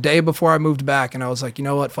it was the day before I moved back, and I was like, you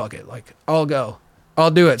know what, fuck it, like I'll go,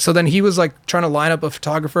 I'll do it. So then he was like trying to line up a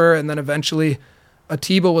photographer, and then eventually a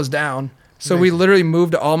T-Bow was down, so we literally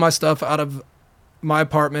moved all my stuff out of my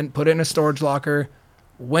apartment, put it in a storage locker,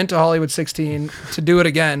 went to Hollywood 16 to do it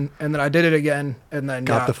again, and then I did it again, and then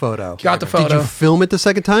Got the photo. got the Did photo. you film it the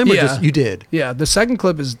second time, or Yeah. just you did? Yeah, the second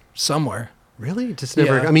clip is somewhere. Really? Just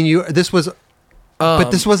never. Yeah. I mean, this was,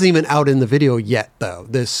 but this wasn't even out in the video yet, though.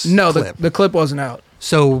 This No, clip. the clip wasn't out.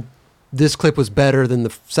 So this clip was better than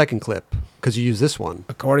the second clip because you used this one.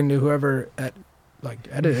 According to whoever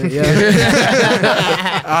edited it,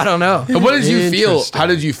 yeah. I don't know. And what did you feel? Interesting. How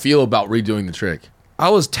did you feel about redoing the trick? I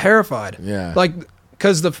was terrified. Yeah. Like,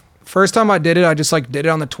 because the first time I did it, I just like did it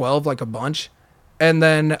on the 12 like a bunch. And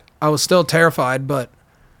then I was still terrified, but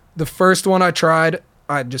the first one I tried,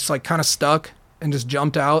 I just like kind of stuck and just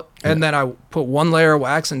jumped out. And then I put one layer of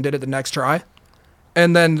wax and did it the next try.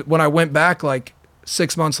 And then when I went back like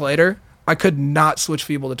 6 months later, I could not switch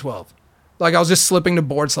feeble to 12. Like I was just slipping to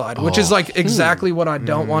board slide, which is like exactly what I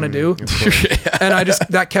don't want to do. And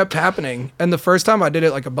that kept happening. And the first time I did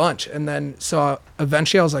it like a bunch. And then so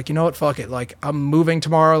eventually I was like, you know what, fuck it. Like I'm moving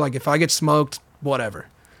tomorrow. Like if I get smoked, whatever.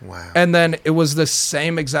 Wow. And then it was the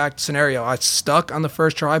same exact scenario. I stuck on the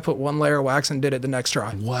first try, put one layer of wax and did it the next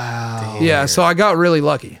try. Wow. Yeah, so I got really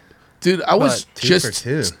lucky. Dude, I was Two for just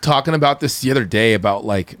two. talking about this the other day about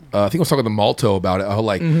like I think I was talking to Malto about it. How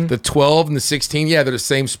like the 12 and the 16, yeah, they're the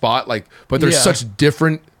same spot, like, but they're Yeah. such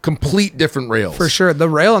complete different rails. For sure. The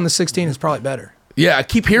rail on the 16 is probably better. Yeah, I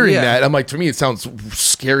keep hearing Yeah. that. I'm like, to me, it sounds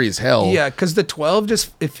scary as hell. Yeah, because the 12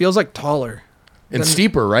 it feels like taller. and than-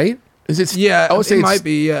 steeper, right? Is it? Yeah, I would say it it's- might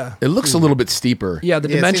be, yeah. It looks a little bit steeper. Yeah, the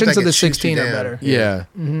Yeah, it seems dimensions like of the it shoots you 16 are down. better. Yeah.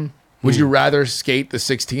 Would you rather skate the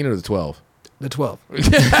 16 or the 12? The 12.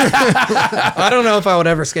 I don't know if I would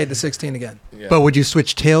ever skate the 16 again. Yeah. But would you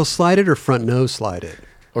switch tail slide it or front nose slide it?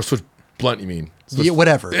 Or switch blunt? You mean? Switch- Yeah,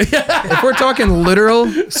 whatever. If we're talking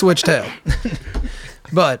literal, switch tail.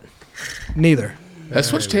 But neither. Has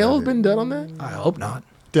switch tail been done on that? I hope not.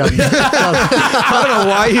 Yeah. I don't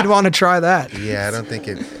know why you'd want to try that. Yeah, I don't think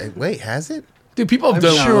it. Wait, has it? Dude, people have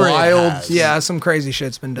I'm done sure it wild. has. Yeah, some crazy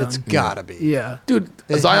shit's been done. It's gotta be. Yeah. Dude,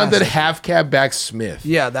 It Zion has did to. half cab back Smith.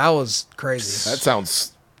 Yeah, that was crazy. That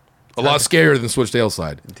sounds a lot scarier than switch tail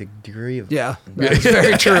slide. The degree of Yeah, that's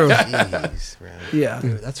very true. Jeez, right. Yeah.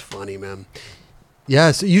 Dude, that's funny, man.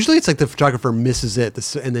 Yeah, so usually it's like the photographer misses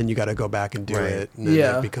it, and then you got to go back and do Right. it, and then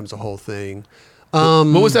Yeah. it becomes a whole thing.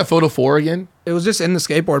 What was that photo for again? It was just in the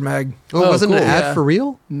skateboard mag. Oh, it wasn't an cool. ad Yeah. for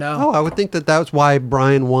real? No. Oh, I would think that was why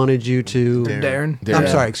Brian wanted you to. Darren. I'm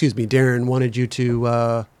Yeah. sorry, excuse me. Darren wanted you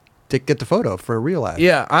to get the photo for a real ad.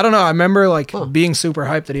 Yeah, I don't know. I remember like being super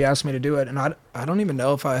hyped that he asked me to do it, and I don't even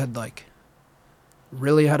know if I had like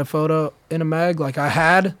really had a photo in a mag. Like I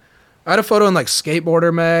had a photo in like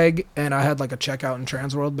Skateboarder mag, and I had like a checkout in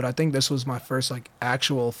Transworld, but I think this was my first like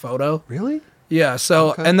actual photo. Really? Yeah.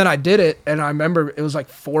 So Okay. and then I did it, and I remember it was like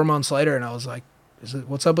 4 months later, and I was like,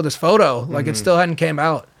 "What's up with this photo?" Like it still hadn't came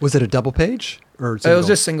out. Was it a double page or It single? was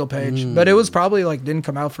just single page, but it was probably like didn't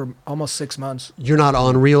come out for almost 6 months. You're not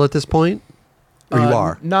on reel at this point, or you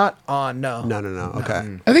are? Not on. No. No.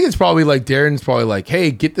 Okay. I think it's probably like Darren's probably like, hey,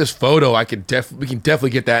 get this photo. we can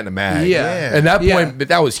definitely get that in a mag. Yeah. And that Yeah. point,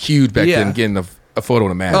 that was huge back Yeah. then, getting a photo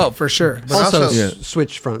in a mag. Oh, for sure. But Also, also- Yeah.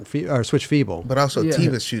 switch switch feeble. But also, Yeah. T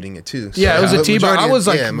was shooting it too. Yeah, it was a T-bar. I was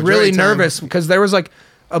like majority really of the time- nervous because there was like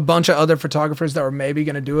a bunch of other photographers that were maybe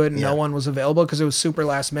going to do it, and Yeah. no one was available because it was super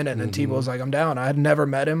last minute. And Atiba was like, "I'm down." I had never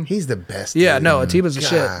met him. He's the best. Yeah, dude. no, Atiba's a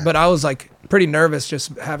shit. God. But I was like pretty nervous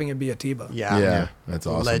just having it be Atiba. Yeah. Yeah, that's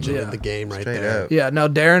awesome. Legend Yeah. of the game right Straight there. up. Yeah, no,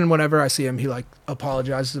 Darren. Whenever I see him, he like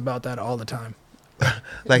apologizes about that all the time.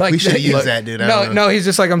 Like we should have used that, dude. I don't know. No, he's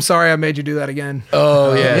just like, "I'm sorry, I made you do that again."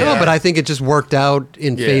 Oh, yeah. No, but I think it just worked out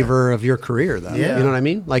in Yeah. favor of your career, though. Yeah. You know what I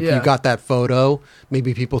mean? Like Yeah. you got that photo.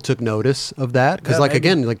 Maybe people took notice of that because, Yeah, like maybe.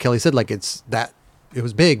 again, like Kelly said, like it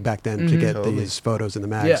was big back then to get Totally. these photos in the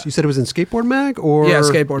mags. Yeah. You said it was in Skateboard Mag or Yeah,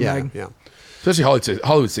 Skateboard yeah, Mag. Yeah, Especially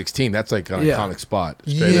Hollywood 16. That's like an Yeah. iconic spot.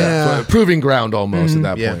 Yeah. So a proving ground almost at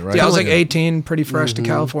that Yeah. point, right? Yeah, I was like Like- 18, pretty fresh to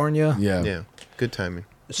California. Yeah. Yeah, good timing.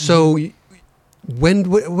 So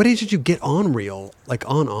what age did you get on reel? Like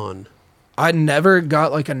on? I never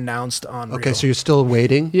got like announced on. Okay, Reel. so you're still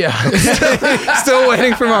waiting. Yeah, still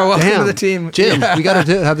waiting for my welcome Damn, to the team. Jim. Yeah. We got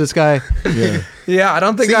to have this guy. Yeah, I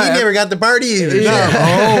don't think See, I he never got the party either. No. Yeah.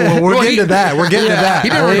 Oh, well, we're Well, getting to that. We're getting to that. He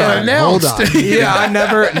never Hold got on, announced. Hold on. Yeah, I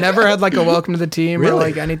never had like a welcome to the team or Really?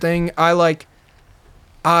 like anything.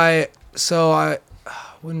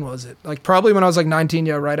 When was it? Like probably when I was like 19,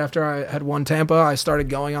 yeah, right after I had won Tampa, I started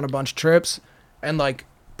going on a bunch of trips. And like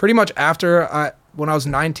pretty much when I was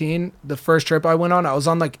 19, the first trip I went on, I was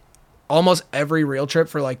on like almost every real trip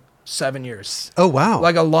for like 7 years. Oh wow.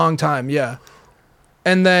 Like a long time, yeah.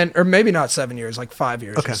 And then, or maybe not 7 years, like 5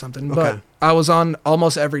 years Okay, or something. okay. But I was on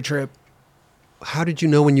almost every trip. How did you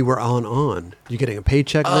know when you were on? You getting a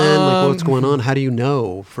paycheck then? Like what's going on? How do you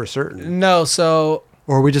know for certain? No, so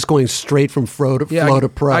Or are we just going straight from flow to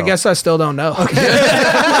pro? I guess I still don't know.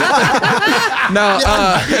 No,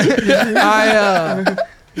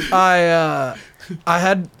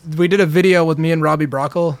 we did a video with me and Robbie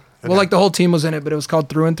Brockle. Well, like the whole team was in it, but it was called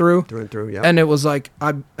Through and Through. Through and through, yeah. And it was like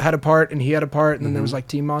I had a part and he had a part, and then there was like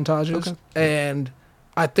team montages. Okay. And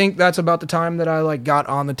I think that's about the time that I like got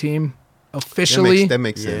on the team officially. That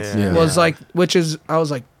makes sense. Yeah. Was like, I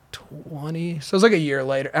was like 20, so it was like a year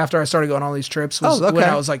later after I started going on all these trips. Was Oh, okay. when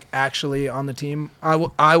I was like actually on the team.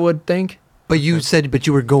 I would think. But you said,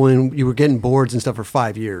 you were getting boards and stuff for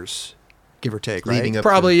 5 years. give or take, right? Leading up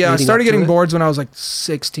Probably, to- yeah. I Leading started up to getting it? boards when I was like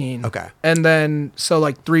 16. Okay. And then, so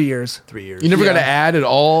like 3 years. 3 years. You never got Yeah. to ad at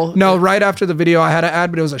all? No, right after the video, I had an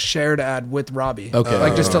ad, but it was a shared ad with Robbie. Okay.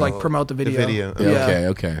 Like just to like promote the video. video. Yeah.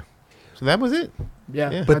 Okay. So that was it.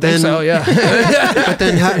 Yeah. But I think then- so,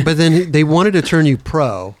 yeah. but then they wanted to turn you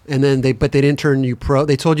pro, and then they didn't turn you pro.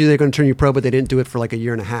 They told you they're going to turn you pro, but they didn't do it for like a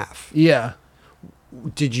year and a half. Yeah.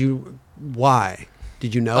 Why?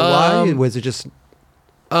 Did you know why? Was it just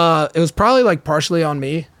It was probably like partially on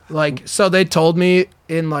me. Like, so they told me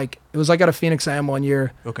in like, it was like at a Phoenix Am one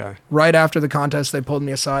year. okay? Right after the contest, they pulled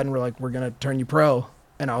me aside and were like, we're going to turn you pro.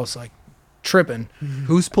 And I was like tripping.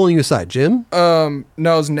 Who's pulling you aside, Jim? No, it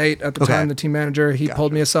was Nate at the Okay. time, the team manager. He Gotcha.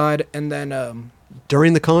 pulled me aside. And then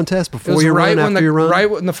During the contest, it before was your right run, when after your run? right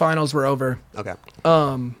when the finals were over. Okay.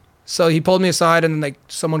 So he pulled me aside, and then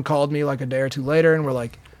someone called me like a day or two later, and we're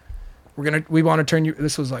like, we want to turn you.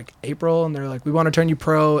 This was like April, and they're like, we want to turn you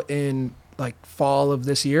pro in like fall of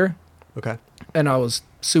this year. Okay. And I was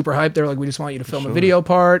super hyped. They were like, we just want you to film a video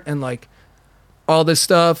part and like all this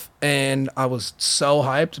stuff. And I was so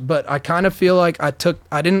hyped, but I kind of feel like I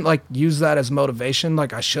didn't like use that as motivation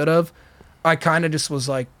like I should have. I kind of just was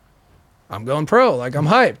like, I'm going pro. Like I'm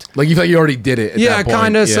hyped. Like you thought you already did it. At Yeah, that point.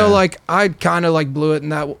 kind of. So Yeah. like I kind of like blew it,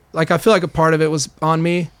 and that like I feel like a part of it was on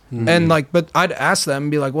me, and like but I'd ask them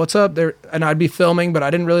and be like, "What's up?" There, and I'd be filming, but I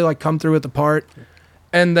didn't really like come through with the part,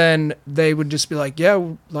 and then they would just be like, "Yeah,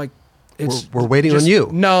 like it's We're waiting just- on you."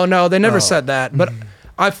 No, they never Oh. said that, but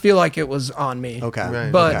I feel like it was on me. Okay. Right.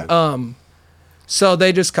 But okay. so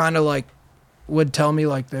they just kind of like would tell me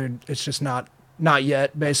like it's just not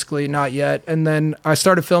yet, basically not yet. And then I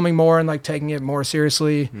started filming more and like taking it more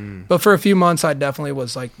seriously. But for a few months, I definitely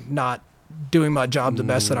was like not doing my job the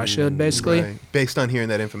best that I should, basically. Right. Based on hearing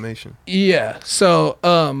that information. Yeah. So,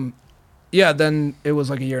 yeah, then it was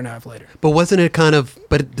like a year and a half later. But wasn't it kind of?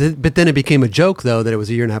 But then it became a joke though that it was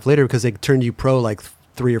a year and a half later because they turned you pro like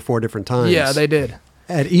 3 or 4 different times. Yeah, they did.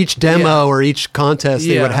 At each demo Yeah. or each contest,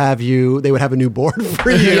 they Yeah. would have a new board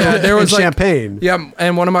for you. Yeah, there was and like champagne. Yeah,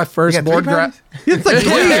 and one of my first You got board 3 parties? It's like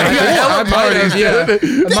I might have, yeah.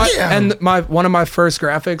 Damn. And one of my first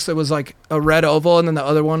graphics, it was like a red oval, and then the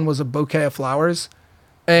other one was a bouquet of flowers.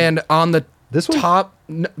 And on the This one? top,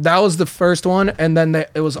 that was the first one, and then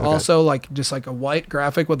it was also like just like a white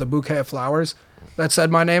graphic with a bouquet of flowers that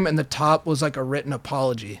said my name, and the top was like a written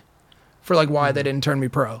apology for like why they didn't turn me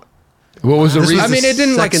pro. What was the This was reason? I mean, it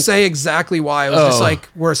didn't like second- say exactly why. It was just Oh. like,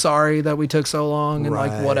 we're sorry that we took so long and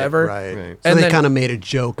like whatever. Right. Right. So And they then- kind of made a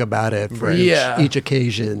joke about it for Yeah. each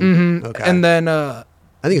occasion. Okay. And then I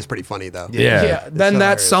think it's pretty funny though. Yeah. yeah, then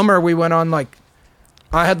that hilarious. summer we went on like,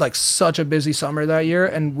 I had like such a busy summer that year,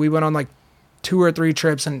 and we went on like 2 or 3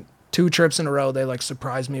 trips, and 2 trips in a row they like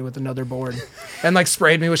surprised me with another board and like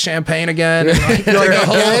sprayed me with champagne again. And, like, You're like, the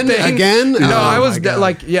whole again? thing. Again? No, Oh I was my God.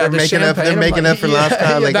 like, yeah, They're the making up- champagne. they're I'm making like, up for lost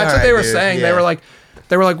time, like, that's all what they right, were dude, saying. yeah.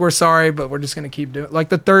 They were like, we're sorry, but we're just gonna keep doing. Like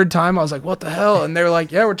the third time, I was like, what the hell? And they were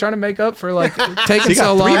like, yeah, we're trying to make up for like taking You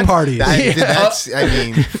so got 3 long. parties. That's, I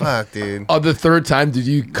mean, fuck, dude. On the third time, did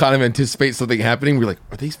you kind of anticipate something happening? We're like,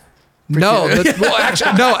 are these? No,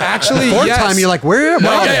 actually, Fourth yes. time, you're like, where am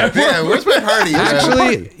I? Yeah, where's my party?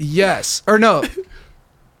 Actually, yes. Or no.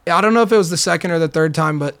 I don't know if it was the second or the third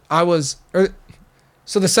time, but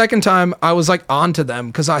so the second time I was like onto them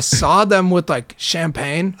because I saw them with like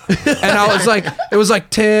champagne, and I was like, it was like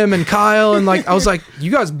Tim and Kyle, and like I was like,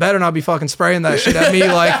 you guys better not be fucking spraying that shit at me,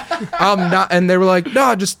 like I'm not. And they were like,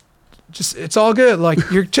 no, just it's all good, like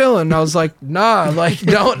you're chilling. I was like, nah, like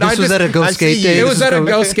don't. This was at a Go I Skate see Day. you. It This was at a Go-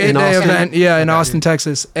 Go Skate in Day Austin? event, yeah, in Austin,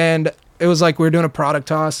 Texas, and it was like we were doing a product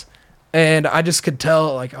toss, and I just could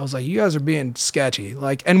tell, like I was like, you guys are being sketchy,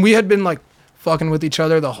 like, and we had been like fucking with each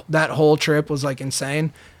other that whole trip was like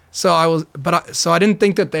insane. So I didn't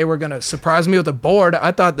think that they were gonna surprise me with a board.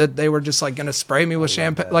 I thought that they were just like gonna spray me with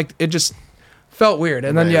champagne, like it just felt weird.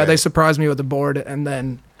 And then Right. they surprised me with the board, and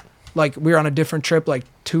then like we were on a different trip like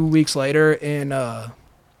 2 weeks later in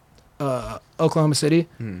Oklahoma City,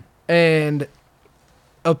 and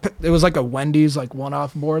it was like a Wendy's like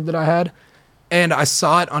one-off board that I had, and I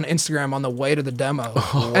saw it on Instagram on the way to the demo,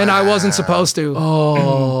 and I wasn't supposed to.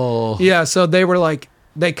 Oh, Yeah, so they were like,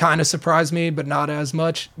 they kind of surprised me, but not as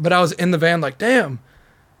much. But I was in the van like, damn,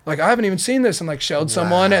 like I haven't even seen this, and like showed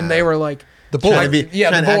someone, and they were like, The board. Trying to be, Yeah,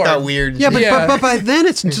 trying the to act board. out weird. Yeah, but, Yeah. but by then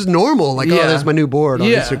it's just normal. Like, oh, Yeah. there's my new board on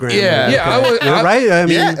Yeah. Instagram. Yeah. Yeah, I was- You're right. I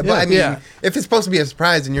mean, yeah, but I mean, Yeah. if it's supposed to be a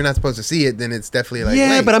surprise and you're not supposed to see it, then it's definitely like,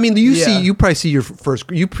 yeah, wait. but I mean, Yeah. you probably see your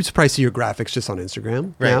probably see your graphics just on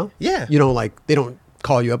Instagram Right. now. Yeah. You don't like, they don't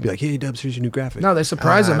call you up and be like, hey, Dubs, here's your new graphic. no, they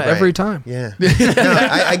surprise them Right. every time. Yeah, no,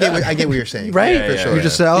 I get what you're saying, Right? For sure, You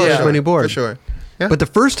just say, oh, Yeah. there's my new board. for sure. Yeah. But the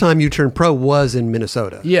first time you turned pro was in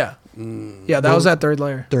Minnesota. Yeah. Yeah, that was at Third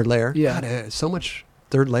Layer. Third Layer. Yeah. God, so much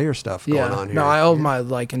Third Layer stuff going on here. No, I owe my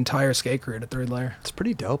like entire skate career to Third Layer. It's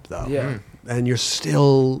pretty dope though. Yeah. And you're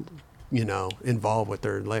still, involved with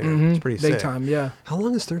Third Layer. It's pretty Big sick. time, yeah. How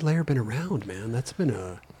long has Third Layer been around, man? That's been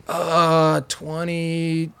a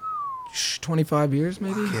 25 years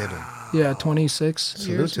maybe. Kidding. Yeah, 26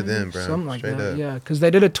 Salute years. to maybe? them, bro. Something like Straight that. up. Yeah, because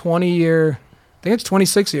they did a 20-year. I think it's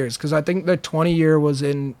 26 years because I think the 20-year was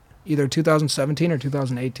in either 2017 or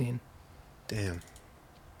 2018. Damn.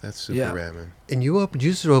 That's super Yeah. rad, man. And you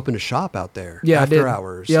used to open a shop out there. Yeah, I after did.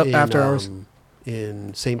 hours. Yep, after hours.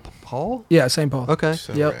 In St. Paul. Yeah, St. Paul. Okay.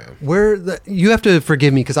 So Yep. rad. You have to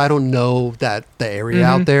forgive me because I don't know the area Mm-hmm.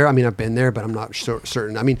 out there. I mean, I've been there, but I'm not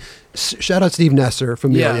certain. I mean, shout out Steve Nesser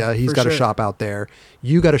from Amelia. Yeah, He's for got a sure. shop out there.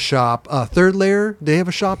 You got a shop. Third Layer. They have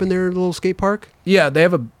a shop in their little skate park. Yeah, they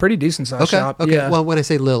have a pretty decent sized Okay. shop. Okay. Yeah. Well, when I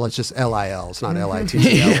say Lil, it's just LIL. It's not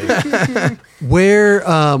LITCL.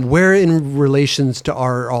 Where in relations to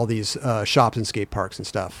all these shops and skate parks and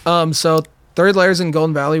stuff? So Third Layer's in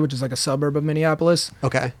Golden Valley, which is like a suburb of Minneapolis,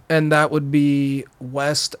 Okay. and that would be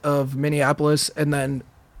west of Minneapolis, and then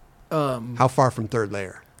How far from Third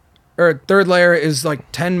Layer? Third Layer is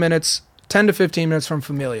like 10 to 15 minutes from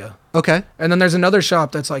Familia. Okay. And then there's another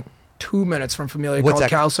shop that's like 2 minutes from Familia What's called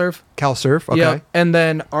that? CalSurf. Cal Surf. Okay. Yeah. And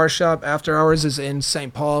then our shop after hours is in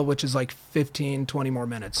St. Paul, which is like 15, 20 more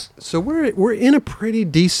minutes. So we're in a pretty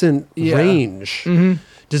decent Yeah. range. Mm-hmm.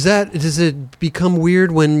 Does it become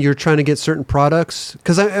weird when you're trying to get certain products?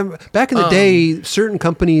 Because back in the day, certain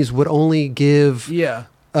companies would only give Yeah.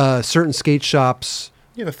 certain skate shops.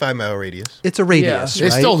 You have a 5-mile radius. It's a radius, Yeah. It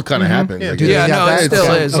right? still kind of happens. Yeah, I dude. guess. Yeah, Yeah, no, that- it still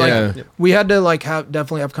okay. is. Okay. Like Yeah. we had to like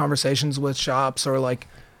definitely have conversations with shops or like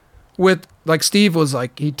with like Steve was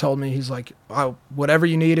like he told me he's like whatever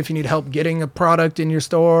you need if you need help getting a product in your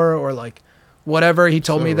store or like whatever he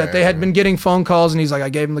told So me that they had been getting phone calls and he's like I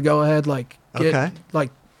gave him the go ahead like get Okay.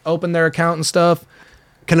 like open their account and stuff.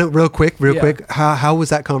 Can I, real quick, Yeah. how was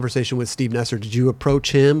that conversation with Steve Nesser? Did you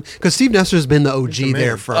approach him? Because Steve Nesser's been the OG the man.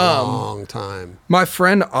 there for a long time. My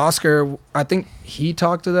friend Oscar, I think he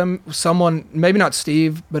talked to them. Someone, maybe not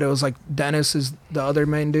Steve, but it was like Dennis is the other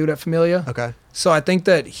main dude at Familia. Okay. So I think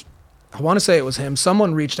that I want to say it was him.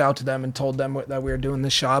 Someone reached out to them and told them that we were doing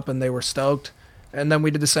this shop, and they were stoked. And then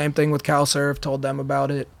we did the same thing with CalSurf, told them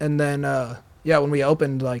about it. And then when we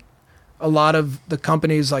opened, like a lot of the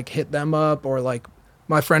companies like hit them up, or like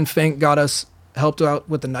my friend Fink got us helped out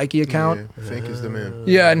with the Nike account. Yeah, Fink is the man.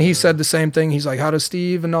 Yeah, and he said the same thing. He's like, "How does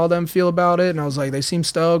Steve and all them feel about it?" And I was like, "They seem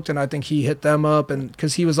stoked." And I think he hit them up, and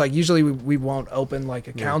because he was like, "Usually we won't open like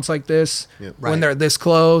accounts like this Yep. Right. when they're this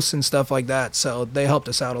close and stuff like that." So they helped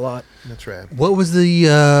us out a lot. That's rad. What was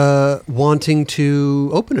the wanting to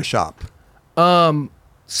open a shop?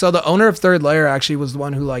 So the owner of Third Layer actually was the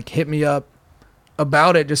one who like hit me up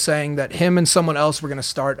about it, just saying that him and someone else were going to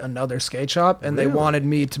start another skate shop, and they Really? wanted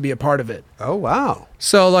me to be a part of it. Oh, wow.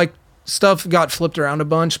 So like stuff got flipped around a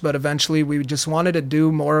bunch, but eventually we just wanted to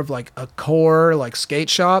do more of like a core like skate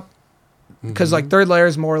shop, because like Third Layer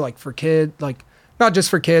is more like for kid, like not just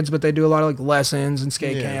for kids, but they do a lot of like lessons and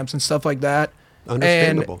skate Yeah. camps and stuff like that.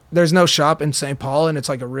 Understandable. And there's no shop in St. Paul, and it's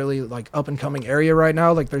like a really like up and coming area right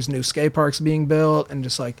now. Like there's new skate parks being built, and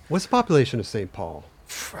just like What's the population of St. Paul?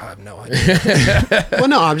 I have no idea. Well,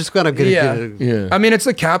 no, I'm just going to get Yeah. a Yeah. I mean, it's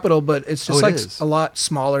the capital, but it's just Oh, it like is. a lot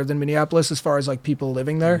smaller than Minneapolis as far as like people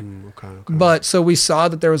living there. Okay. But so we saw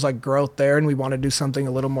that there was like growth there, and we wanted to do something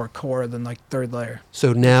a little more core than like Third Layer.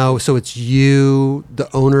 So now, it's you,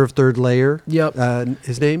 the owner of Third Layer. Yep.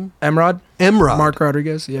 His name? Emrod, Emrod. Mark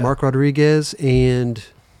Rodriguez, yeah. Mark Rodriguez and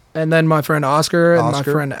And then my friend Oscar and Oscar.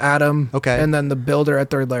 my friend Adam. Okay. And then the builder at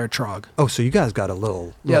Third Layer, Trog. oh, so you guys got a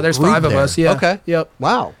little. Yeah, there's group 5 of there. us. Yeah. Okay. Yep.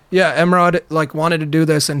 Wow. Yeah, Emrod like wanted to do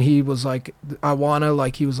this, and he was like, "I wanna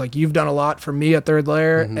like." He was like, "You've done a lot for me at Third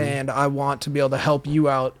Layer, Mm-hmm. and I want to be able to help you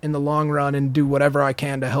out in the long run and do whatever I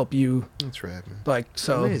can to help you." That's rad, man. Like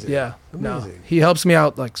so, Amazing. yeah. No, Amazing. he helps me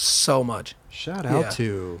out like so much. Shout out Yeah.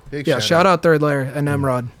 to. Big Yeah, shout out Third Layer and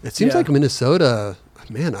Emrod. It seems Yeah. like Minnesota.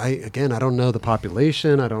 Man, I don't know the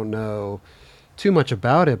population. I don't know too much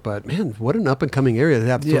about it, but man, what an up and coming area to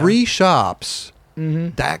have Yeah. 3 shops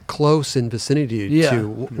Mm-hmm. that close in vicinity Yeah. to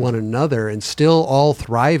one another and still all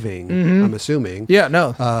thriving. I'm assuming. Yeah, no.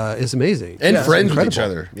 Is amazing. And Yeah. friends with each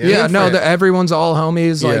Incredible. other. Yeah, And no, friends. everyone's all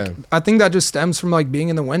homies. Like, Yeah. I think that just stems from like being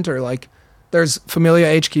in the winter. Like, there's Familia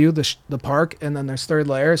HQ, the park, and then there's Third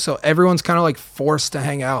Layer. So everyone's kind of like forced to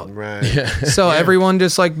hang out. Right. So everyone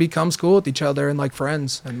just like becomes cool with each other and like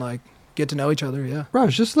friends and like get to know each other. Yeah.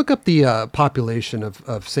 Raj, just look up the population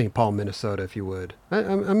of St. Paul, Minnesota, if you would.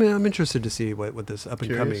 I'm interested to see what this up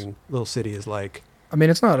and coming little city is like. I mean,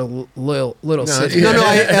 it's not a little city. No,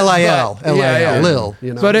 Lil, Yeah. Lil.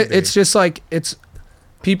 You know, But it's just like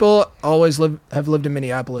people always have lived in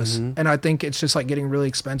Minneapolis, and I think it's just like getting really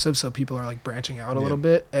expensive, so people are like branching out a little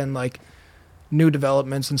bit, and like new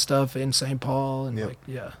developments and stuff in St. Paul, and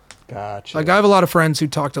Gotcha. like I have a lot of friends who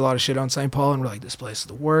talked a lot of shit on St. Paul, and were like, this place is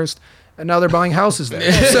the worst, and now they're buying houses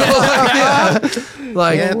there. So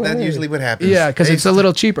That's usually what happens. yeah, because it's a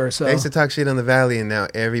little cheaper. So I used to talk shit on the valley, and now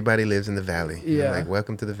everybody lives in the valley. Yeah. I'm like,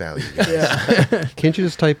 welcome to the valley. You guys. yeah, Can't you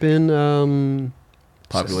just type in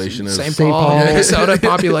Population of St. St. Paul, Paul. Minnesota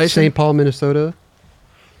population. St. Paul, Minnesota?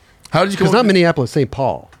 How did you come? Because not Minneapolis, St.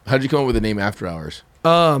 Paul. How did you come up with the name After Hours?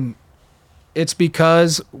 It's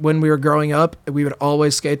because when we were growing up, we would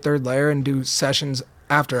always skate third layer and do sessions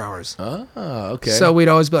after hours. Oh, okay. So we'd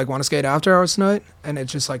always be like, want to skate after hours tonight? And it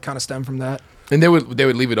just like kind of stemmed from that. and they would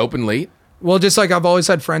leave it open late. Well, just like I've always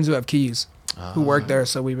had friends who have keys who work there,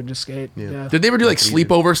 so we would just skate. Yeah. Did they ever do like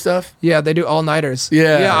sleepover stuff? Yeah, they do all-nighters.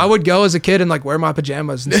 Yeah. Yeah, I would go as a kid and like wear my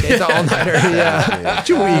pajamas and skate the all-nighter.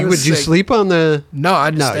 Yeah. Would you sleep on the... No,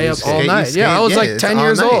 I'd just No, stay you up skate- all you night. skate, Yeah, I was yeah, like it's 10 all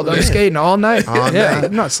years night, old. I'm yeah. skating all night. All yeah, night.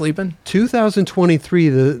 I'm not sleeping. 2023,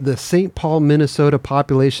 the St. Paul, Minnesota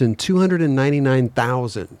population,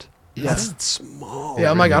 299,000. That's small.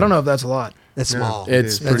 Yeah, I'm like, I don't know if that's a lot. That's small.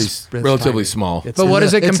 It's That's relatively tiny. small. It's- But what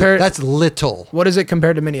is it compared- That's little. What is it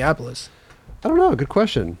compared to Minneapolis? I don't know. Good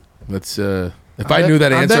question. Let's if I knew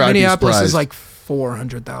that answer, bet I'd be Minneapolis surprised. is like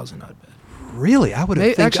 400,000. I'd bet. Really? I would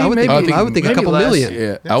have think. Actually, I would think. maybe- I would think a maybe couple less. million.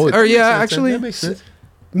 yeah, I would. Or yeah, Makes sense, actually, that makes sense.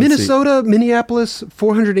 Minnesota, Minneapolis,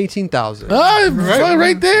 418,000.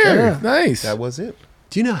 Right there. Yeah. Nice. That was it.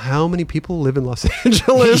 Do you know how many people live in Los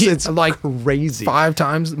Angeles? It's Like crazy. 5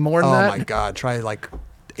 times more than Oh that. my God! Try like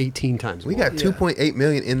 18 times. We more. got 2.8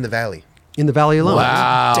 million in the valley. in the valley alone.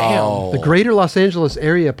 Wow. The greater Los Angeles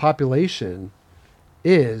area population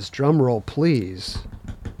is, drum roll please.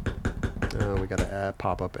 Oh, we got a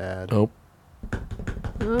pop-up ad. Oh.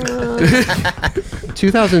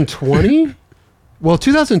 2020? Well,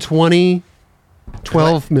 2020,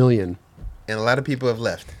 12 million. And a lot of people have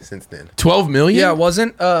left since then. 12 million? Yeah,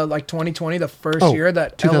 wasn't like 2020 the first Oh, year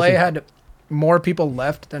that 2000. LA had more people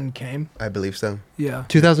left than came? I believe so. Yeah.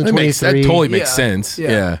 2023. That totally makes Yeah. sense.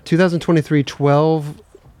 Yeah. Yeah. 2023,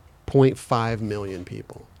 12.5 million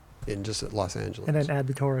people in just Los Angeles. And then add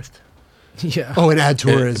the tourist. Yeah. Oh, and add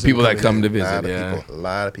tourism. People that coming come in. to A lot visit. of Yeah. people. A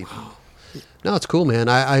lot of people. No, it's cool, man.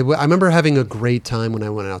 I remember having a great time when I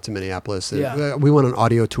went out to Minneapolis. Yeah. We went on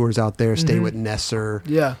audio tours out there, stayed with Nesser,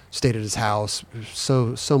 Yeah. stayed at his house.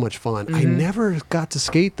 So much fun. I Mm-hmm. never got to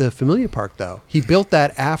skate the Familia Park, though. He built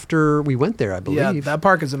that after we went there, I believe. Yeah, that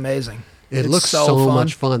park is amazing. It It's looks so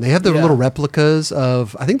much fun. They have the Yeah. little replicas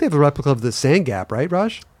of, I think they have a replica of the Sand Gap, right,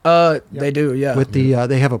 Raj? They do, yeah. With the,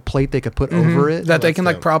 they have a plate they could put over it. that they can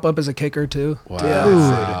like dope. prop up as a kicker too. Wow.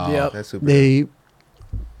 Yeah. Yep. That's super. They,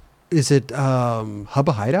 is it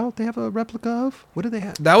Hubba Hideout they have a replica of? What do they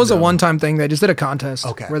have? That was a one-time thing. They just did a contest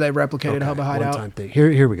Okay. where they replicated Hubba Hideout. One-time thing.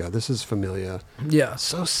 Here we go. This is Familia. Yeah.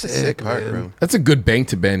 So sick, Sick part, man. bro. That's a good bank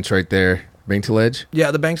to bench right there. Bank to ledge.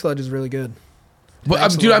 Yeah, the bank sledge is really good. But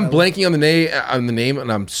Banks dude, I'm Ledge. blanking on the name,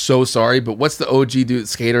 and I'm so sorry. But what's the OG dude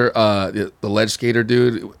skater? The ledge skater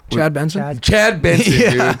dude. Chad Benson. Chad Benson,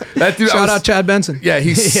 Yeah. dude. That dude. Shout out Chad Benson. Yeah,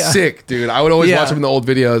 he's Yeah. sick, dude. I would always Yeah. watch him in the old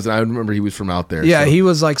videos, and I remember he was from out there. Yeah, so he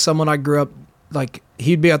was like someone I grew up like.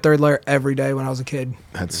 He'd be at third layer every day when I was a kid.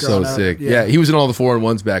 that's growing so up. sick. Yeah. Yeah, he was in all the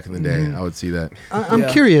 4-on-1s back in the day. I would see that. I'm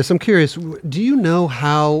Yeah. curious. Do you know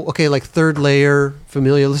how? Okay, like third layer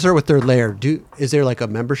Familia. Let's start with third layer. Is there like a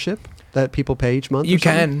membership that people pay each month? You or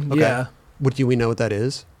something? can, yeah. What do we know what that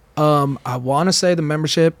is? I want to say the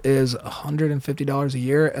membership is $150 a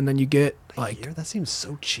year, and then you get like, Year? That seems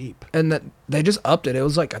so cheap. and that they just upped it. It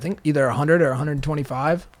was like I think either 100 or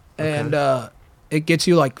 125, and it gets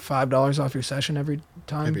you like $5 off your session every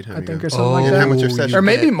time. Every time I you think, go. or something Oh, like And that, how much your session? or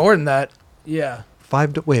maybe pay? more than that. Yeah.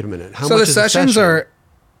 Wait a minute. How So much the is a sessions session? are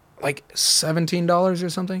like $17 or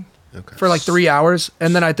something Okay. for like 3 hours,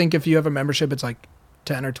 and then I think if you have a membership, it's like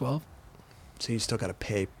 10 or 12. So you still got to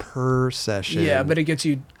pay per session. Yeah, but it gets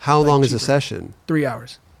you how like, long is a cheaper. session? 3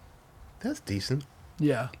 hours. That's decent.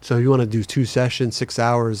 Yeah. So you want to do 2 sessions, 6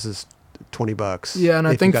 hours is $20. Yeah, and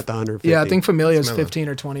I if think you got the 150. Yeah, I think Familia is That's mellow. 15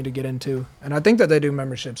 or 20 to get into, and I think that they do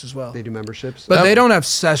memberships as well. they do memberships. But they don't have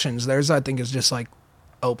sessions. Theirs, I think, is just like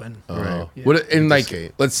open. Right. Yeah. What and like,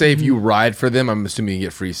 skate. let's say if you ride for them, I'm assuming you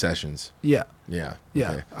get free sessions. Yeah. Yeah.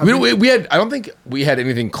 Yeah. Okay. I mean- We had. I don't think we had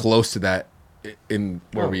anything close to that in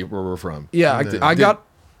where we're from. Yeah, I got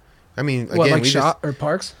I mean, again, what, like we shot or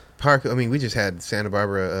parks? just park. I mean, we just had Santa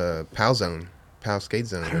Barbara Pal Zone. Pal Skate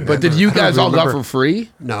Zone. But did you guys all go remember. for free?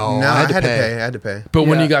 No, No, I I had to pay. I had to pay. But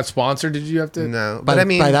when Yeah. you got sponsored, did you have to? No, But but I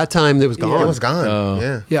mean, by that time, it was gone. it was gone. Oh.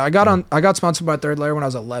 Yeah. Yeah, I got sponsored by Third Layer when I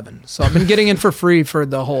was 11, so I've been getting in for free for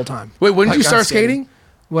the whole time. Wait, when did Like, you start I'm skating?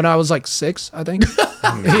 When I was like 6, I think.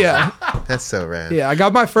 Yeah, That's so rad. yeah. I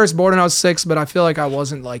got my first board when I was 6, but I feel like I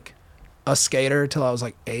wasn't like a skater till I was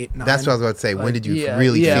like 8, 9. That's what I was about to say. When Like, did you yeah,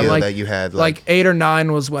 really yeah, feel like- that you had Like 8 or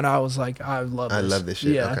 9 was when I was like, I love this. I love this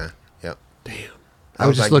shit. Yeah. Okay. Yep. I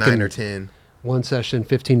was like just looking. 9 or 10. One session,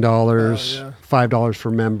 $15, Oh, yeah. $5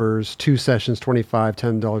 for members. 2 sessions, $25,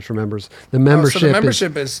 $10 for members. The Oh, membership, so the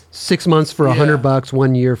membership is 6 months for Yeah. $100,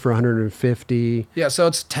 1 year for $150. yeah, so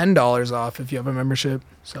it's $10 off if you have a membership.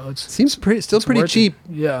 So it's Seems still it's pretty worth it. cheap.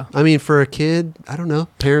 Yeah. I mean, for a kid, I don't know.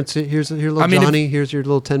 Parents, here's your little I mean, Johnny. Here's your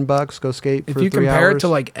little $10. Go skate If for you 3 compare hours. it to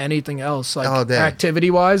like anything else, like All day.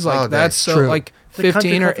 activity wise, like All day. that's so True. like a country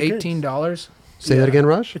 15 or club for kids. $18. Say that again,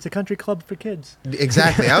 Rush. It's a country club for kids.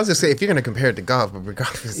 Exactly. I was just saying, if you're gonna compare it to golf, but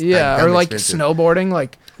golf is Yeah, dumb or like expensive. snowboarding,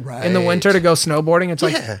 like in the winter Right. to go snowboarding, it's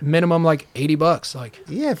like Yeah. minimum like $80. Like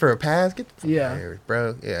Yeah, for a pass, get the fuck Yeah. out of here,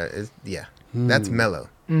 bro. Yeah, that's mellow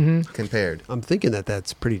compared. I'm thinking that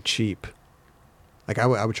that's pretty cheap. Like I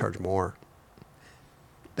would charge more.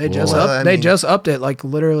 they just Well, up, I they mean- just upped it like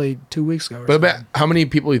literally 2 weeks ago. or But something. about how many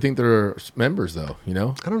people do you think there are members though? You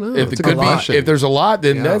know, I don't know. If It's it a could good be, option. if there's a lot,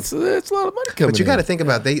 then Yeah. that's a lot of money coming. But you got to in. think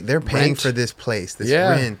about they're paying Rent. for this place, this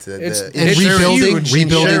Yeah. rent, the It's- And It's rebuilding huge. the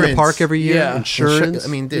Insurance. park every year. Yeah. Insurance. I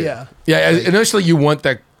mean, dude. yeah, Yeah, initially you want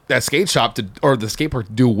that skate shop to or the skate park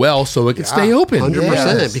to do well so it can stay open.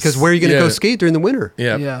 100%. Yes. Because where are you going to Yeah. go skate during the winter?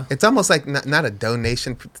 Yeah. yeah. It's almost like not a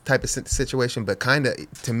donation type of situation, but kind of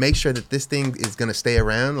to make sure that this thing is going to stay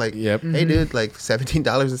around. Like, Yep. hey, dude, like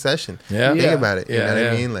 $17 a session. Yeah. Think Yeah. about it. You Yeah, know what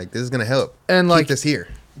yeah. I mean? Like, this is going to help. And, keep like- this here.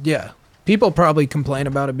 Yeah. People probably complain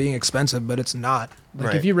about it being expensive, but it's not. Like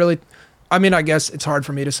Right. if you really, I mean, I guess it's hard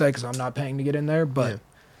for me to say because I'm not paying to get in there, but Yeah.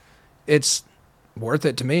 it's worth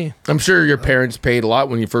it to me. I'm sure your parents paid a lot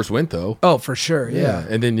when you first went though. Oh, for sure. Yeah.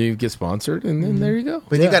 And then you get sponsored, and then there you go.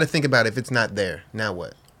 But Yeah. you got to think about if it's not there, now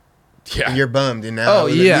what? Yeah. You're bummed, and now Oh,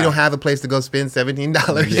 yeah. you don't have a place to go spend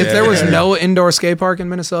 $17. Yeah. If there was no indoor skate park in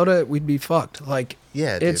Minnesota, we'd be fucked. Like,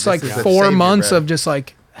 Yeah, dude, it's this like is a 4 savior, months bro. of just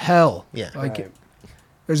like hell. Yeah. Like,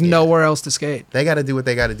 there's nowhere else to skate. They got to do what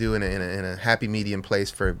they got to do in a happy medium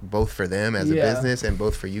place for both for them as a Yeah. business and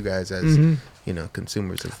both for you guys as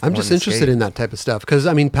consumers. Of I'm just wanting to interested skate. in that type of stuff because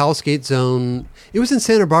I mean, Pal Skate Zone. It was in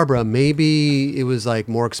Santa Barbara. Maybe it was like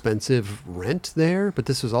more expensive rent there, but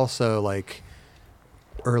this was also like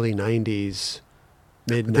early '90s,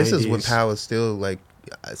 mid '90s. This is when Powell was still like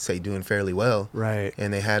I'd say doing fairly well, Right.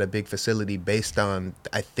 And they had a big facility based on.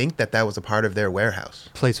 I think that was a part of their warehouse,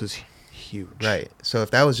 place was huge. right? So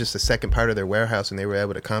if that was just a second part of their warehouse and they were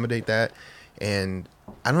able to accommodate that, and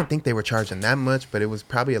I don't think they were charging that much, but it was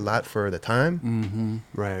probably a lot for the time.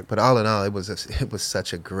 Right. But all in all, it was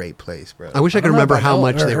such a great place, bro. I wish I could don't know remember if I how know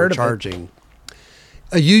much or they were heard of it. charging.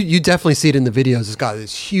 You definitely see it in the videos. It's got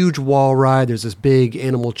this huge wall ride. There's this big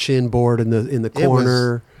animal chin board in the It was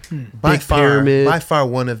corner. by big pyramid. far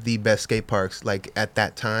one of the best skate parks like at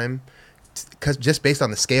that time, because just based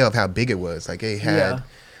on the scale of how big it was, like it had Yeah.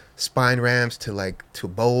 spine ramps to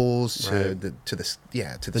bowls to Right. to the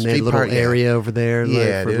The street little part area over there. Yeah,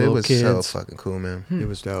 like, for dude, it little was kids. so fucking cool, man. It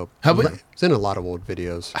was dope. How about- It's in a lot of old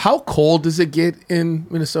videos. How cold does it get in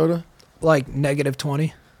Minnesota? Like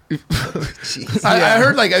 -20. I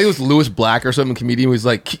heard like I think it was Lewis Black or some comedian was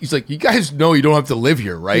like he's like you guys know you don't have to live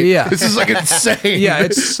here, right? Yeah. This is like insane. Yeah,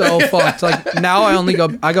 it's so fucked. Like now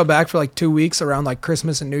I go back for like 2 weeks around like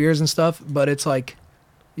Christmas and New Year's and stuff, but it's like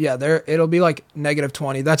it'll be like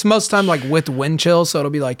 -20. That's most time like with wind chill, so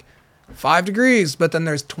it'll be like 5 degrees, but then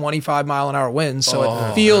there's 25-mile-an-hour winds, so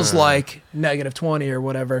it feels like -20 or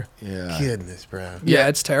whatever. Yeah. Goodness, bro. Yeah,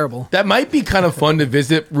 it's terrible. That might be kind of fun to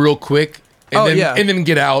visit real quick and Oh, then yeah. and then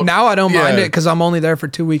get out. Now I don't mind Yeah. it because I'm only there for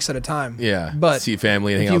 2 weeks at a time. Yeah. but see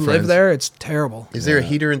family and if hang you out live friends. there, it's terrible. Is there a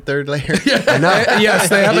heater in third layer? Yes,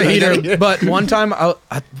 they have a heater. But one time, I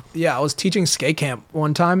was teaching skate camp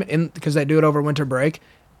one time because they do it over winter break,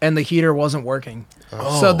 and the heater wasn't working.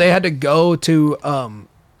 So they had to go to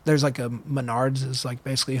there's like a Menards, is like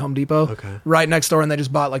basically Home Depot, Okay. right next door, and they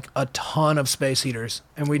just bought like a ton of space heaters,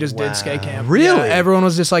 and we just did skate camp. Really? Yeah, everyone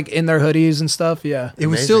was just like in their hoodies and stuff. Yeah. It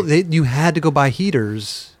was still you had to go buy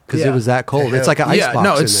heaters because it Yeah. was that cold. It's like an ice Yeah, box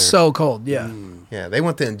no, in it's there. so cold. Yeah. Yeah, they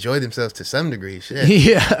want to enjoy themselves to some degree. Shit.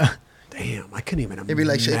 Yeah. Damn, I couldn't even They'd be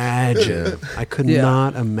like, shit. imagine. I could Yeah.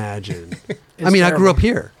 not imagine. I It's mean, I grew terrible. up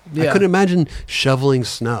here. I Yeah. couldn't imagine shoveling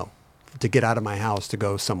snow to get out of my house to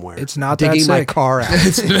go somewhere. It's not that digging my sick. car out.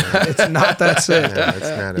 It's not that sick. No, it's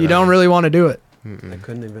not at You don't all. really want to do it. I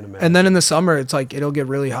couldn't even imagine. And then in the summer, it's like it'll get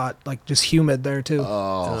really hot, like just humid there too.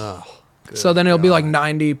 Oh, So then it'll be like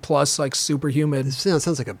 90 plus, like super humid. It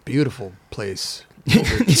sounds like a beautiful place.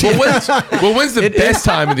 When's the best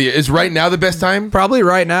time of the year? Is right now the best time? Probably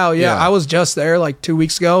right now. Yeah, Yeah. I was just there like 2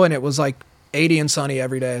 weeks ago, and it was like 80 and sunny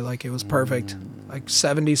every day. Like it was perfect. Like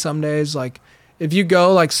 70 some days. Like if you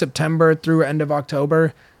go like September through end of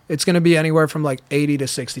October, it's gonna be anywhere from like 80 to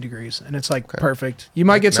 60 degrees, and it's like perfect. You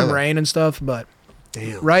might get some mellow. rain and stuff, but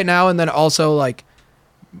Damn. right now, and then also like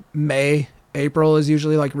May, April is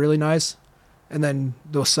usually like really nice. And then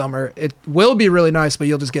the summer, it will be really nice, but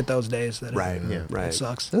you'll just get those days that Right. Yeah. Right. it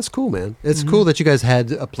sucks. That's cool, man. It's cool that you guys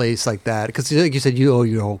had a place like that because, like you said, you owe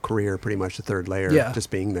your whole career pretty much to Third Layer. Yeah. Just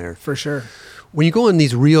being there. For sure. When you go on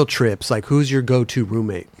these real trips, like who's your go-to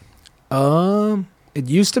roommate? It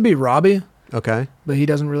used to be Robbie, Okay. but he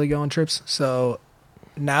doesn't really go on trips. So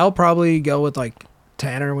now probably go with like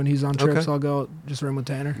Tanner when he's on trips. Okay. I'll go just room with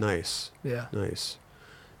Tanner. Nice. Yeah. Nice.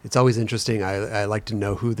 It's always interesting. I like to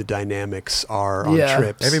know who the dynamics are on Yeah.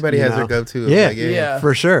 trips. Everybody you has know? their go-to. Yeah. Like, Yeah.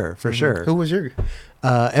 For sure. For sure. Who was your?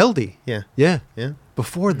 LD. Yeah. Yeah. Yeah.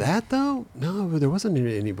 Before that, though? No, there wasn't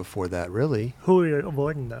any before that, really. Who are you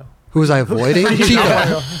avoiding though? Who was I avoiding? Chico.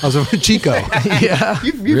 I was avoiding Chico. Yeah.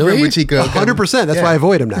 You Really? remember Chico? 100%. That's why I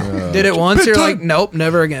avoid him now. Did it once, you're Big like, time. nope,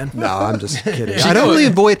 never again. No, I'm just kidding. I don't really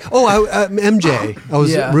avoid. MJ. I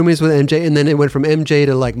was Yeah. roommates with MJ, and then it went from MJ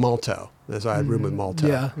to like Malto. That's why I had room with Malto.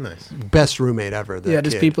 Yeah. Nice. Best roommate ever. that Yeah,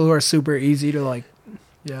 just kid. people who are super easy to like,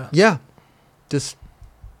 yeah. Yeah. Just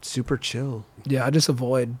super chill. Yeah, I just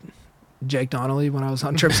avoid Jake Donnelly when I was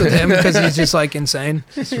on trips with him because he's just like insane.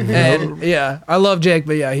 And yeah, I love Jake,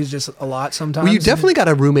 but yeah, he's just a lot sometimes. Well, you definitely got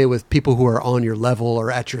a roommate with people who are on your level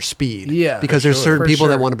or at your speed. Yeah, Because for there's sure. certain For people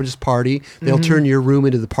that sure. want to just party. They'll turn your room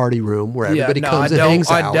into the party room where Yeah, everybody no, comes I and don't.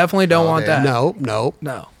 hangs out. I definitely don't All want day. that. No.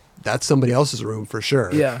 No. That's somebody else's room for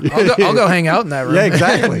sure. Yeah, I'll go hang out in that room. Yeah,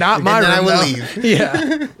 exactly. Not And my then room. I will though. leave.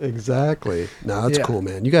 Yeah, Exactly. No, that's Yeah. cool,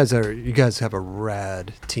 man. You guys have a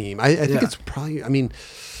rad team. I think Yeah. it's probably. I mean,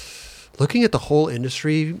 looking at the whole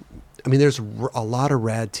industry, I mean, there's a lot of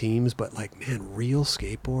rad teams, but like, man, real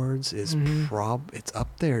skateboards is it's up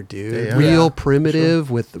there, dude. They are. Real Yeah,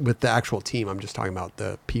 primitive with the actual team. I'm just talking about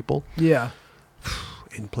the people. yeah,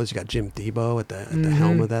 And plus, you got Jim Thiebaud at the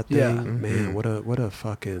helm of that thing. Yeah. Man, what a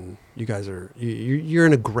fucking. You guys are you're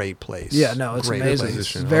in a great place. yeah. No, it's Great amazing. place.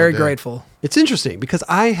 position. Very Oh, yeah. grateful. It's interesting because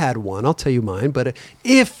I had one. I'll tell you mine. But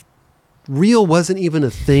if Real wasn't even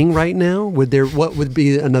a thing right now, what would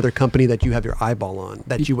be another company that you have your eyeball on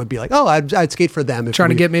that you would be like, oh, I'd skate for them. If Trying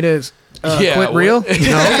to we- get me to Yeah, quit what- real. No,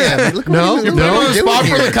 You're putting on the spot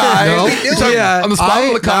for Lakai. No. You're talking Yeah. on the spot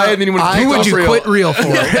for Lakai, and then you want to Who would you quit real for?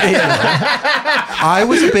 I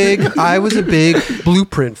was a big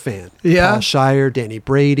Blueprint fan. Yeah. Paul Shire, Danny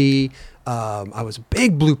Brady. I was a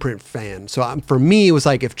big Blueprint fan. So for me, it was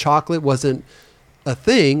like if chocolate wasn't a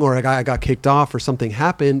thing or I got kicked off or something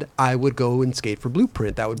happened, I would go and skate for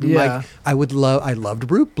Blueprint. That would be Yeah. I loved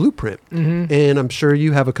Blueprint. And I'm sure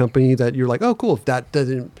you have a company that you're like, oh, cool. If that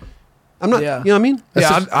doesn't, I'm not, Yeah. you know what I mean?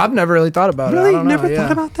 Yeah, I've never really thought about it. I Really? don't know. Never Yeah.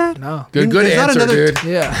 thought about that? No. Good There's not answer, another- dude.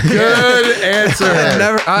 Yeah. Good answer.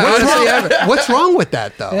 Never. I honestly haven't. What's wrong with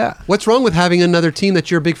that though? Yeah. What's wrong with having another team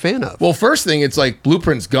that you're a big fan of? Well, first thing, it's like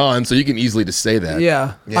Blueprint's gone, so you can easily just say that.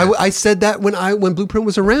 Yeah. Yeah. I said that when Blueprint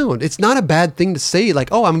was around. It's not a bad thing to say, like,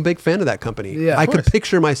 oh, I'm a big fan of that company. Yeah, I of could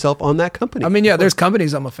picture myself on that company. I mean, yeah, there's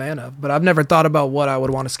companies I'm a fan of, but I've never thought about what I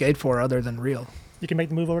would want to skate for other than real. You can make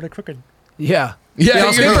the move over to Crooked. Yeah. Yeah, I'll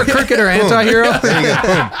you skate can- for cricket or anti-hero.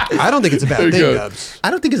 I don't think it's a bad There thing, you go. Dubs. I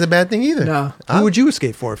don't think it's a bad thing either. No. Who would you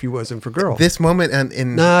skate for if you wasn't for girl? This moment and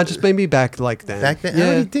in Nah, just maybe back like then. back then.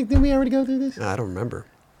 Yeah. Didn't we already go through this? I don't remember.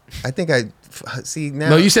 I think see now.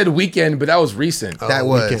 No, you said weekend, but that was recent. that Oh,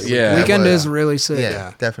 was Weekend. Yeah. Weekend that is was- really sick.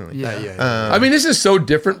 yeah, definitely. Yeah. Yeah. I mean, this is so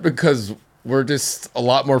different because we're just a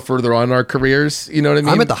lot more further on in our careers. You know what I mean?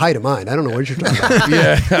 I'm at the height of mine. I don't know what you're talking about.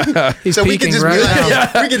 yeah. He's So we peaking can just right be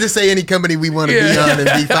like, now. we can just say any company we want to be Yeah. on and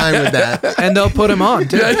be fine with that. And they'll put him on,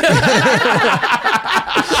 too.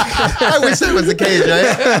 I wish that was the case,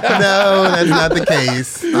 right? No, that's not the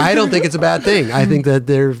case. I don't think it's a bad thing. I think that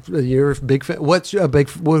you're a big fan. Who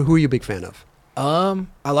are you a big fan of?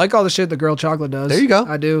 I like all the shit the Girl Chocolate does. There you go.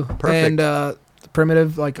 I do. Perfect. And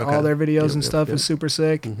Primitive, like Okay. all their videos Yep, and yep, stuff yep. is super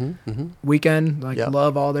sick. Mm-hmm. Weekend, like Yep.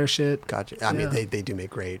 love all their shit. Gotcha. I mean, Yeah. they do make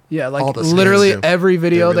great. Yeah, all like the literally skits, yeah. every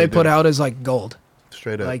video They really they put do. out is like gold.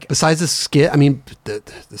 Straight up. Like Besides the skit, I mean, the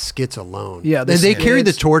skits alone. Yeah, the they carry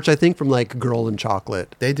the skits. torch. I think from like Girl and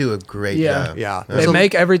Chocolate. they do a great Yeah. job. Yeah, they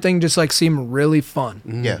make everything just like seem really fun.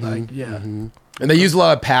 Yeah. Like yeah. And they use a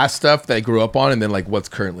lot of past stuff they grew up on and then like what's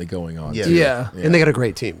currently going on. Yeah. too. Yeah. and they got a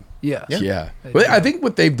great team. Yeah. Yeah. But I think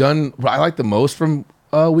what they've done, what I like the most from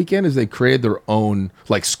Weekend is they created their own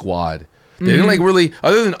like squad. They didn't like really,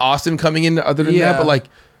 other than Austin coming in, other than that, but like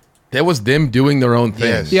that was them doing their own thing.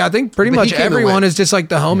 Yes. Yeah, I think pretty But much he came everyone away. is just like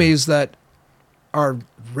the homies that are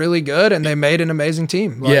really good and they made an amazing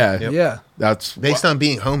team. Like, Yeah. Yeah. That's Based on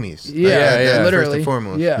being homies. Like, Yeah, first literally. and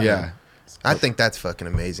foremost. Yeah. yeah. I think that's fucking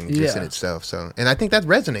amazing just in Yeah. itself. So, and I think that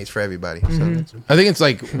resonates for everybody. So that's- I think it's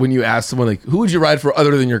like when you ask someone like, who would you ride for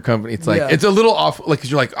other than your company? It's like, Yeah. it's a little off, like, cause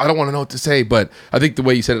you're like, I don't want to know what to say, but I think the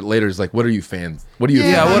way you said it later is like, what are you fans? What are you?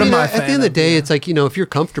 Yeah, fans? what am I At the fan end of the of? day, Yeah. it's like, if you're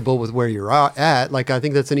comfortable with where you're at, like, I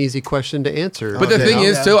think that's an easy question to answer. But the Yeah. thing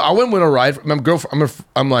is, Yeah. too, I wouldn't want to ride.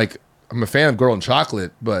 I'm a fan of Girl and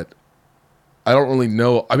Chocolate, but I don't really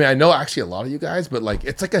know. I mean, I know actually a lot of you guys, but like,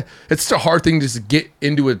 it's a hard thing to just get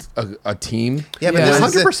into a team. Yeah, but Yeah. this is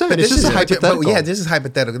 100%. but It's this just is a hypothetical. But yeah, this is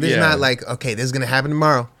hypothetical. This is Yeah. not like, okay, this is gonna happen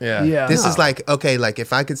tomorrow. Yeah. Yeah. This is like, okay, like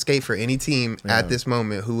if I could skate for any team at this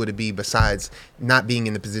moment, who would it be besides not being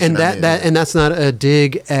in the position and I'm that in? and that's not a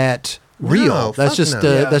dig at Real. No, That's fuck just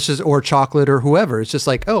no. Yeah. that's just or Chocolate or whoever. It's just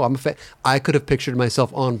like, oh, I'm a fan. I could have pictured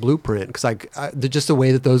myself on Blueprint because just the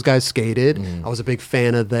way that those guys skated. I was a big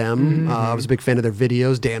fan of them. I was a big fan of their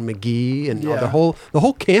videos. Dan McGee and Yeah. the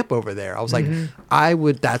whole camp over there. I was like, I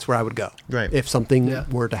would. That's where I would go. Right. If something Yeah.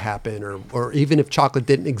 were to happen, or even if Chocolate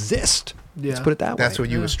didn't exist. Let's Yeah. put it that way. That's where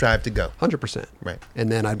you would strive to go. 100%. Right.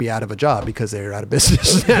 And then I'd be out of a job because they're out of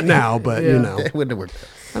business now. But Yeah. It wouldn't have worked.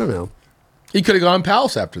 I don't know. He could have gone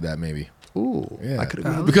Palace after that, maybe. Ooh, Yeah, I could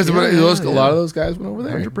have a lot of those guys went over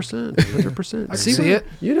there. 100%. 100%. I can see it.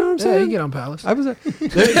 You know what I'm Yeah, saying? you get on Palace. I was. It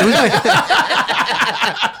was like,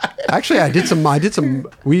 actually, I did some.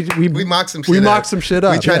 We mocked some shit We up. mocked some shit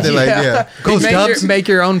up. We tried to like, yeah. Ghost Dubs. Make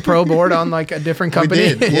your own pro board on like a different We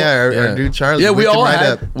company. did. Yeah, our dude Charlie. Yeah, we whipped him all right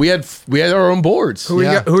had up. we had our own boards. Who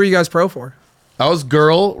are you guys pro for? I was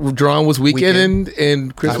Girl, Drawn was Weekend,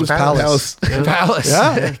 and Chris I was was Palace. Palace.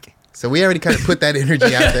 Yeah. So we already kind of put that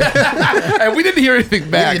energy out there. And we didn't hear anything We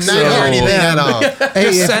back. did not hear anything at all.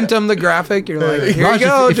 Just sent them the graphic. You're like, here Raj, you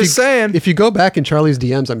go. if Just saying. If you go back in Charlie's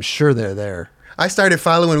DMs, I'm sure they're there. I started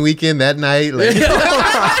following Weekend that night. Like,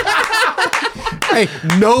 Hey,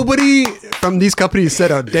 nobody from these companies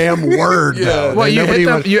said a damn word. though. What, you Nobody hit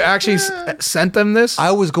them? was- You actually sent them this?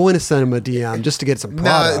 I was going to send him a DM just to get some no,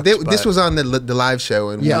 product. this but- was on the live show,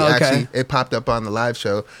 and Yeah. we Okay. actually it popped up on the live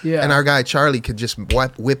show. Yeah. And our guy Charlie could just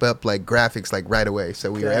whip up like graphics like right away,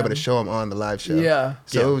 so we were able to Damn. show him on the live show. Yeah.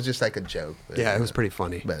 So Yeah. it was just like a joke. Yeah, it was pretty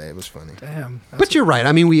funny. But it was funny. Damn. But you're right.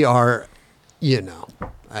 I mean, we are, I don't know.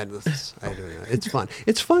 It's fun.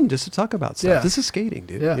 It's fun just to talk about stuff. Yeah. This is skating,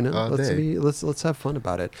 dude. Yeah. All day. Let's have fun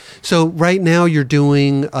about it. So right now you're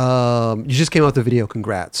doing. You just came out with the video.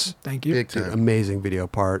 Congrats. Thank you. Big Dude, time. amazing video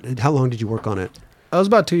part. And how long did you work on it? That was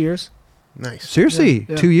about 2 years. Nice. Seriously,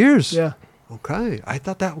 Yeah. 2 years. Yeah. Okay, I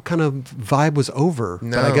thought that kind of vibe was over,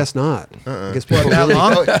 but I No. guess not. I guess people that really.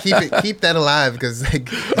 long? Oh, keep that alive because like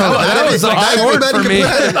that was like short for me.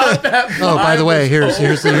 Oh, by the way, here's my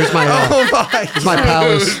here's my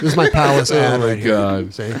palace. This is my palace ad my right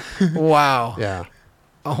God. here. See? Wow. Yeah.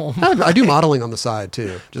 Oh, I do modeling on the side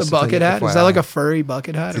too. the just bucket hat? Is that FYI. like a furry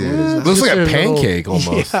bucket hat? Or what is that? Looks like a Just a little- pancake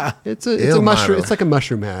almost. Yeah. It's a Ill mushroom. model. It's like a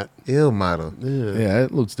mushroom hat. ill model. Yeah,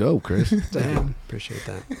 it looks dope, Chris. Damn. Appreciate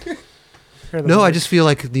that. Here are the No, I words. just feel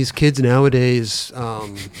like these kids nowadays.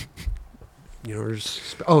 Here's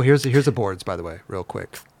the boards, by the way, real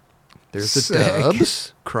quick. There's the Sick.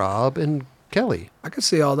 Dubs, Krob, and Kelly. I could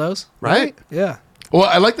see all those. Right? Yeah. Well,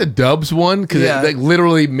 I like the Dubs one because Yeah. it like,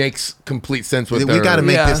 literally makes complete sense with We got to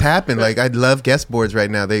make Yeah. this happen. Like I love guest boards right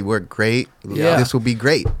now. They work great. Yeah. This will be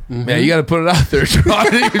great. Man, you got to put it out there,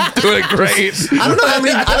 Charlie. You're doing great. I don't know how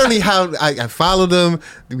many. I don't know how I followed them.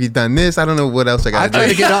 We've done this. I don't know what else I got I've to tried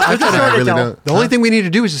do. to get on. I've tried I to, really don't. the only thing we need to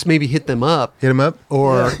do is just maybe hit them up, Hit them up.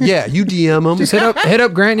 or you DM them. Just hit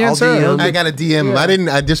up Grant I'll Yancey. DM. I got to DM him.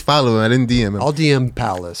 I just follow him. I didn't DM him. I'll DM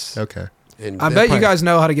Palace. Okay. And I they'll bet you probably- guys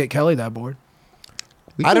know how to get Kelly that board.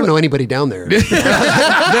 I don't know anybody down there. Damn,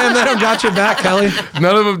 they don't got your back, Kelly.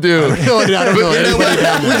 None of them do. I don't know You know anybody what?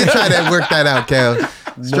 down We there. can try to work that out, Cal.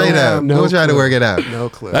 Straight up. no we'll try to clue. work it out. No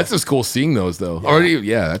clue. That's just cool seeing those though. Already,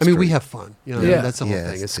 yeah. That's I mean, we great. have fun. You know, Yeah. that's the whole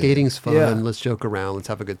Yeah, thing. it's Skating's fun. Yeah. Let's joke around. Let's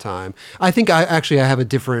have a good time. I think I have a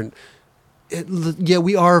different.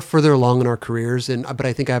 We are further along in our careers, but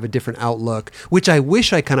I think I have a different outlook, which I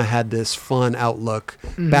wish I kind of had this fun outlook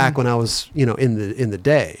back when I was, in the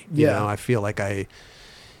day. You Yeah. know, I feel like I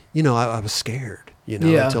was scared. you know,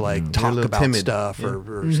 Yeah. to like You're a talk little about timid. stuff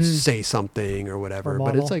or say something or whatever. Or But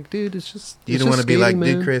model. it's like, dude, it's just You it's don't want just to be like, skating,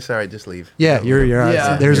 dude, man. Chris. All right, just leave. Yeah, you're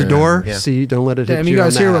Yeah. there's a door. Yeah. See, don't let it hit Damn, you. you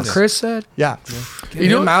guys on the hear what ass. Chris said? Yeah. Get You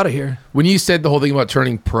know him what? out of here. When you said the whole thing about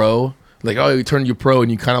turning pro, like, oh, you turned you pro and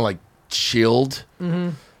you kind of like chilled.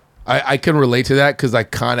 I can relate to that because I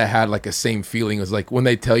kind of had like a same feeling. It was like when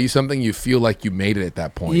they tell you something, you feel like you made it at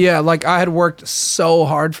that point. Yeah, like I had worked so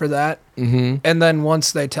hard for that. And then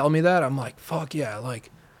once they tell me that, I'm like, fuck yeah, like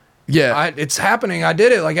Yeah. it's happening. I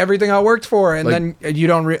did it, like everything I worked for. And Like-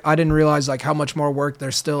 then I didn't realize like how much more work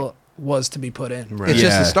there still was to be put in. Right. It's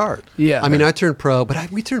just Yeah. the start. Yeah. I mean, I turned pro,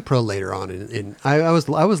 but we turned pro later on. I was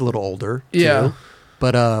a little older. Too. Yeah.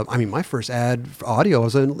 But I mean, my first ad for audio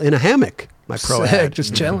was in a hammock. My pro Sick, ad,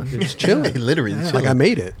 just chilling. just chilling. Literally, Like I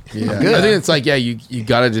made it. Yeah. I'm good. I think it's like, yeah, you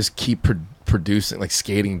got to just keep producing, like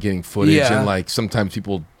skating and getting footage. Yeah. And like sometimes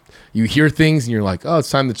people, you hear things and you're like, oh, it's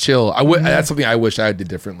time to chill. That's something I wish I did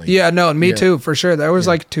differently. Yeah, no, and me Yeah. too, for sure. There was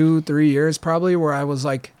like 2-3 years probably where I was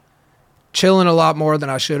like chilling a lot more than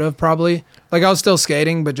I should have probably. Like I was still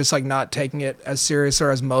skating, but just like not taking it as serious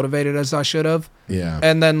or as motivated as I should have. Yeah.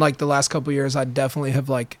 And then like the last couple years, I definitely have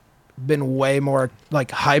like been way more like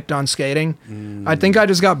hyped on skating. I think I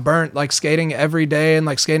just got burnt like skating every day and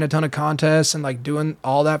like skating a ton of contests and like doing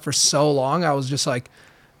all that for so long. I was just like,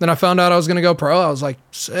 then I found out I was going to go pro. I was like,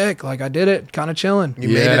 sick. Like I did it, kind of chilling. You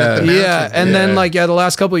made it at the Yeah. Yeah. mountain. And then Yeah. like, the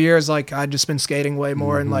last couple of years, like I'd just been skating way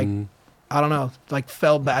more and like, I don't know, like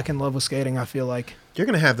fell back in love with skating. I feel like, You're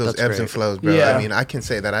gonna have those That's ebbs great. and flows, bro. Yeah. I mean, I can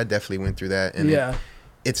say that I definitely went through that, and yeah,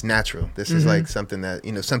 it's natural. This is like something that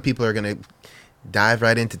some people are gonna dive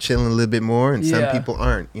right into chilling a little bit more, and some Yeah. people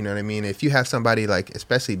aren't. You know what I mean? If you have somebody like,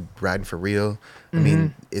 especially riding for real, I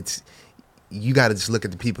mean, it's you got to just look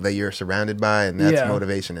at the people that you're surrounded by, and that's Yeah.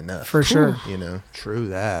 motivation enough. for sure. You know, True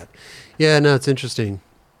that. Yeah, no, it's interesting.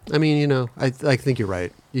 I mean, I think you're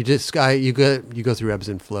right. You just you go through ebbs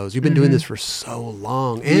and flows. You've been doing this for so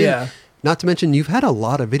long, and Yeah. not to mention you've had a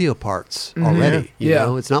lot of video parts already. You Yeah.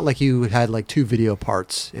 know, it's not like you had like 2 video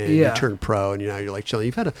parts and Yeah. you turned pro and you're like chilling.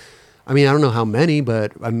 You've had I mean, I don't know how many,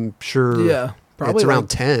 but I'm sure Yeah. Probably it's around like,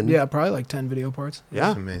 10. Yeah, probably like 10 video parts. Yeah.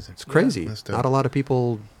 that's amazing. It's crazy. That's dope. Not a lot of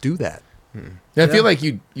people do that. Yeah, I feel like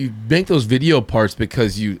you make those video parts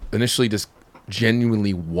because you initially just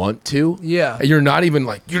genuinely want to. Yeah. And you're not even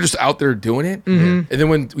like, you're just out there doing it. And then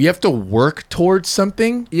when you have to work towards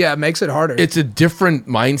something, Yeah, it makes it harder. it's a different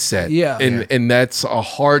mindset. Yeah. And that's a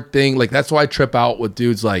hard thing. Like that's why I trip out with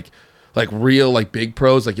dudes like real like big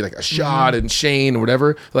pros, like a Shot and Shane or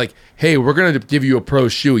whatever. Like, hey, we're gonna give you a pro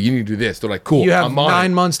shoe. You need to do this. They're like, cool. you have I'm on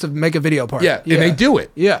 9 it. months to make a video part. Yeah, and they do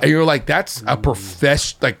it. Yeah. And you're like, that's a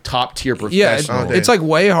like top tier Yeah, professional. it's like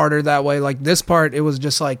way harder that way. Like this part, it was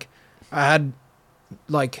just like I had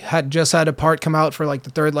just had a part come out for like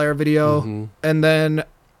the 3rd layer video, and then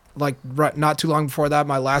like not too long before that,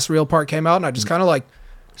 my last real part came out, and I just kind of like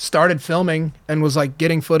started filming and was like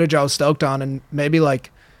getting footage I was stoked on, and maybe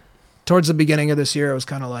like towards the beginning of this year, it was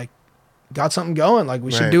kind of like got something going. Like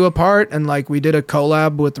we should Right. do a part, and like we did a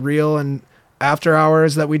collab with Reel and After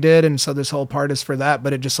Hours that we did, and so this whole part is for that.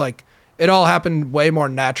 But it just like it all happened way more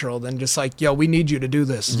natural than just like, yo, we need you to do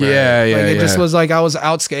this. Yeah, yeah, Like it yeah. just was like I was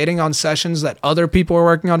out skating on sessions that other people were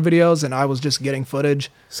working on videos, and I was just getting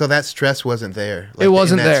footage. So that stress wasn't there. Like, It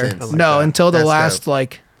wasn't in that there, sense. no, until the That's last dope.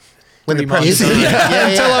 like when the 3 months. pressure's on. Yeah,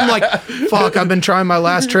 until I'm like, fuck, I've been trying my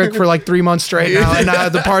last trick for like 3 months straight now, and now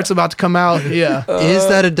the part's about to come out. Yeah, Is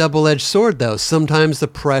that a double-edged sword, though? Sometimes the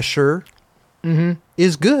pressure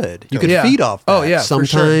is good. You can Yeah. feed off that. Oh, yeah, for sure.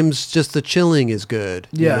 Sometimes just the chilling is good.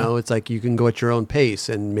 Yeah. You know, it's like you can go at your own pace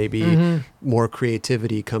and maybe more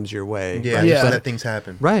creativity comes your way. Yeah, Right? Yeah. so let things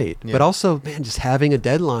happen. Right. Yeah. But also, man, just having a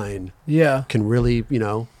deadline yeah. can really,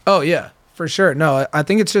 Oh yeah, for sure. No, I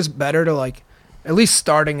think it's just better to like, at least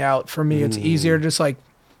starting out for me, it's easier to just like,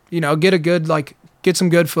 get some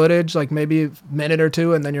good footage, like maybe a minute or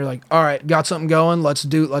two, and then you're like, all right, got something going. Let's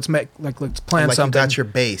plan Like something. you got your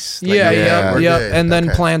base. Like, yeah, yeah, we're yeah, good. and then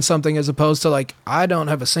Okay. plan something as opposed to like, I don't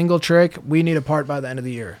have a single trick. We need a part by the end of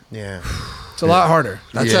the year. Yeah. It's a lot harder.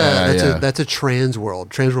 that's Yeah. that's a trans world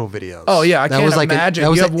videos. Oh yeah, I That can't was like imagine. that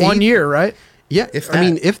was You have an 1 eight- year, right? Yeah. If I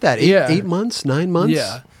mean, that. if that, Yeah. 8 months, 9 months.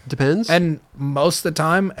 Yeah. Depends. And most of the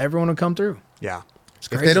time, everyone would come through. yeah.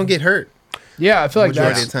 If they don't get hurt, Yeah, I feel like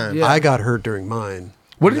Majority that's of the time. Yeah. I got hurt during mine.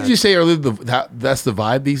 What did you say earlier? That's the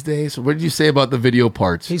vibe these days. What did you say about the video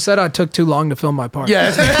parts? He said I took too long to film my part.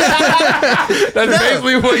 Yeah, that's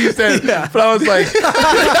basically what you said. But I was like,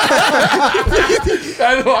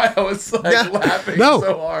 That's why I was like Yeah. laughing No.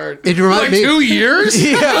 so hard. It reminded like me- 2 years?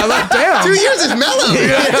 Yeah, like damn. 2 years is mellow.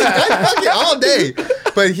 That's fucking all day.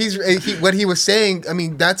 But what he was saying. I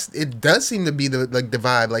mean, it does seem to be the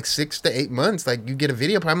vibe. Like 6 to 8 months, like you get a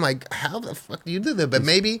video. I'm like, how the fuck do you do that? But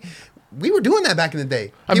maybe we were doing that back in the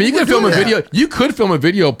day. I mean, you could film a video. You could film a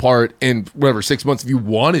video part in whatever 6 months if you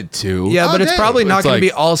wanted to. Yeah, All but it's day. probably not It's going to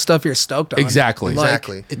like- be all stuff you're stoked on. Exactly. Like,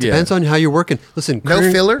 Exactly. It depends on how you're working. Listen, No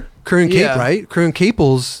filler? Curran Cape, Yeah. right? Curran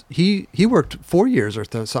Caples, he worked 4 years or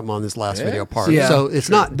something on this last video part. Yeah. So it's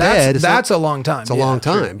not dead. That's a long time. It's a long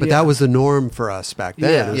time, but Yeah. that was the norm for us back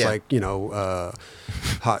then. Yeah. It was Yeah. like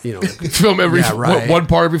hot, Film every Yeah, right. one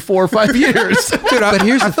part every 4 or 5 years. Dude, But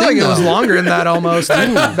here's I the feel like thing, it was though. longer than that almost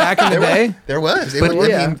back in the day. There was. But-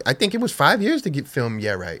 I mean, I think it was 5 years to get filmed.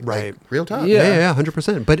 Yeah, right. Right. Like, real talk. Yeah. Yeah,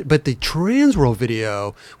 100%. But the Transworld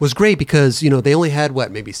video was great because they only had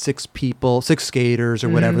maybe 6 skaters or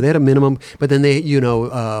whatever. They had a minimum, but then they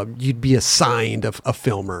you'd be assigned a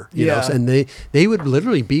filmer, Yeah. and they would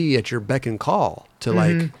literally be at your beck and call to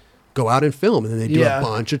like go out and film, and then they do Yeah. a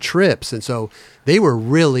bunch of trips, and so they were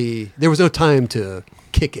really there was no time to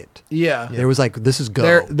kick it. Yeah. There was like, this is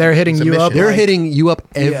go. They're hitting It's a you up. mission. They're like- hitting you up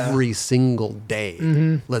Yeah. every single day.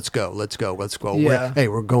 Let's go. Yeah.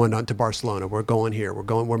 We're going on to Barcelona. We're going here.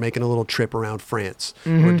 We're making a little trip around France.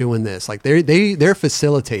 We're doing this. Like they're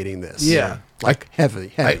facilitating this. Yeah. Like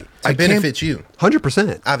heavy. To benefit you.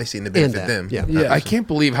 100%. Obviously, and to And benefit them. Yeah. Yeah. I can't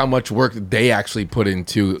believe how much work they actually put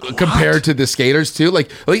into compared to the skaters too.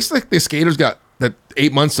 Like at least like the skaters got that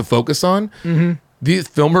 8 months to focus on. These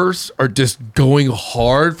filmers are just going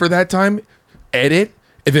hard for that time, edit,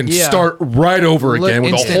 and then Yeah. start right over again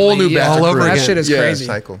with a Instantly, whole new yeah. batch. All of over crew. That again. shit is Yeah. crazy.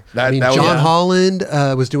 Cycle. That, I mean, that John was, Holland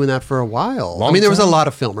was doing that for a while. Long I mean, there was a time. lot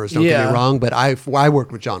of filmers. Don't get Yeah. me wrong, but I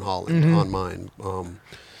worked with John Holland on mine.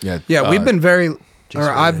 Yeah, we've been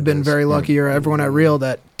I've been Hernandez. very lucky, or everyone at Real,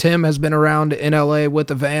 that Tim has been around in LA with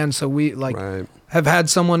the van, so we Right. have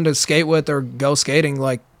had someone to skate with or go skating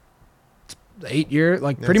like 8 years,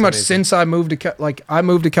 like pretty That's much amazing. since I moved to I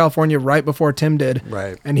moved to California right before Tim did,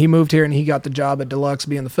 Right. and he moved here and he got the job at Deluxe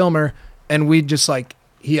being the filmer, and we just like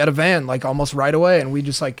he had a van like almost right away, and we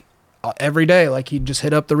just like every day like he'd just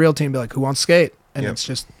hit up the Real team, be like, who wants to skate, and Yep. it's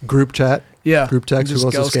just Group chat. yeah, Group text, who just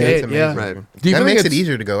wants to go skate? It's yeah. amazing. Right. Do you That feel like makes it it's-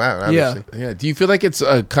 easier to go out, Yeah. obviously. Yeah. Do you feel like it's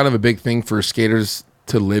a kind of a big thing for skaters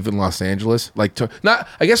to live in Los Angeles? Like to not,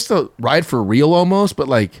 I guess to ride for real almost, but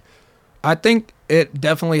like, I think it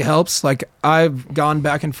definitely helps. Like I've gone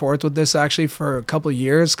back and forth with this actually for a couple of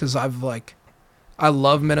years because I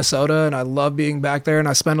love Minnesota and I love being back there and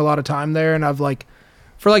I spend a lot of time there, and I've like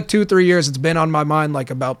for like 2-3 years it's been on my mind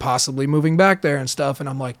like about possibly moving back there and stuff, and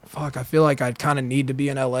I'm like, fuck, I feel like I kind of need to be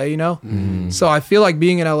in LA, So I feel like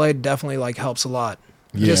being in LA definitely like helps a lot.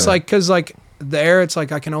 Just Yeah. like because like there it's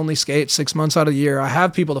like I can only skate 6 months out of the year. I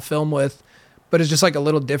have people to film with, but it's just like a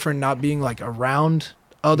little different not being like around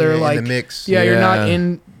other Yeah, in like the mix. Yeah, you're not Yeah.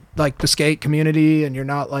 in like the skate community, and you're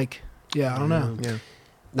not like I don't know. Yeah.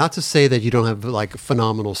 Not to say that you don't have like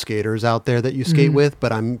phenomenal skaters out there that you skate with,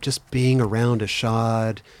 but I'm just being around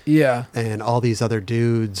Ashad Yeah, and all these other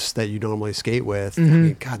dudes that you normally skate with. I Mm-hmm.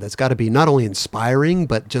 mean, God, that's got to be not only inspiring,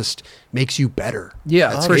 but just makes you better.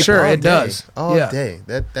 yeah, All for day, sure all it day, does. all yeah. day.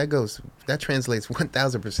 That translates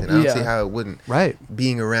 1,000%. I don't Yeah. see how it wouldn't. Right.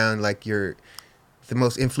 Being around like the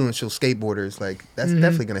most influential skateboarders, like that's Mm-hmm.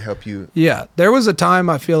 definitely going to help you. Yeah, there was a time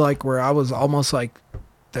I feel like where I was almost like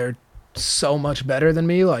they're so much better than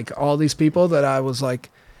me, like all these people that I was like,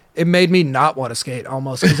 it made me not want to skate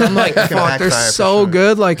almost because I'm like, fuck, they're backfire for so sure.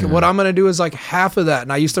 good. Like what I'm gonna do is like half of that,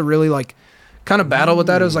 and I used to really like kind of battle with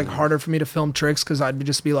that. It was like harder for me to film tricks because I'd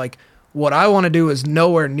just be like, what I want to do is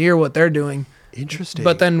nowhere near what they're doing. Interesting.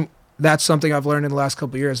 But then that's something I've learned in the last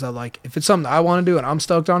couple of years that like if it's something I want to do and I'm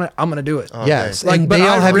stoked on it, I'm gonna do it. all yes, day. Like, and but they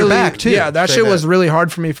all I have really, your back too. Yeah, that Straight shit was up. really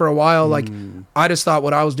hard for me for a while. Like, I just thought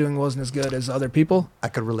what I was doing wasn't as good as other people. I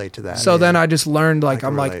could relate to that. So then I just learned, like, can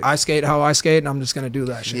I'm like, relate. I skate how I skate, and I'm just gonna do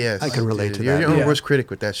that shit. Yes, I can relate to You're that. your own Yeah. worst critic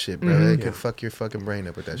with that shit, bro. Mhm. It Yeah. can fuck your fucking brain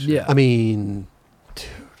up with that shit. Yeah. I mean, dude,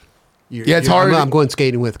 Yeah, it's hard. I'm going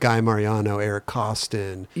skating with Guy Mariano, Eric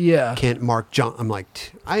Costin, Yeah. Kent, Mark John. I'm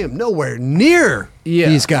like, I am nowhere near Yeah.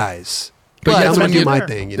 these guys. But But that's I'm gonna when do you- my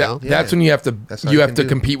thing, you know. that's when you have to That's all you you have can to do.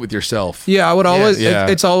 compete with yourself. Yeah, I would always. Yeah.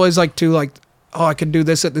 It's always like to like, oh, I could do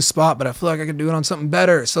this at this spot, but I feel like I could do it on something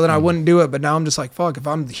better. So then I wouldn't do it. But now I'm just like, fuck, if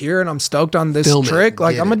I'm here and I'm stoked on this Film it. trick,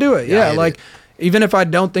 like Get I'm gonna it. do it. Yeah, Yeah, get like it. even if I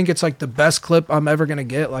don't think it's like the best clip I'm ever gonna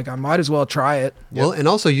get, like I might as well try it. Well, and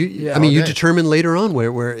also you, Yeah. I mean, you Okay. determine later on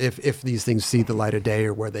where if these things see the light of day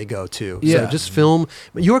or where they go to. Yeah. So just film.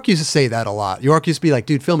 York used to say that a lot. York used to be like,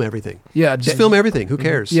 dude, film everything. Yeah, Just film everything. Who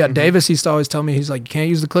cares? Yeah, Davis used to always tell me, he's like, you can't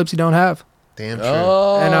use the clips you don't have. Damn true.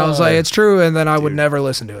 And I was like, it's true. And then I would never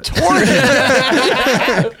listen to it.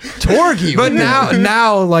 Torgy. But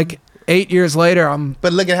now, like 8 years later,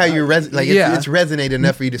 But look at how you yeah. it's resonated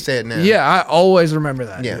enough for you to say it now. yeah, I always remember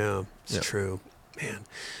that. Yeah. Yeah, it's true, man.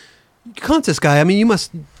 Contest guy. I mean, you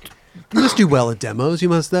must do well at demos. You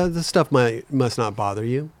must the stuff must not bother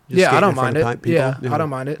you. Just Yeah, I skating don't in front mind of it. people. Yeah, I don't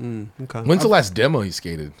mind it. Okay. When's the last demo you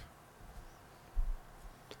skated?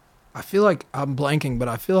 I feel like I'm blanking, but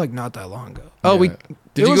I feel like not that long ago. Yeah. Oh, Did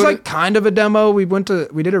it you was go like kind of a demo. We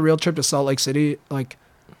did a real trip to Salt Lake City, like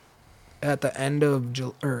at the end of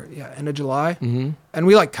July, and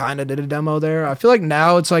we like kind of did a demo there. I feel like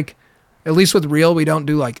now it's like, at least with real, we don't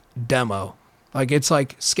do like demo, like it's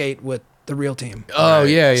like skate with the real team. Oh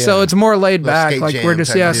yeah. So it's more laid Little back. skate Like jam we're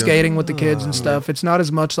just type deal. skating with the kids and stuff. It's not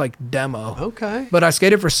as much like demo. Okay. But I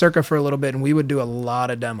skated for Circa for a little bit, and we would do a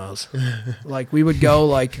lot of demos. Like we would go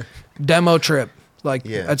like demo trip, like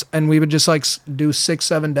and we would just like do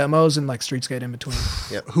 6-7 demos and like street skate in between.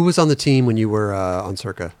 Who was on the team when you were on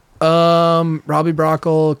Circa? Robbie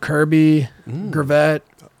Brockle, Kirby, Gravette,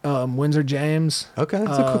 Windsor James. Okay,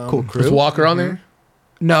 that's a cool crew. Was Walker on there?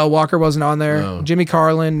 No, Walker wasn't on there. No. Jimmy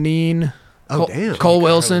Carlin, Neen, Oh, damn. Cole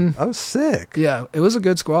Wilson. Oh, sick. Yeah, it was a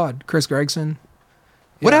good squad. Chris Gregson.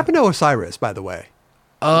 What Yeah. happened to Osiris, by the way?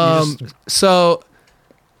 So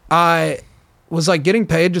I was like getting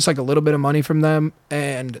paid just like a little bit of money from them,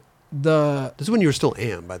 and This is when you were still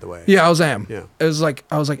AM, by the way. I was AM. Yeah. It was like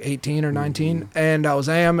I was like 18 or 19, and I was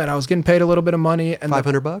AM, and I was getting paid a little bit of money, and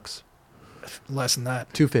 $500? less than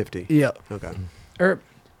that. $250. Yeah, Okay. or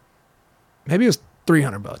maybe it was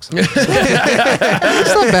 $300.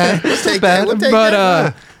 It's not bad. It's not bad. We'll take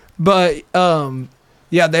that. But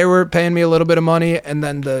yeah, they were paying me a little bit of money, and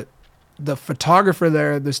then the photographer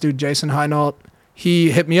there, this dude Jason Heinault,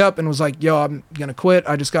 he hit me up and was like, "Yo, I'm gonna quit.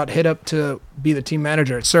 I just got hit up to be the team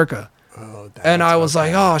manager at Circa." Oh, And I was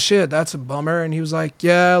like, "Oh shit, that's a bummer." And he was like,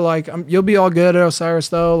 "Yeah, like you'll be all good at Osiris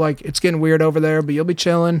though. Like it's getting weird over there, but you'll be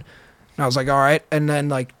chilling." And I was like, "All right." And then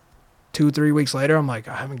like 2-3 weeks later, I'm like,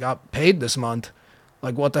 "I haven't got paid this month.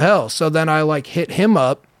 Like what the hell?" So then I like hit him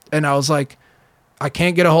up, and I was like, "I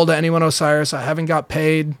can't get a hold of anyone Osiris. I haven't got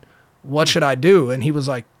paid. What should I do?" And he was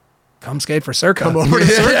like, "Come skate for Circa." Come over to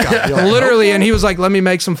Circa. You're like, Literally, and he was like, "Let me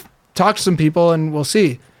talk to some people, and we'll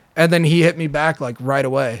see." And then he hit me back like right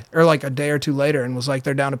away, or like a day or two later, and was like,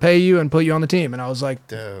 "They're down to pay you and put you on the team." And I was like,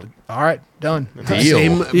 Dope. "All right, done." Deal.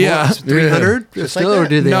 Same, Yeah. 300 Just still, like or that.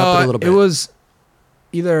 did they up it a No, little bit?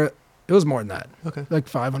 it was more than that. Okay. Like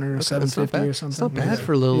 500 or That's not 750 bad. or something. It's not bad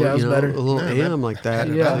for a little, Yeah, it was better. a little Yeah, AM like that.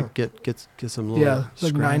 Yeah. Like get some little. Yeah,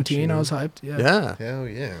 like scratch, 19. you know? I was hyped. Yeah. Yeah. Hell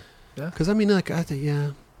yeah. Because I mean, like I think,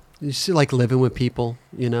 you see, like living with people,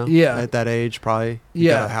 you know. Yeah. At that age, probably. You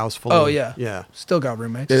Yeah. got a house full. Oh, of, yeah. Yeah. Still got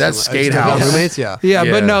roommates. Yeah, that's So, skate still got house. roommates. Yeah. Yeah,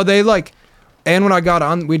 Yeah. but no, they like, and when I got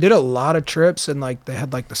on, we did a lot of trips, and like they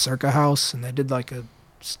had like the Circa house, and they did like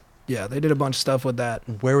they did a bunch of stuff with that.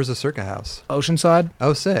 Where was the Circa house? Oceanside.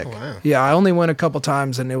 Oh, sick. Oh, wow. Yeah, I only went a couple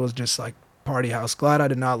times, and it was just like party house. Glad I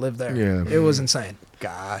did not live there. Yeah. It was insane.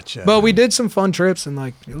 Gotcha. But we did some fun trips, and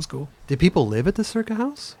like it was cool. Did people live at the Circa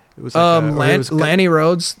house? It was like Lanny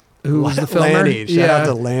Rhodes, who was the filmer. Lanny. Shout out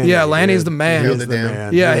to Lanny. Yeah, Lanny's dude. the man. He Held is it the down.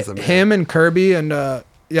 man. Yeah, He is the man. him and Kirby and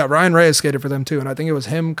Ryan Reyes skated for them too, and I think it was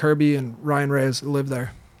him, Kirby, and Ryan Reyes who lived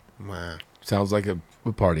there. Wow. Sounds like a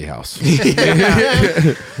party house.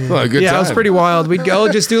 Well, a good Yeah, time. it was pretty wild. We'd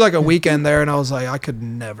go just do like a weekend there, and I was like, I could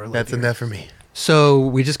never live That's here. enough for me. So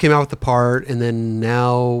we just came out with the part, and then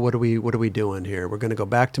now what are we doing here? We're going to go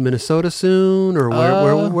back to Minnesota soon, or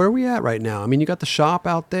where are we at right now? I mean, you got the shop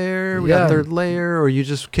out there, we got Yeah. third layer, or are you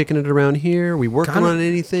just kicking it around here? We working Kinda- on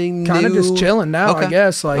anything? Kind of new? just chilling now, I Okay.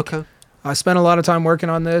 guess. Like Okay. I spent a lot of time working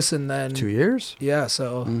on this, and then 2 years. yeah,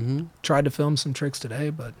 so Mm-hmm. tried to film some tricks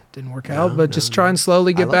today, but didn't work out. But just try and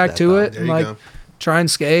slowly I get love back that, to though. it, There and you like go. try and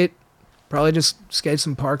skate. Probably just skate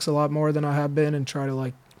some parks a lot more than I have been, and try to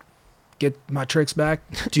like get my tricks back.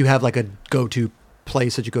 Do you have like a go-to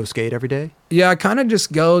place that you go skate every day? Yeah, I kind of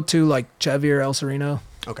just go to like Chevy or El Sereno.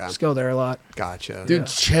 Okay, Just go there a lot. gotcha. Dude,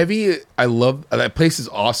 Chevy, I love that place. Is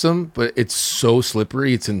awesome, but it's so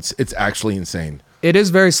slippery. It's actually insane. It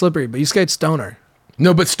is very slippery, but you skate stoner.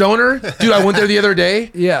 No, but Stoner, dude, I went there the other day.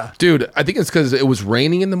 Yeah. Dude, I think it's because it was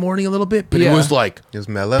raining in the morning a little bit, but Yeah. it was like It was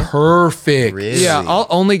mellow. perfect. Really? Yeah, I'll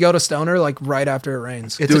only go to stoner like right after it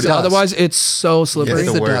rains. It's a dust. Otherwise, it's so slippery. It's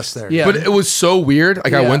It's the the worst. dust there. Yeah. But it was so weird.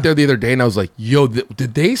 Like I Yeah. went there the other day and I was like, "Yo,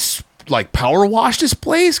 did they like power wash this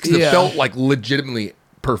place?" Because it Yeah. felt like legitimately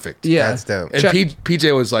perfect. Yeah. That's dope. And Check-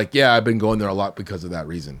 PJ was like, "Yeah, I've been going there a lot because of that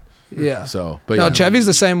reason." Yeah. So, but no, yeah. Chevy's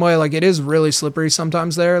the same way. Like it is really slippery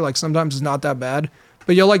sometimes there. Like sometimes it's not that bad,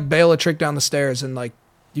 but you'll like bail a trick down the stairs and like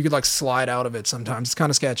you could like slide out of it sometimes. It's kind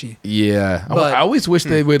of sketchy. Yeah, But- I always wish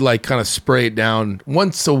they would like kind of spray it down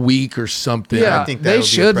once a week or something. Yeah, think that they would be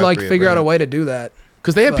should like appropriate, figure out a but- way to do that.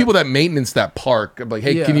 because they have But- people that maintenance that park. I'm like,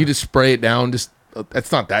 hey, Yeah. can you just spray it down? Just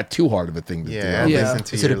that's not that too hard of a thing to Yeah, do. Yeah. listen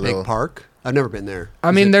to Is it your a little- big park? I've never been there.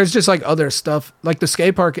 I mean, there's just like other stuff. Like the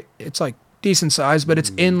skate park, it's like decent size, but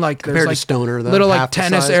it's in like Compared there's to like Stoner, though, little like half the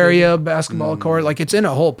tennis size, area, basketball court. Like it's in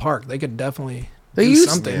a whole park. They could definitely They do use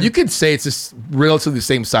something. You could say it's just relatively the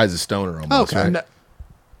same size as Stoner almost. Okay. Right?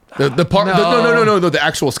 No- The park. No. No. The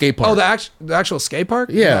actual skate park. Oh, the actual skate park?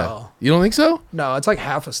 yeah. No. You don't think so? No, it's like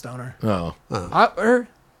half a Stoner. Oh,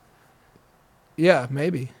 Yeah,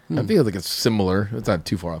 maybe. I feel like it's similar. It's not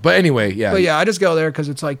too far off. But anyway, yeah. But yeah, I just go there because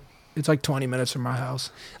it's like 20 minutes from my house.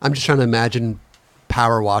 I'm just trying to imagine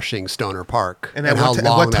power washing Stoner Park and, at how what ti-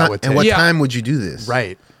 long what that time? would take. And what Yeah. time would you do this?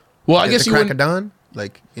 Right. Well, I At guess the you crack of wouldn't. dawn.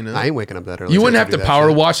 Like I ain't waking up that early. You wouldn't have do to that power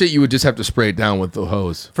shit. wash it. You would just have to spray it down with the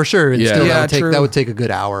hose. For sure. And Yeah. still, Yeah, that true. would take a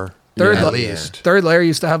good hour. Third at la- least. Third Layer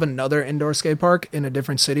used to have another indoor skate park in a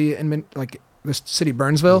different city in like this city,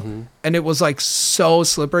 Burnsville, and it was like so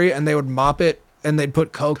slippery, and they would mop it and they'd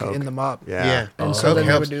put Coke in the mop. Yeah. Yeah. And so Coke then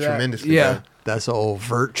they helps would do that. tremendously. Yeah. bro. That's an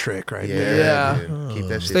overt trick right Yeah. there. Yeah. dude. Keep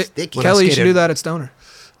that shit They- sticky. When I Kelly, you should skated- do that at Stoner.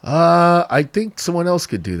 I think someone else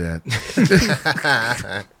could do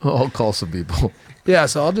that. I'll call some people. Yeah,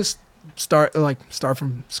 so I'll just start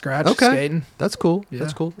from scratch Okay. skating. That's cool. Yeah.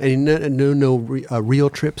 That's cool. And real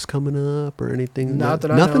trips coming up or anything. Not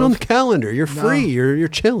that I Nothing know on of. the calendar. You're No. free. You're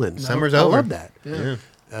chilling. Summer's I over. love that. Yeah.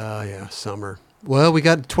 Yeah, summer. Well, we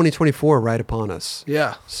got 2024 right upon us.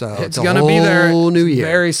 Yeah. So it's a gonna be there whole new year.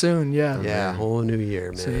 very soon. Yeah. Yeah, whole new year,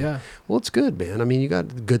 man. So yeah. Well, it's good, man. I mean, you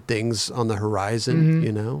got good things on the horizon,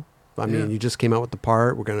 you know. I mean, Yeah. you just came out with the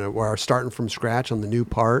part. We're starting from scratch on the new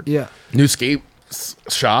part. Yeah. New skate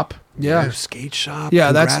shop. Yeah. New skate shop. Yeah,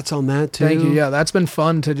 Congrats that's- on that too. Thank you. Yeah, that's been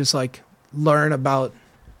fun to just like learn about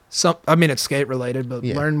some. I mean, it's skate related, but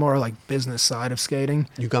Yeah. learn more like business side of skating.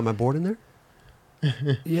 You got my board in there?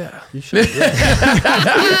 Yeah. You should.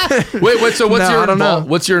 Yeah. Wait, so what's No, your I don't know.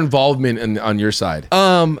 what's your involvement on your side?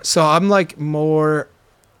 So I'm like more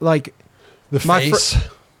like The My fr- face.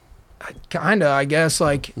 kinda, I guess,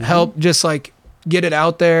 like help just like get it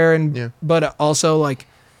out there and Yeah. but also like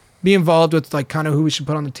be involved with like kind of who we should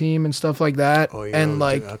put on the team and stuff like that. Oh, yeah. And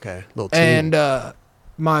like okay, little team. and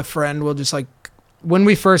my friend will just like when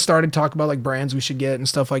we first started talk about like brands we should get and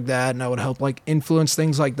stuff like that, and I would help like influence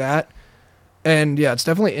things like that. And yeah, it's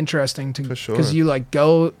definitely interesting to For sure. because you like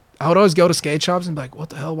go. I would always go to skate shops and be like,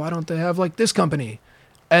 what the hell? Why don't they have like this company?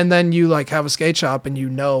 And then you like have a skate shop and you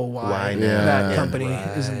know why now? that Yeah. company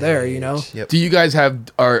isn't there. You know? Yep. Do you guys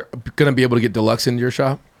are gonna be able to get Deluxe into your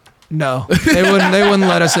shop? No, they wouldn't. They wouldn't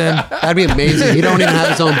let us in. That'd be amazing. You don't even have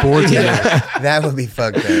his own board today. That would be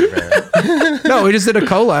fucked up, bro. No, we just did a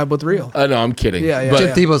collab with Real. No, I'm kidding. Yeah, yeah, But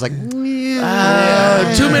Jeff Tebow's like,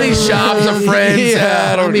 too many shops of friends.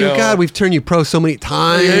 yeah. I don't mean, know. God, we've turned you pro so many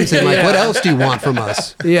times, and like, Yeah. what else do you want from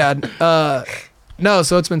us? Yeah. No,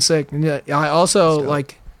 so it's been sick. And yeah, I also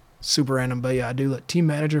like super random, but yeah, I do like team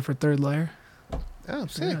manager for Third Layer. Oh,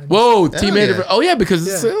 sick. Whoa, Hell team manager. yeah. Oh yeah, because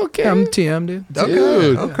it's okay. Yeah, I'm TM, dude.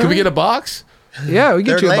 Dude, can we get a box? Yeah, we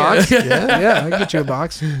get Third you a Layer. box. Yeah. Yeah, I can get you a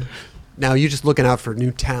box. Now you're just looking out for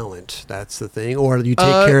new talent. That's the thing, or you take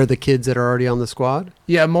Uh, care of the kids that are already on the squad.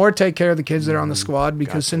 Yeah, more take care of the kids that are on the squad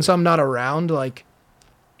because gotcha. since I'm not around, like,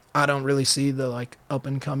 I don't really see the like up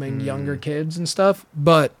and coming younger kids and stuff.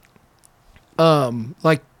 But,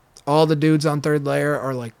 like, all the dudes on Third Layer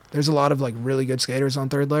are like, there's a lot of like really good skaters on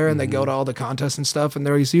Third Layer, and they go to all the contests and stuff, and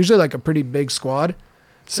there's usually like a pretty big squad.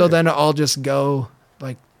 So then I'll just go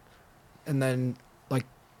like, and then like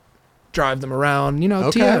drive them around, you know,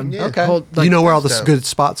 Okay, TM. yeah. Okay. Hold, like, you know where all the so- good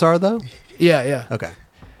spots are, though. Yeah, yeah. Okay.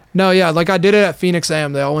 No, yeah, like I did it at Phoenix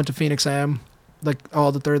Am. They all went to Phoenix Am, like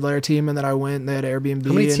all the Third Layer team, and then I went and they had Airbnb.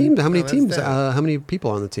 How many and, teams? How many that's teams? dope. How many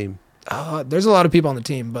people on the team? There's a lot of people on the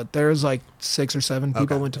team, but there's like 6 or 7 people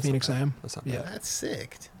Okay, went to that's Phoenix not bad. Am. That's not Yeah. bad. That's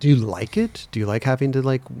sick. Do you like it? Do you like having to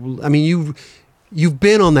like? I mean, you've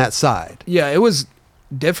been on that side. Yeah, it was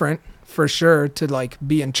different for sure to like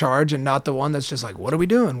be in charge and not the one that's just like, what are we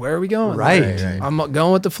doing? Where are we going? Right. Right, right. I'm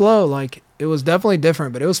going with the flow. Like it was definitely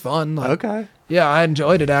different, but it was fun. Like, Okay. Yeah, I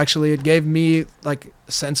enjoyed it actually. It gave me like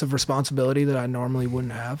a sense of responsibility that I normally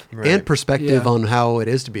wouldn't have. Right. And perspective Yeah. on how it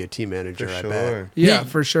is to be a team manager. For I sure. bet. Yeah, Yeah.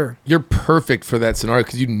 for sure. You're perfect for that scenario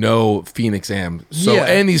because you know Phoenix Am so Yeah.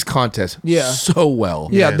 and these contests Yeah. so well.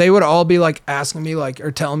 Yeah, Yeah. they would all be like asking me like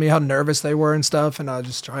or telling me how nervous they were and stuff, and I was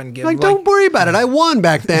just trying to give Like, them, don't worry about it. I won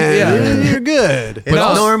back then. Yeah. You're good. It's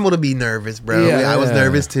also- normal to be nervous, bro. Yeah. I was Yeah.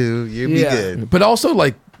 nervous too. You'd be Yeah. good. But also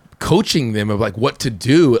like coaching them of like what to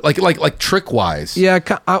do, like trick wise. Yeah,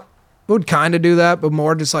 I would kind of do that, but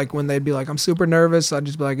more just like when they'd be like, I'm super nervous, I'd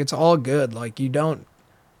just be like, it's all good. Like it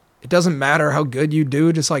doesn't matter how good you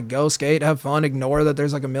do, just like go skate, have fun, ignore that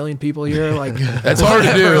there's like a million people here. Like That's hard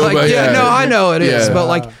to do. Like, but yeah, no, I know it is, Yeah. but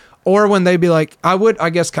like, or when they'd be like, I would,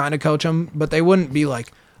 I guess, kind of coach them, but they wouldn't be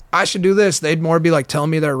like, I should do this. They'd more be like, tell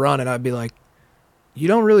me their run, and I'd be like, you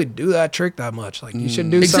don't really do that trick that much. Like you should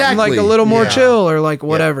do something like a little more chill or like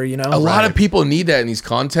whatever, you know. A lot of people need that in these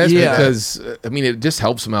contests Yeah. because I mean it just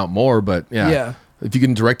helps them out more. But Yeah. if you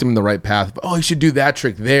can direct them in the right path, oh, you should do that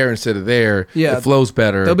trick there instead of there. Yeah. It flows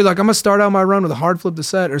better. They'll be like, I'm gonna start out my run with a hard flip to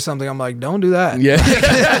set or something. I'm like, don't do that.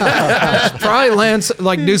 Yeah, Probably land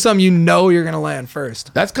like do something you know you're gonna land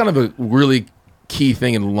first. that's kind of a really key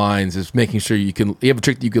thing in lines is making sure you have a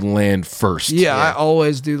trick that you can land first. Yeah, I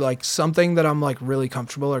always do like something that I'm like really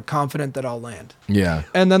comfortable or confident that I'll land. Yeah.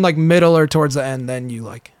 And then like middle or towards the end, then you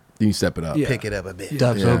like Then you step it up. Yeah. Pick it up a bit.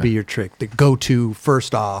 Dubs, Yeah. that'll be your trick. The go-to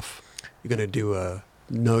first off. You're gonna do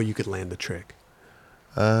you could land the trick.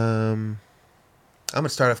 I'm gonna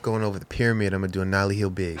start off going over the pyramid. I'm gonna do a nollie heel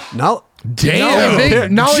big. No,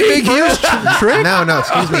 Damn. Nollie big heel. trick. No,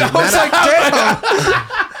 excuse me. I was like, damn.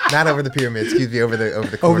 Not over the pyramid. Excuse me. Over the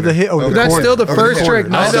corner. Over the hit. Over the That's corner. still the Over first corner.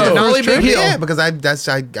 trick. I know. Nollie big heel. Yeah, because I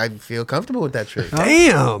feel comfortable with that trick.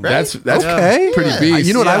 Damn. That's okay. pretty Yeah. beast.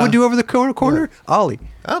 You know what I Yeah. would do over the corner? Ollie.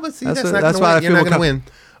 Oh, but see, That's that's, what- not that's gonna why I win. You're feel not gonna more win.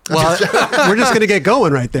 Well, we're just gonna get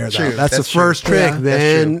going right there. Though. True, That's the that's true. first trick. Yeah.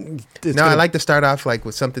 Then it's No, I gonna- like to start off like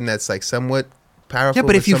with something that's like somewhat powerful. Yeah,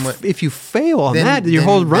 but if you somewhat, if you fail on then- that, your then-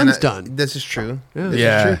 whole then run's I- done. This is true. Yeah. This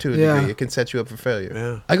Yeah. is true to a Yeah. degree. It can set you up for failure.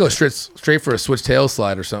 Yeah. I go straight for a switch tail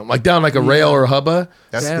slide or something, like down like a rail or a hubba.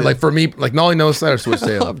 That's Yeah. good. Like for me, like nollie nose slide or switch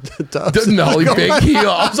tail. Dubs. Nollie big heel.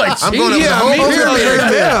 I was like, I'm going over geez. the whole me too.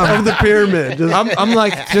 pyramid. Yeah. Of the pyramid. Just I'm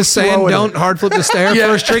like just saying, Throwing don't it. hard flip the stair. Yeah.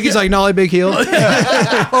 First trick, he's like nollie big heel.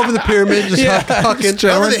 over the pyramid, just hucking.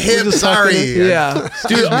 Over the hip. Just hucking Sorry. it. Yeah.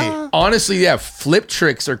 Dude, honestly, yeah, flip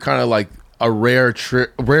tricks are kind of like a rare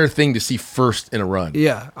thing to see first in a run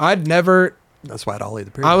Yeah. I'd never. That's why I'd ollie the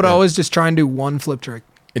pyramid. I would always just try and do one flip trick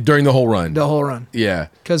during the whole run. the whole run Yeah,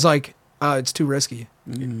 because like it's too risky.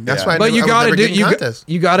 That's Yeah. why. But you got to do Contest.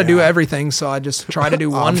 you got to do everything. So I just try to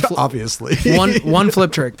do obviously. one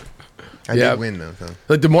flip trick. I Yeah. did win though. So.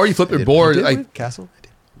 like the more you flip your did. board, Did like we? Castle.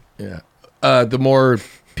 yeah, the more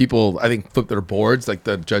people I think flip their boards. Like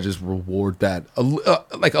the judges reward that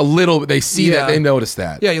like a little. They see Yeah. that, they notice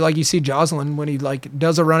that. Yeah, you see Jocelyn when he like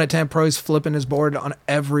does a run at 10 Pro, he's flipping his board on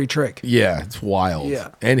every trick. Yeah, it's wild. Yeah.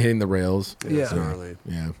 And hitting the rails. Yeah. That's gnarly.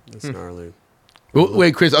 Yeah. That's gnarly.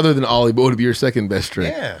 Wait, Chris, other than Ollie, what would be your second best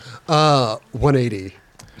trick? Yeah. 180.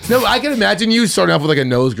 No, I can imagine you starting off with like a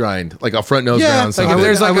nose grind, like a front nose Yeah, grind on like Like something. if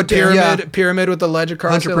there's I like a would- pyramid with the ledge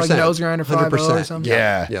across it, like 100%. nose grind or 5 or 100%. something.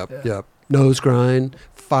 Yeah. Yep. Nose grind,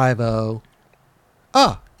 5-0.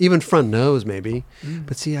 Even front nose maybe.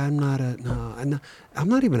 But see, I'm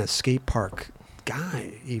not even a skate park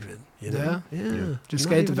guy even. You know? Yeah. Just I'm skate not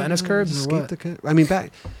the even- Venice no, curbs just or skate what? the cur- I mean,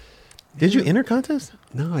 back. Did you enter contest?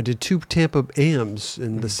 No, I did 2 Tampa AMs,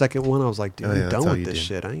 and the second one I was like, dude, Oh, yeah, I'm that's done all with you this did.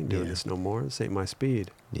 shit. I ain't doing this no more. This ain't my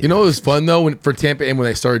speed. You know, it was fun though for Tampa and when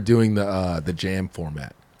they started doing the jam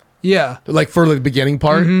format, Yeah. like for the beginning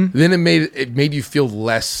part. Then it made you feel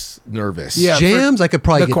less nervous. Yeah, Jams, I could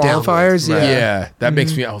probably the get down with. qualifiers, Right. yeah. yeah, that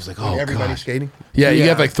makes me. I was like, oh Everybody gosh. skating. Yeah, you Yeah.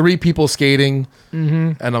 have like 3 people skating,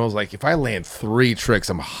 and I was like, if I land 3 tricks,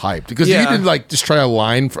 I'm hyped because you Yeah. did like just try a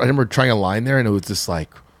line. I remember trying a line there, and it was just like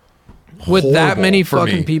With that horrible many for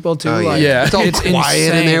fucking me. people too. Oh, yeah. Like, Yeah. It's all it's quiet in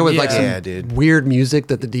insane, there with like yeah. some Yeah, dude. weird music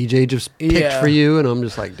that the DJ just picked Yeah. for you, and I'm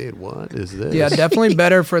just like, dude, what is this? Yeah, definitely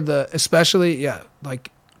better for especially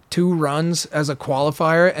like 2 runs as a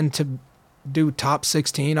qualifier and to do top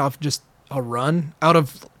 16 off just a run out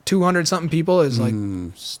of 200 something people is like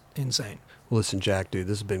insane. Listen, Jack, dude,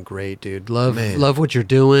 this has been great, dude. Love Man. what you're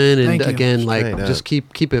doing, and Thank you. again, like Straight just up.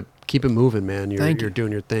 keep it moving, man. You're Thank you.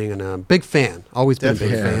 doing your thing, and big fan. Always been a big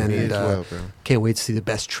Definitely. fan, Me and as well, bro. can't wait to see the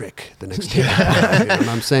best trick the next time. You know what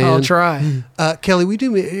I'm saying? I'll try. Kelly, we do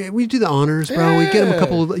the honors, bro. We get him a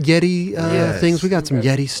couple of Yeti Yes. things. We got some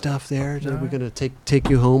Yeti stuff there that we're gonna take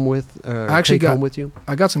you home with. I actually take home with you.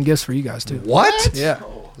 I got some gifts for you guys too. What? Yeah.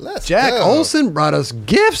 Let's Jack go. Olson brought us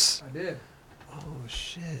gifts. I did. Oh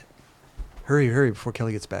shit! Hurry before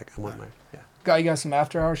Kelly gets back. I want my. Yeah. Got you guys some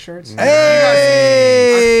after hour shirts.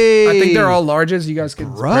 Hey! I think they're all larges. You guys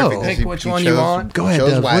could Bro. pick which You one you chose- want. Go ahead,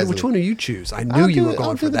 chose Dubs. wisely. Which one do you choose? I knew I'll you do were it. going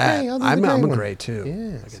I'll for do the that. gray. I'll do I'm the a gray one. gray too.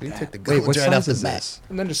 Yeah. So you take the Wait, gold what right size off the is bat. this?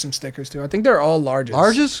 And then just some stickers too. I think they're all larges.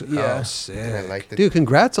 Larges? Yeah. Oh, sick. I like the- Dude,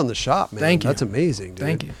 congrats on the shop, man. Thank you. That's amazing, dude.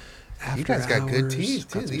 Thank you. You guys got good tees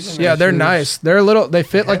too. These are Yeah, they're nice. They're a little. They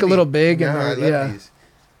fit like a little big, No, and I they're, love these.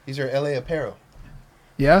 These are LA apparel.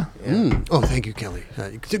 yeah. Oh, thank you, Kelly.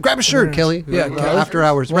 Grab a shirt, Kelly. Yeah, Kelly. After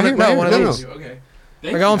hours. One Right of- here, no, right one here. of these. Okay.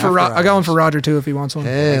 I got one for I got one for Roger too if he wants one.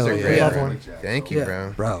 Hell They're yeah. great, Love bro. one. Thank you, Yeah.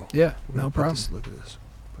 bro. Bro. Yeah, no Put problem. this- Look at this.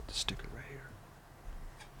 Put the sticker right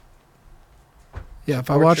here. Yeah, if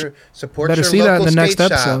I watch, Support better your see that in local the next skate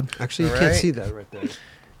shop. episode. Actually, you All can't right. see that right there.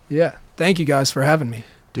 yeah. Thank you guys for having me.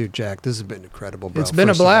 Dude, Jack, this has been incredible, bro. It's been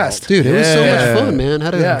a First of all. blast. Dude, it was so Yeah. much fun, man.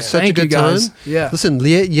 Had Yeah, such a thank you good time. guys. Yeah. Listen,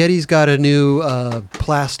 Yeti's got a new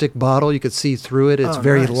plastic bottle. You could see through it. It's Oh,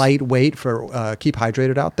 very nice. lightweight for keep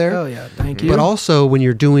hydrated out there. Hell yeah, thank you. But also, when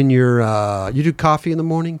you're doing your, you do coffee in the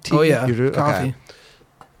morning? Tea? oh yeah, You do- coffee. okay.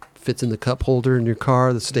 Fits in the cup holder in your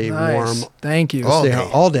car to stay Nice. warm. Thank you. All Stay day.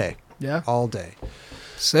 all day. Yeah, All day.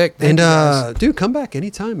 sick. Thank And you guys. dude, come back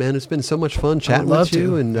anytime, man. It's been so much fun chatting love with you.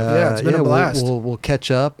 to. And Yeah, it's been a we'll- blast. We'll catch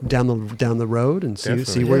up down the road and see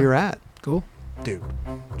Definitely. where Yeah. you're at, Cool. dude.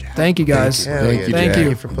 Thank you guys. Hell Thank yeah, you, Thank Jack.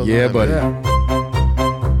 you. for pulling Yeah, up. buddy. Yeah.